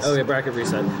relate to this? Oh yeah, bracket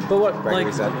reset. But what bracket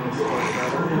reset?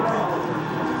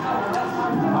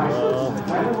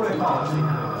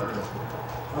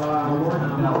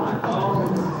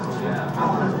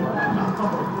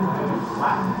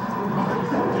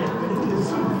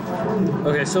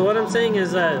 Okay, so what I'm saying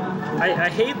is that I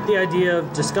hate the idea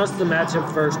of discuss the matchup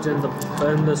first in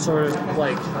the sort of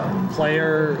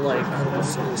player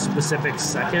specific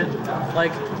second,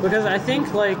 because I think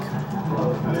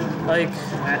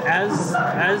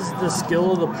as the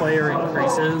skill of the player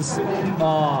increases,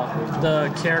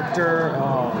 the character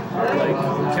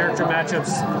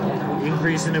matchups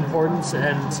increase in importance,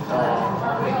 and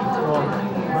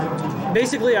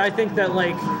basically I think that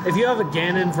if you have a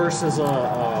Ganon versus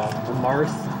a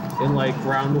Marth in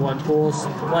round 1 pools,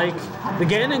 the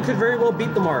Ganon could very well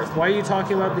beat the Marth. Why are you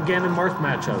talking about the Ganon Marth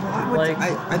matchup?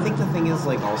 I think the thing is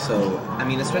also, I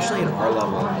mean, especially in our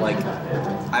level,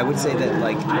 I would say that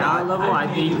at our level, I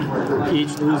think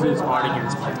Peach loses hard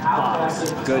against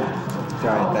Fox. Good. All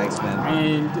right, thanks, man.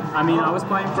 And I mean, I was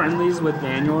playing friendlies with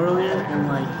Daniel earlier, and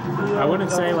I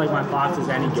wouldn't say my Fox is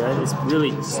any good. It's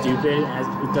really stupid, as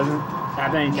it doesn't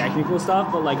have any technical stuff.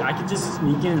 But I could just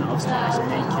sneak in an up smash and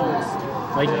make kills.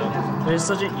 It's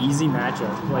such an easy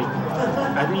matchup.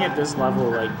 I think at this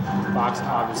level, Fox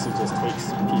obviously just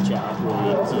takes Peach out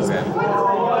really easily. Okay.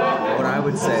 What I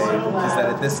would say is that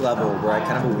at this level, we're at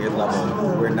kind of a weird level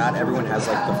where not everyone has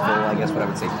the full, I guess what I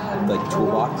would say,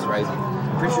 toolbox, right?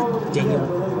 I'm pretty sure Daniel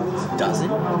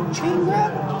doesn't chain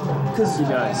grab. Because he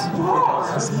does.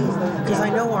 Because I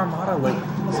know Armada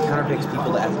counterpicks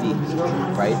people to FD,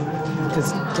 right?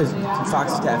 Because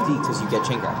Fox to FD because you get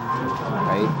chain grab,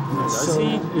 right? Does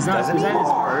he? Is that his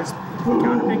first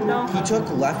counterpick though? He took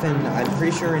Leffen. I'm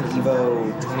pretty sure in Evo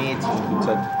 2018 he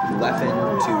took Leffen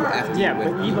to FD. Yeah, but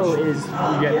Evo is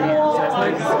you get.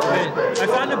 I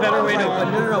found a better way to.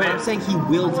 No. I'm saying he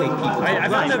will take people.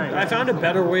 I found a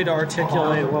better way to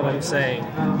articulate what I'm saying.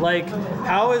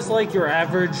 How is your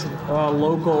average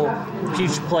local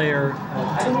Peach player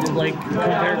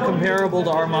comparable to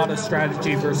Armada's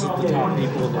strategy versus the top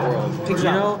people in the world. You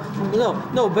know?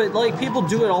 No, but like people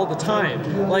do it all the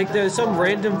time. Like there's some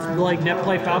random like net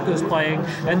play Falco's playing,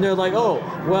 and they're like, oh,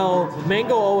 well,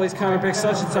 Mango always counterpicks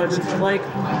such and such. Like,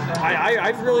 I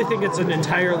really think it's an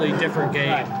entirely different game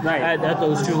at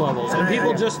those two levels, and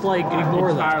people just like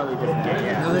ignore that. Entirely different game.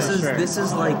 Yeah, No, this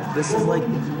is like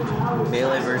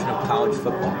melee version of college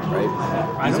football,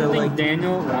 right? I don't think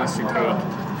Daniel wants to take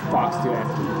Fox to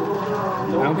FD.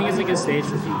 I don't think it's a good stage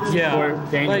for Peach. Yeah, Or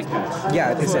Daniel's like, patch.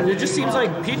 Yeah, I think so. It just seems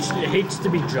like Peach hates to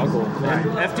be juggled, and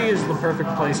FD is the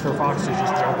perfect place for Fox to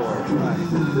just juggle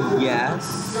her.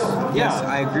 Yes, Yeah.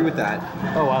 I agree with that.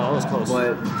 Oh wow, that was close.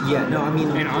 But yeah, no, I mean,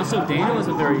 And also, Daniel is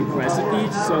a very aggressive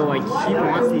Peach, so like he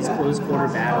wants these close quarter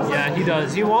battles. Yeah, he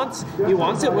does. He wants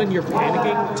it when you're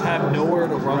panicking to have nowhere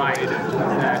to run away to.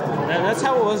 Exactly. That's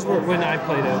how it was when I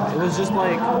played him. It was just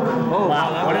like, oh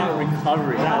wow, What a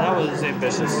recovery. that was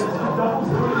ambitious.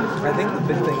 I think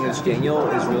the big thing is Daniel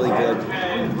is really good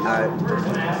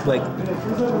at, like,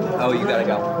 oh, you gotta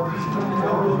go.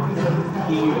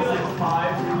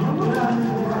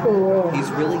 He's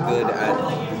really good at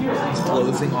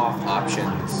closing off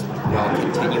options while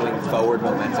continuing forward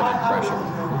momentum and pressure.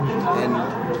 And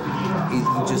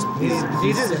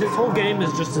His whole game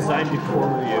is just designed to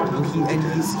corner you.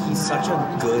 he's such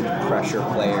a good pressure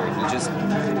player.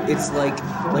 It's like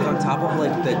on top of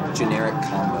like the generic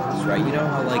combos, right? You know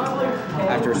how like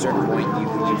after a certain point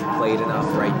you've played enough,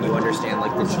 right? And you understand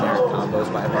like the generic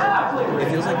combos by heart. It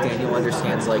feels like Daniel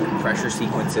understands like pressure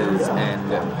sequences and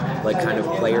like kind of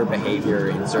player behavior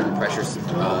in certain pressure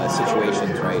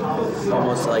situations, right?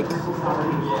 Almost like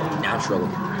naturally,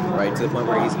 right? To the point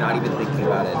where he's not even thinking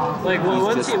about it. Like,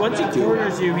 well, He's once he just doing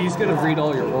corners you, he's gonna read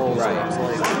all your rolls. Right. So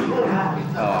it's like,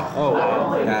 Oh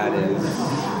wow, that is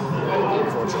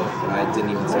unfortunate. I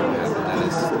didn't even see what happened. That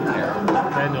is terrible.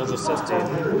 Daniel just 16.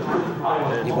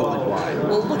 You both like why?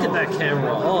 Well, look at that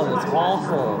camera. Oh, that's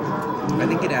awful. I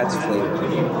think it adds flavor.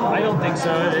 I don't think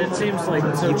so. It seems like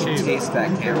it's so You can cheap. taste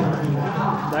that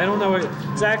camera. I don't know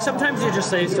what Zach. Sometimes you just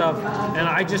say stuff, and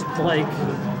I just like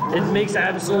it makes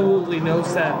absolutely no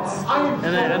sense,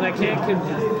 and I can't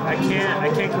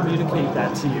communicate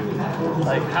that to you,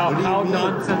 like how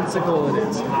nonsensical it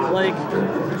is. Like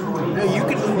No,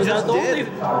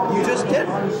 you just did.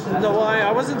 No,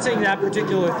 I wasn't saying that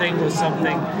particular thing was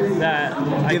something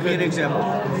that. Give me an example.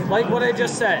 Like what I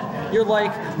just said. You're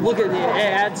like, look at it,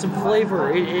 adds some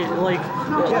flavor. Like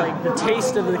the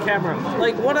taste of the camera.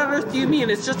 Like, what on earth do you mean?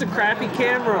 It's just a crappy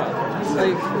camera.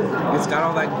 Like, It's got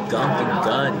all that gunk and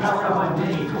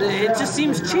gun. it just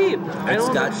seems cheap. It's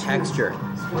got texture.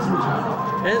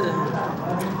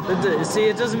 See,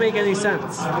 it doesn't make any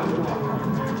sense.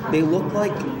 They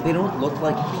don't look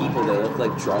like people. They look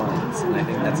like drawings, and I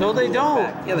think that's No, a they cool don't.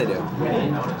 fact. Yeah, they do.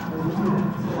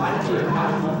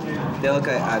 They look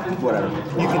like whatever.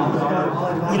 You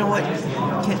can. You know what?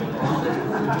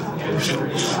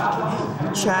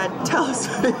 Chad, tell us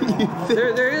what you think.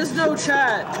 There is no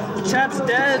chat. Chat's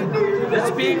dead.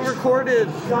 It's being recorded.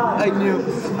 I knew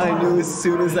as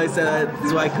soon as I said that.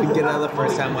 That's why I couldn't get it out the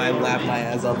first time. Why I laughed my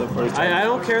ass out the first time. I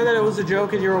don't care that it was a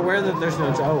joke and you're aware that there's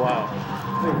no joke. Oh, wow.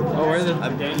 Oh, where the...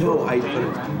 No, I put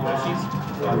it.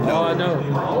 No, no.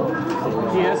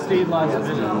 PSD last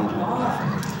minute.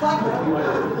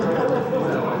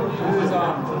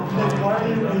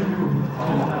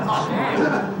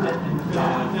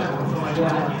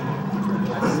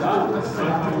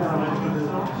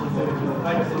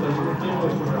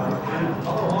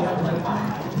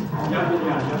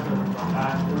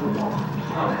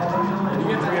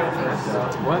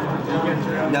 What?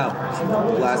 No,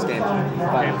 last game. Game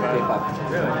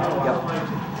 5. Really? Yep.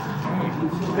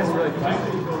 That's really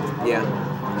fun. Yeah.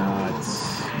 No, it's.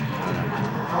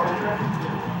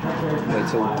 Wait,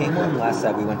 so game 1 last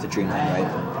set we went to Dreamland, right?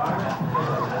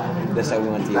 This set we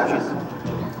went to Yoshi's.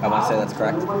 I want to say that's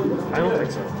correct. I don't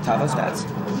think so. Tavo stats.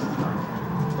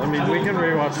 I mean, we can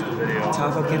rewatch the video.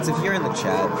 Tavo kids, if you're in the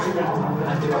chat,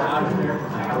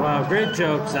 Wow, great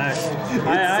joke, Zach.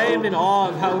 I am in awe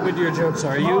of how good your jokes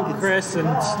are. You, Chris, and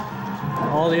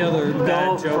all the other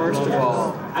bad jokes. first of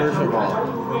all,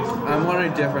 I'm on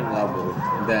a different level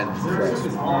than Chris.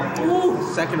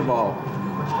 Second of all,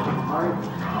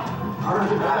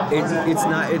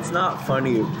 it's not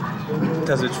funny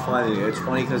because it's funny. It's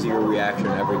funny because of your reaction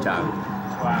every time.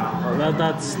 Wow,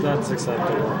 that's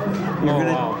acceptable.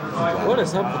 Wow. What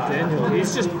is up with Daniel?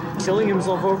 He's just killing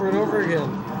himself over and over again.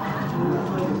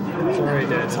 Sorry,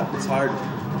 Dad. It's hard.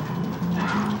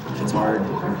 It's hard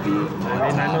being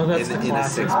I know that's the in a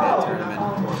classic. 6-man tournament.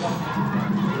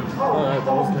 Oh, that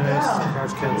was nice.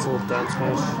 Crouch cancel, down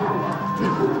smash.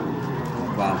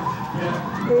 Wow.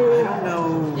 don't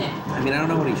know. I mean, I don't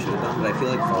know what he should have done, but I feel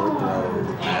like forward throw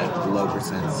at low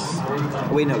percents.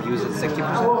 Wait, no, he was at 60%.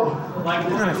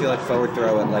 And I feel like forward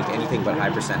throw at like anything but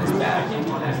high percent is bad. I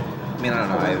mean, I don't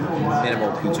know. I have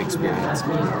minimal peach experience,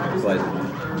 but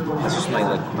that's just my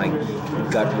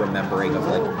gut remembering of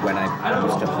like when I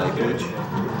used to play peach.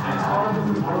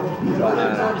 But I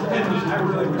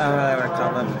don't really want to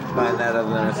comment behind that other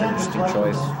than it's an interesting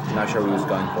choice. I'm not sure what he was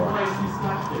going for.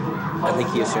 I think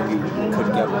he assumed he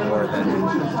could get more than he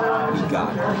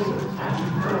got.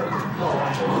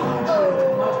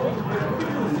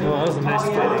 Oh, that was a nice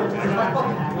fitting.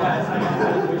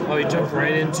 Oh, he jumped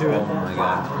right into it. Oh my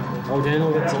god. Oh,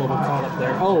 Daniel gets a little caught up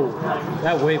there. Oh,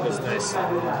 that wave was nice.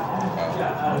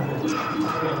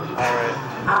 Alright.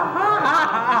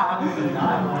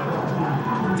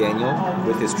 Daniel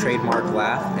with his trademark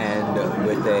laugh and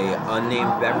with a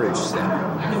unnamed beverage sip.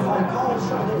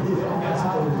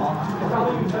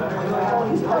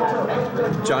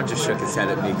 John just shook his head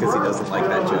at me because he doesn't like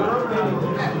that joke.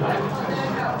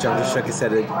 John just shook his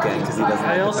head again because he doesn't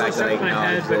like the fact that I shook my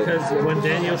head acknowledged it. because when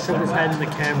Daniel shook his head in the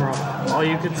camera, all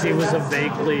you could see was a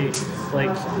vaguely,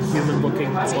 like,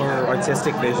 human-looking blur.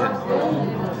 Artistic vision.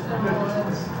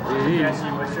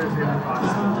 What's your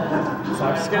favorite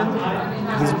Fox skin?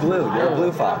 He's blue. You're a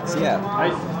blue fox. Yeah.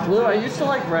 Blue. I used to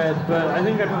like red, but I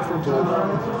think I prefer blue.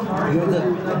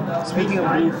 Speaking of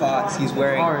blue fox, he's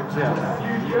wearing. Orange,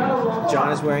 yeah.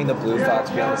 John is wearing the blue fox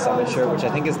Beyond the Summit shirt, which I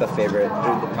think is the best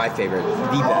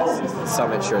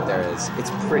Summit shirt there is.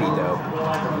 It's pretty dope.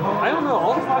 I don't know.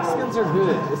 All the fox skins are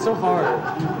good. It's so hard.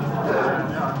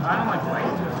 I don't like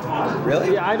white.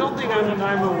 Really? Yeah, I don't think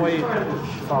I'm a white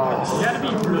fox. You gotta be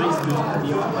really smooth to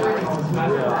be on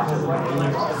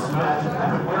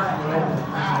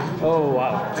Oh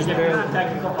wow. I get very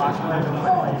technical fox.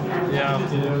 Yeah.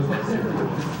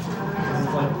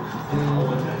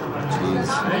 Jeez.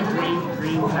 I think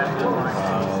green's definitely mine.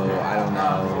 Oh, I don't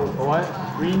know. What?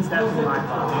 Green's definitely mine. I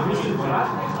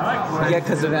like blue. Yeah,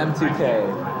 because of M2K.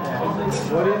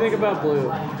 What do you think about blue?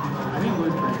 I think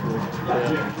blue's pretty cool. I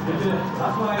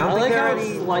I like how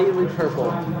it's slightly purple.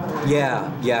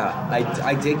 Yeah.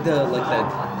 I dig the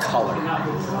color.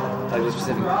 Like the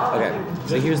specific. Okay,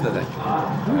 so here's the thing.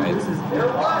 Alright.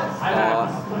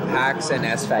 Hacks and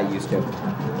SFAT used to.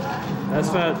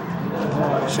 SFAT.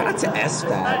 Shout out to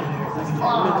SFAT.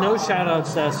 No shout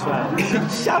outs to SFAT.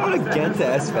 Shout out again to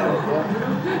SFAT.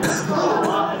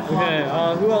 Okay,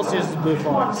 who else uses blue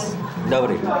fox?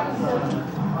 Nobody.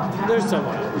 There's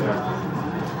someone out there.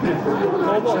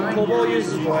 Kobo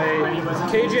uses white.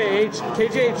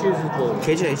 KJH uses blue.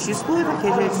 KJH uses blue?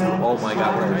 KJH? Oh my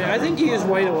god. I think he used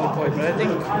white at one point, but I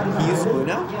think He uses blue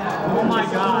now? Oh my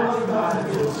god.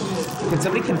 Can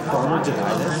somebody confirm or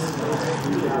deny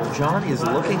this? John is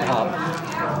looking up.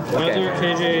 whether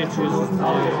KJH uses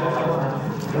blue.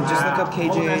 Just look up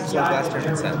KJH last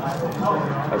tournament set.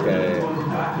 Okay. I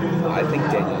think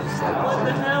Daniel's like,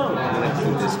 I'm gonna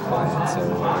keep this quiet so I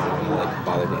don't really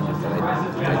bother Daniel, but I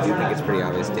do think it's pretty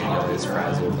obvious Daniel is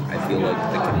frazzled. I feel like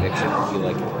the conviction he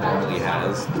normally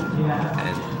has,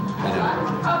 and Let's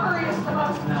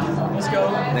go.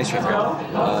 nice chain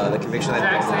grab. The conviction that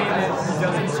Jack Daniel saying has. that he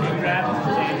doesn't chain grab. I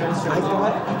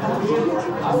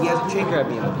thought he hasn't chain grabbed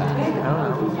me in the past. I don't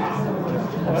know.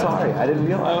 I'm sorry, I didn't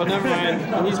realize. Oh, never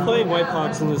mind. He's playing White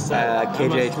Fox in this set.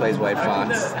 KJH plays White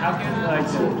Fox. How can you like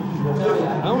I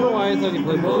don't know why I thought he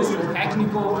played blue.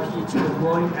 technical peach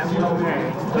blowing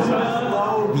everywhere?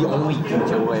 The only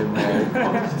peach away man.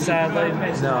 Sadly.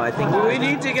 No, I think We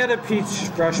need to get a peach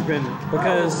brushman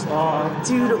because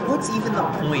dude, what's even the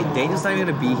point? Daniel's not even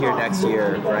gonna be here next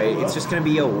year, right? It's just gonna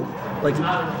be what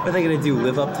are they gonna do?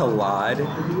 Live up to Lod,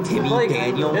 Timmy,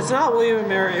 Daniel? It's not William and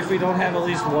Mary if we don't have at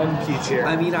least one peach here.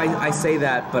 I mean, I say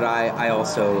that, but I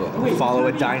also follow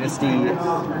a dynasty.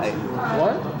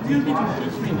 What?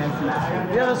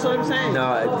 Yeah, that's what I'm saying.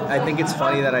 No, I think it's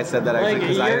funny that I said that actually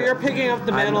because you're picking up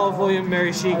the mantle of William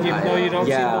Mary Sheik, even though you don't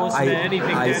seem to listen to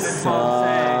anything I Daniel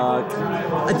Paul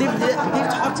suck. They've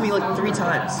talked to me like 3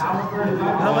 times.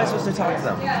 How am I supposed to talk to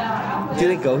them? Do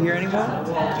they go here anymore?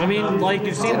 I mean, like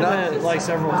you've seen them at like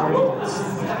several tournaments.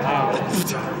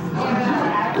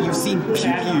 You've seen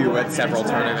Pew Pew at several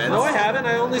tournaments. No, I haven't.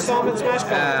 I only saw him at Smash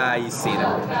Cup. You've seen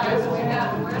him.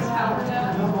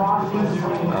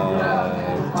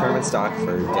 Tournament stock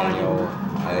for Daniel.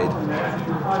 I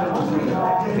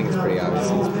think it's pretty obvious.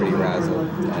 He's pretty razzled.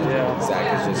 Yeah.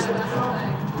 Zach is just.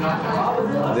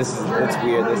 It's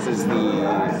weird.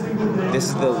 This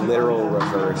is the literal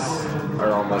reverse, or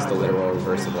almost the literal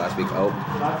reverse of last week. Oh.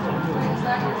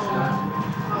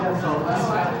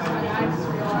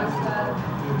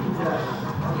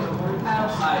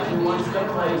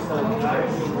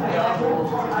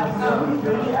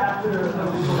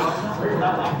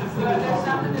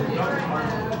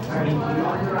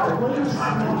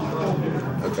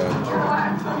 Okay.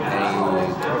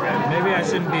 Okay, maybe I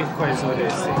shouldn't be quite so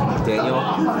hasty. Daniel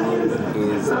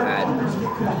is at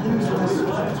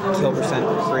kill percent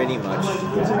pretty much.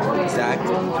 Zach,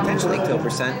 potentially kill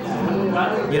percent.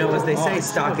 You know, as they say,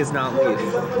 stock is not lead.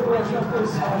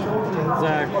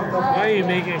 Zach, why are you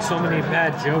making so many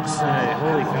bad jokes tonight?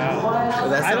 Holy cow. Well,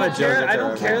 that's I not don't a joke. care. I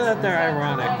don't care that they're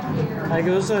ironic. Like,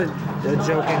 it was a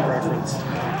joking reference.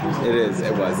 It is.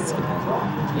 It was. I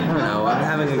don't know. I'm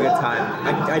having a good time.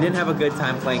 I didn't have a good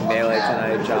time playing Melee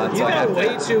tonight, John. You So I got got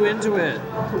way too into it.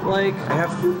 Like, I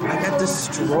got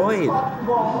destroyed.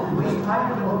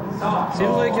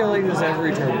 seems like you're like this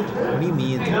every turn. What do you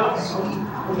mean?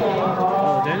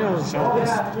 Oh, Daniel was showing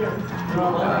this.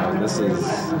 This is.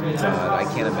 God, I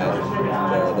can't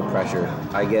imagine the pressure.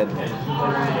 I get. Oh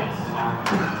my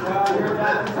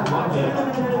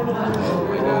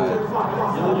God.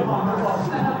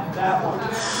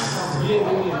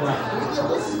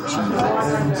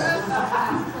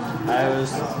 I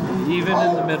was even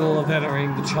in the middle of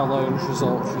entering the cello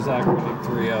result for Zach winning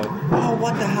 3-0. Oh,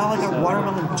 what the hell? I got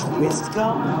watermelon twist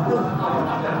gum?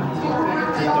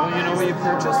 Don't you know what you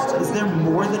purchased? Is there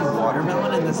more than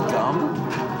watermelon in this gum?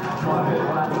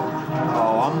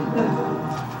 Oh,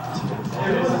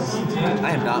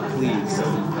 I am not pleased.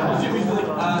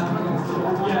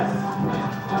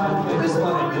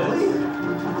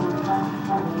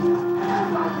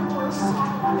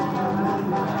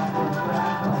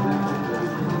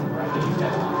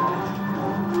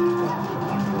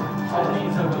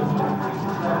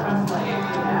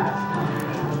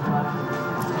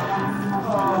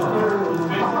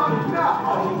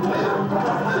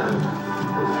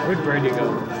 Where'd Brady go?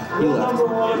 He left.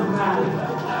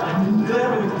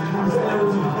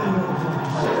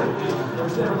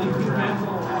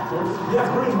 Yeah,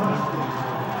 pretty much.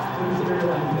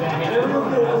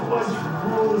 Everybody's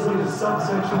rule is like a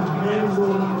subsection, main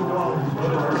rule number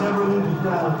 1. Never leave the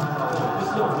ground.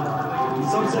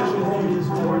 Subsection A is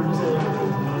for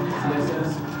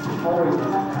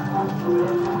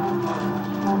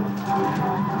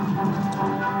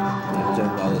I've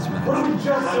done well this match. What did we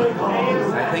just say?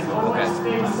 I think, okay.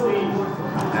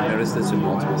 I've noticed this in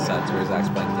multiple sets where Zach's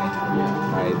playing Daniel,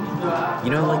 right?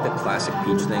 You know, like the classic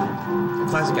Peach thing?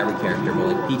 Classic every character, but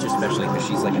like Peach especially, because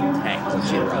she's like a tank when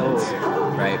she runs,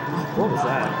 right? What was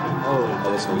that? Oh,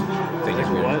 this whole thing is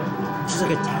weird. What? She's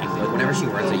like a tank. Like whenever she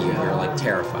runs at you, you're like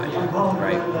terrified,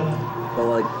 right? But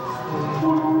like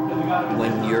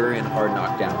when you're in hard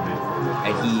knockdown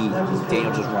and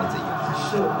Daniel just runs at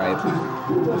you, right?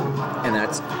 And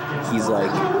he's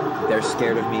like, they're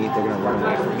scared of me, they're gonna run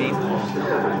away from me,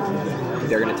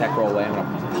 they're gonna tech roll away, I'm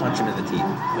gonna punch him in the teeth,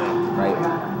 right?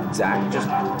 Zach just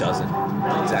doesn't.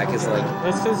 Zach is like...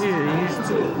 That's because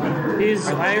he's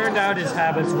ironed out his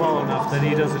habits well enough that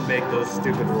he doesn't make those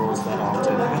stupid rules that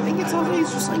often. I think it's also,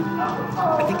 he's just like...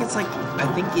 I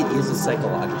think it is a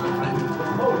psychological thing.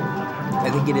 I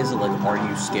think it is like, are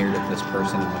you scared of this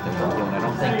person and what they're going to do? And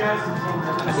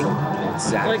I think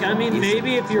Zach... Like, I mean,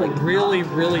 maybe if you're really,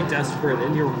 really desperate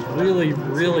and you're really,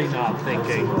 really not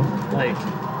thinking, like,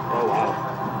 oh wow,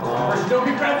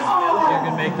 you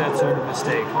can make that sort of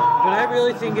mistake. But I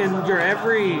really think in your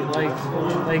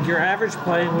like your average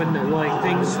play when like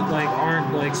things like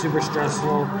aren't like super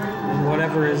stressful and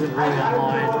whatever isn't really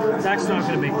online, Zach's not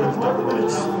going to make those dumb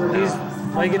points. He's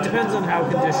like, it depends on how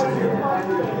conditioned you are.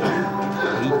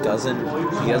 He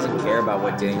doesn't care about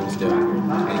what Daniel's doing,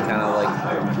 and he kind of like.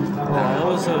 Oh, that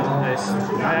was so nice.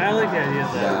 I like the idea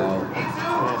of that.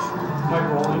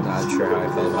 I'm not sure how I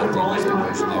felt about Daniel's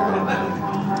conversion there, but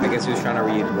I guess he was trying to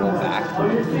roll back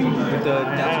with the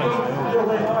down.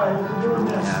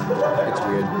 Yeah, it's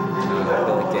weird. I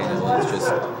feel like Daniel is just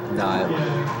not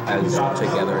as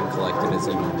together and collected as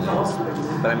he normally is.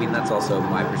 But I mean, that's also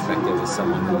my perspective as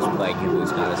someone who's playing him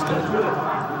who's not as good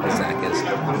as Zach is.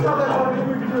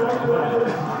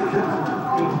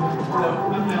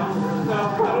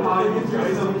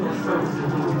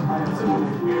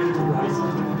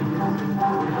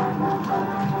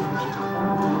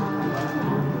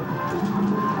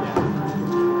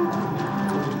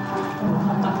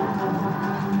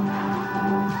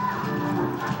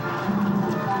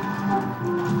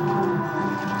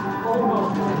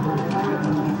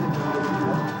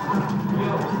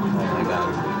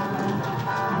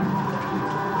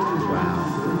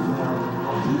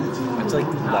 Like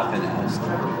Leffen-esque, I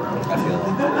feel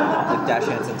like dash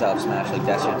hands into up smash, like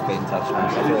dash hands bait into up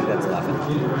smash. I feel like that's Leffen.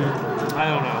 I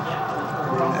don't know.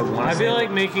 I feel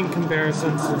like making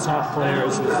comparisons to top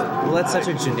players is. Well, that's such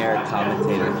a generic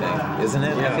commentator thing, isn't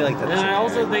it? I feel like that's. And I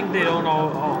also generic. think they don't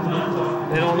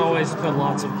always put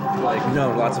lots of like.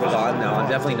 No, lots of thought. No, I'm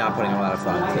definitely not putting a lot of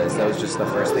thought into this. That was just the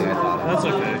first thing I thought of. That's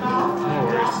okay. No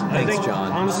worries. Thanks,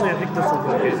 John. Honestly, I think this will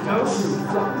go get fast.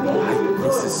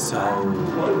 This is so.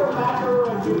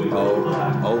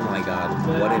 Oh my God!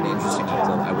 What an interesting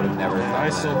result. I would have never thought. I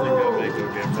of still that. think it'll make go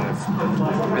game 5.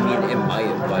 I mean, it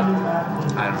might, but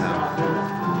I don't know.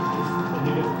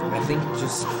 I think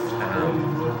just I don't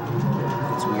know.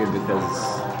 It's weird because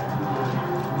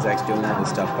Zach's doing all this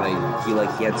stuff, but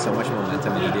he had so much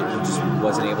momentum and he just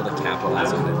wasn't able to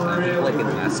capitalize on it. And I think like in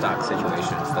last stock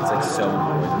situations, that's like so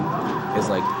important. Is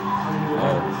like,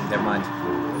 oh, never mind.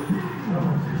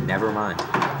 Never mind.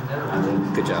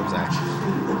 Good job, Zach.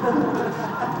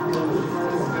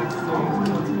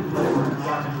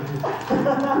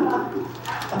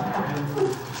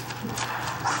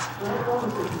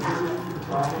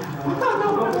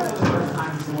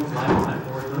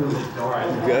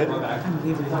 Good?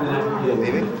 You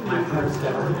leaving?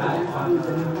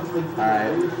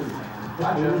 Alright.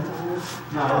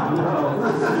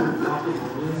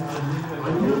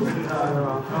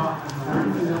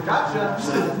 Gotcha.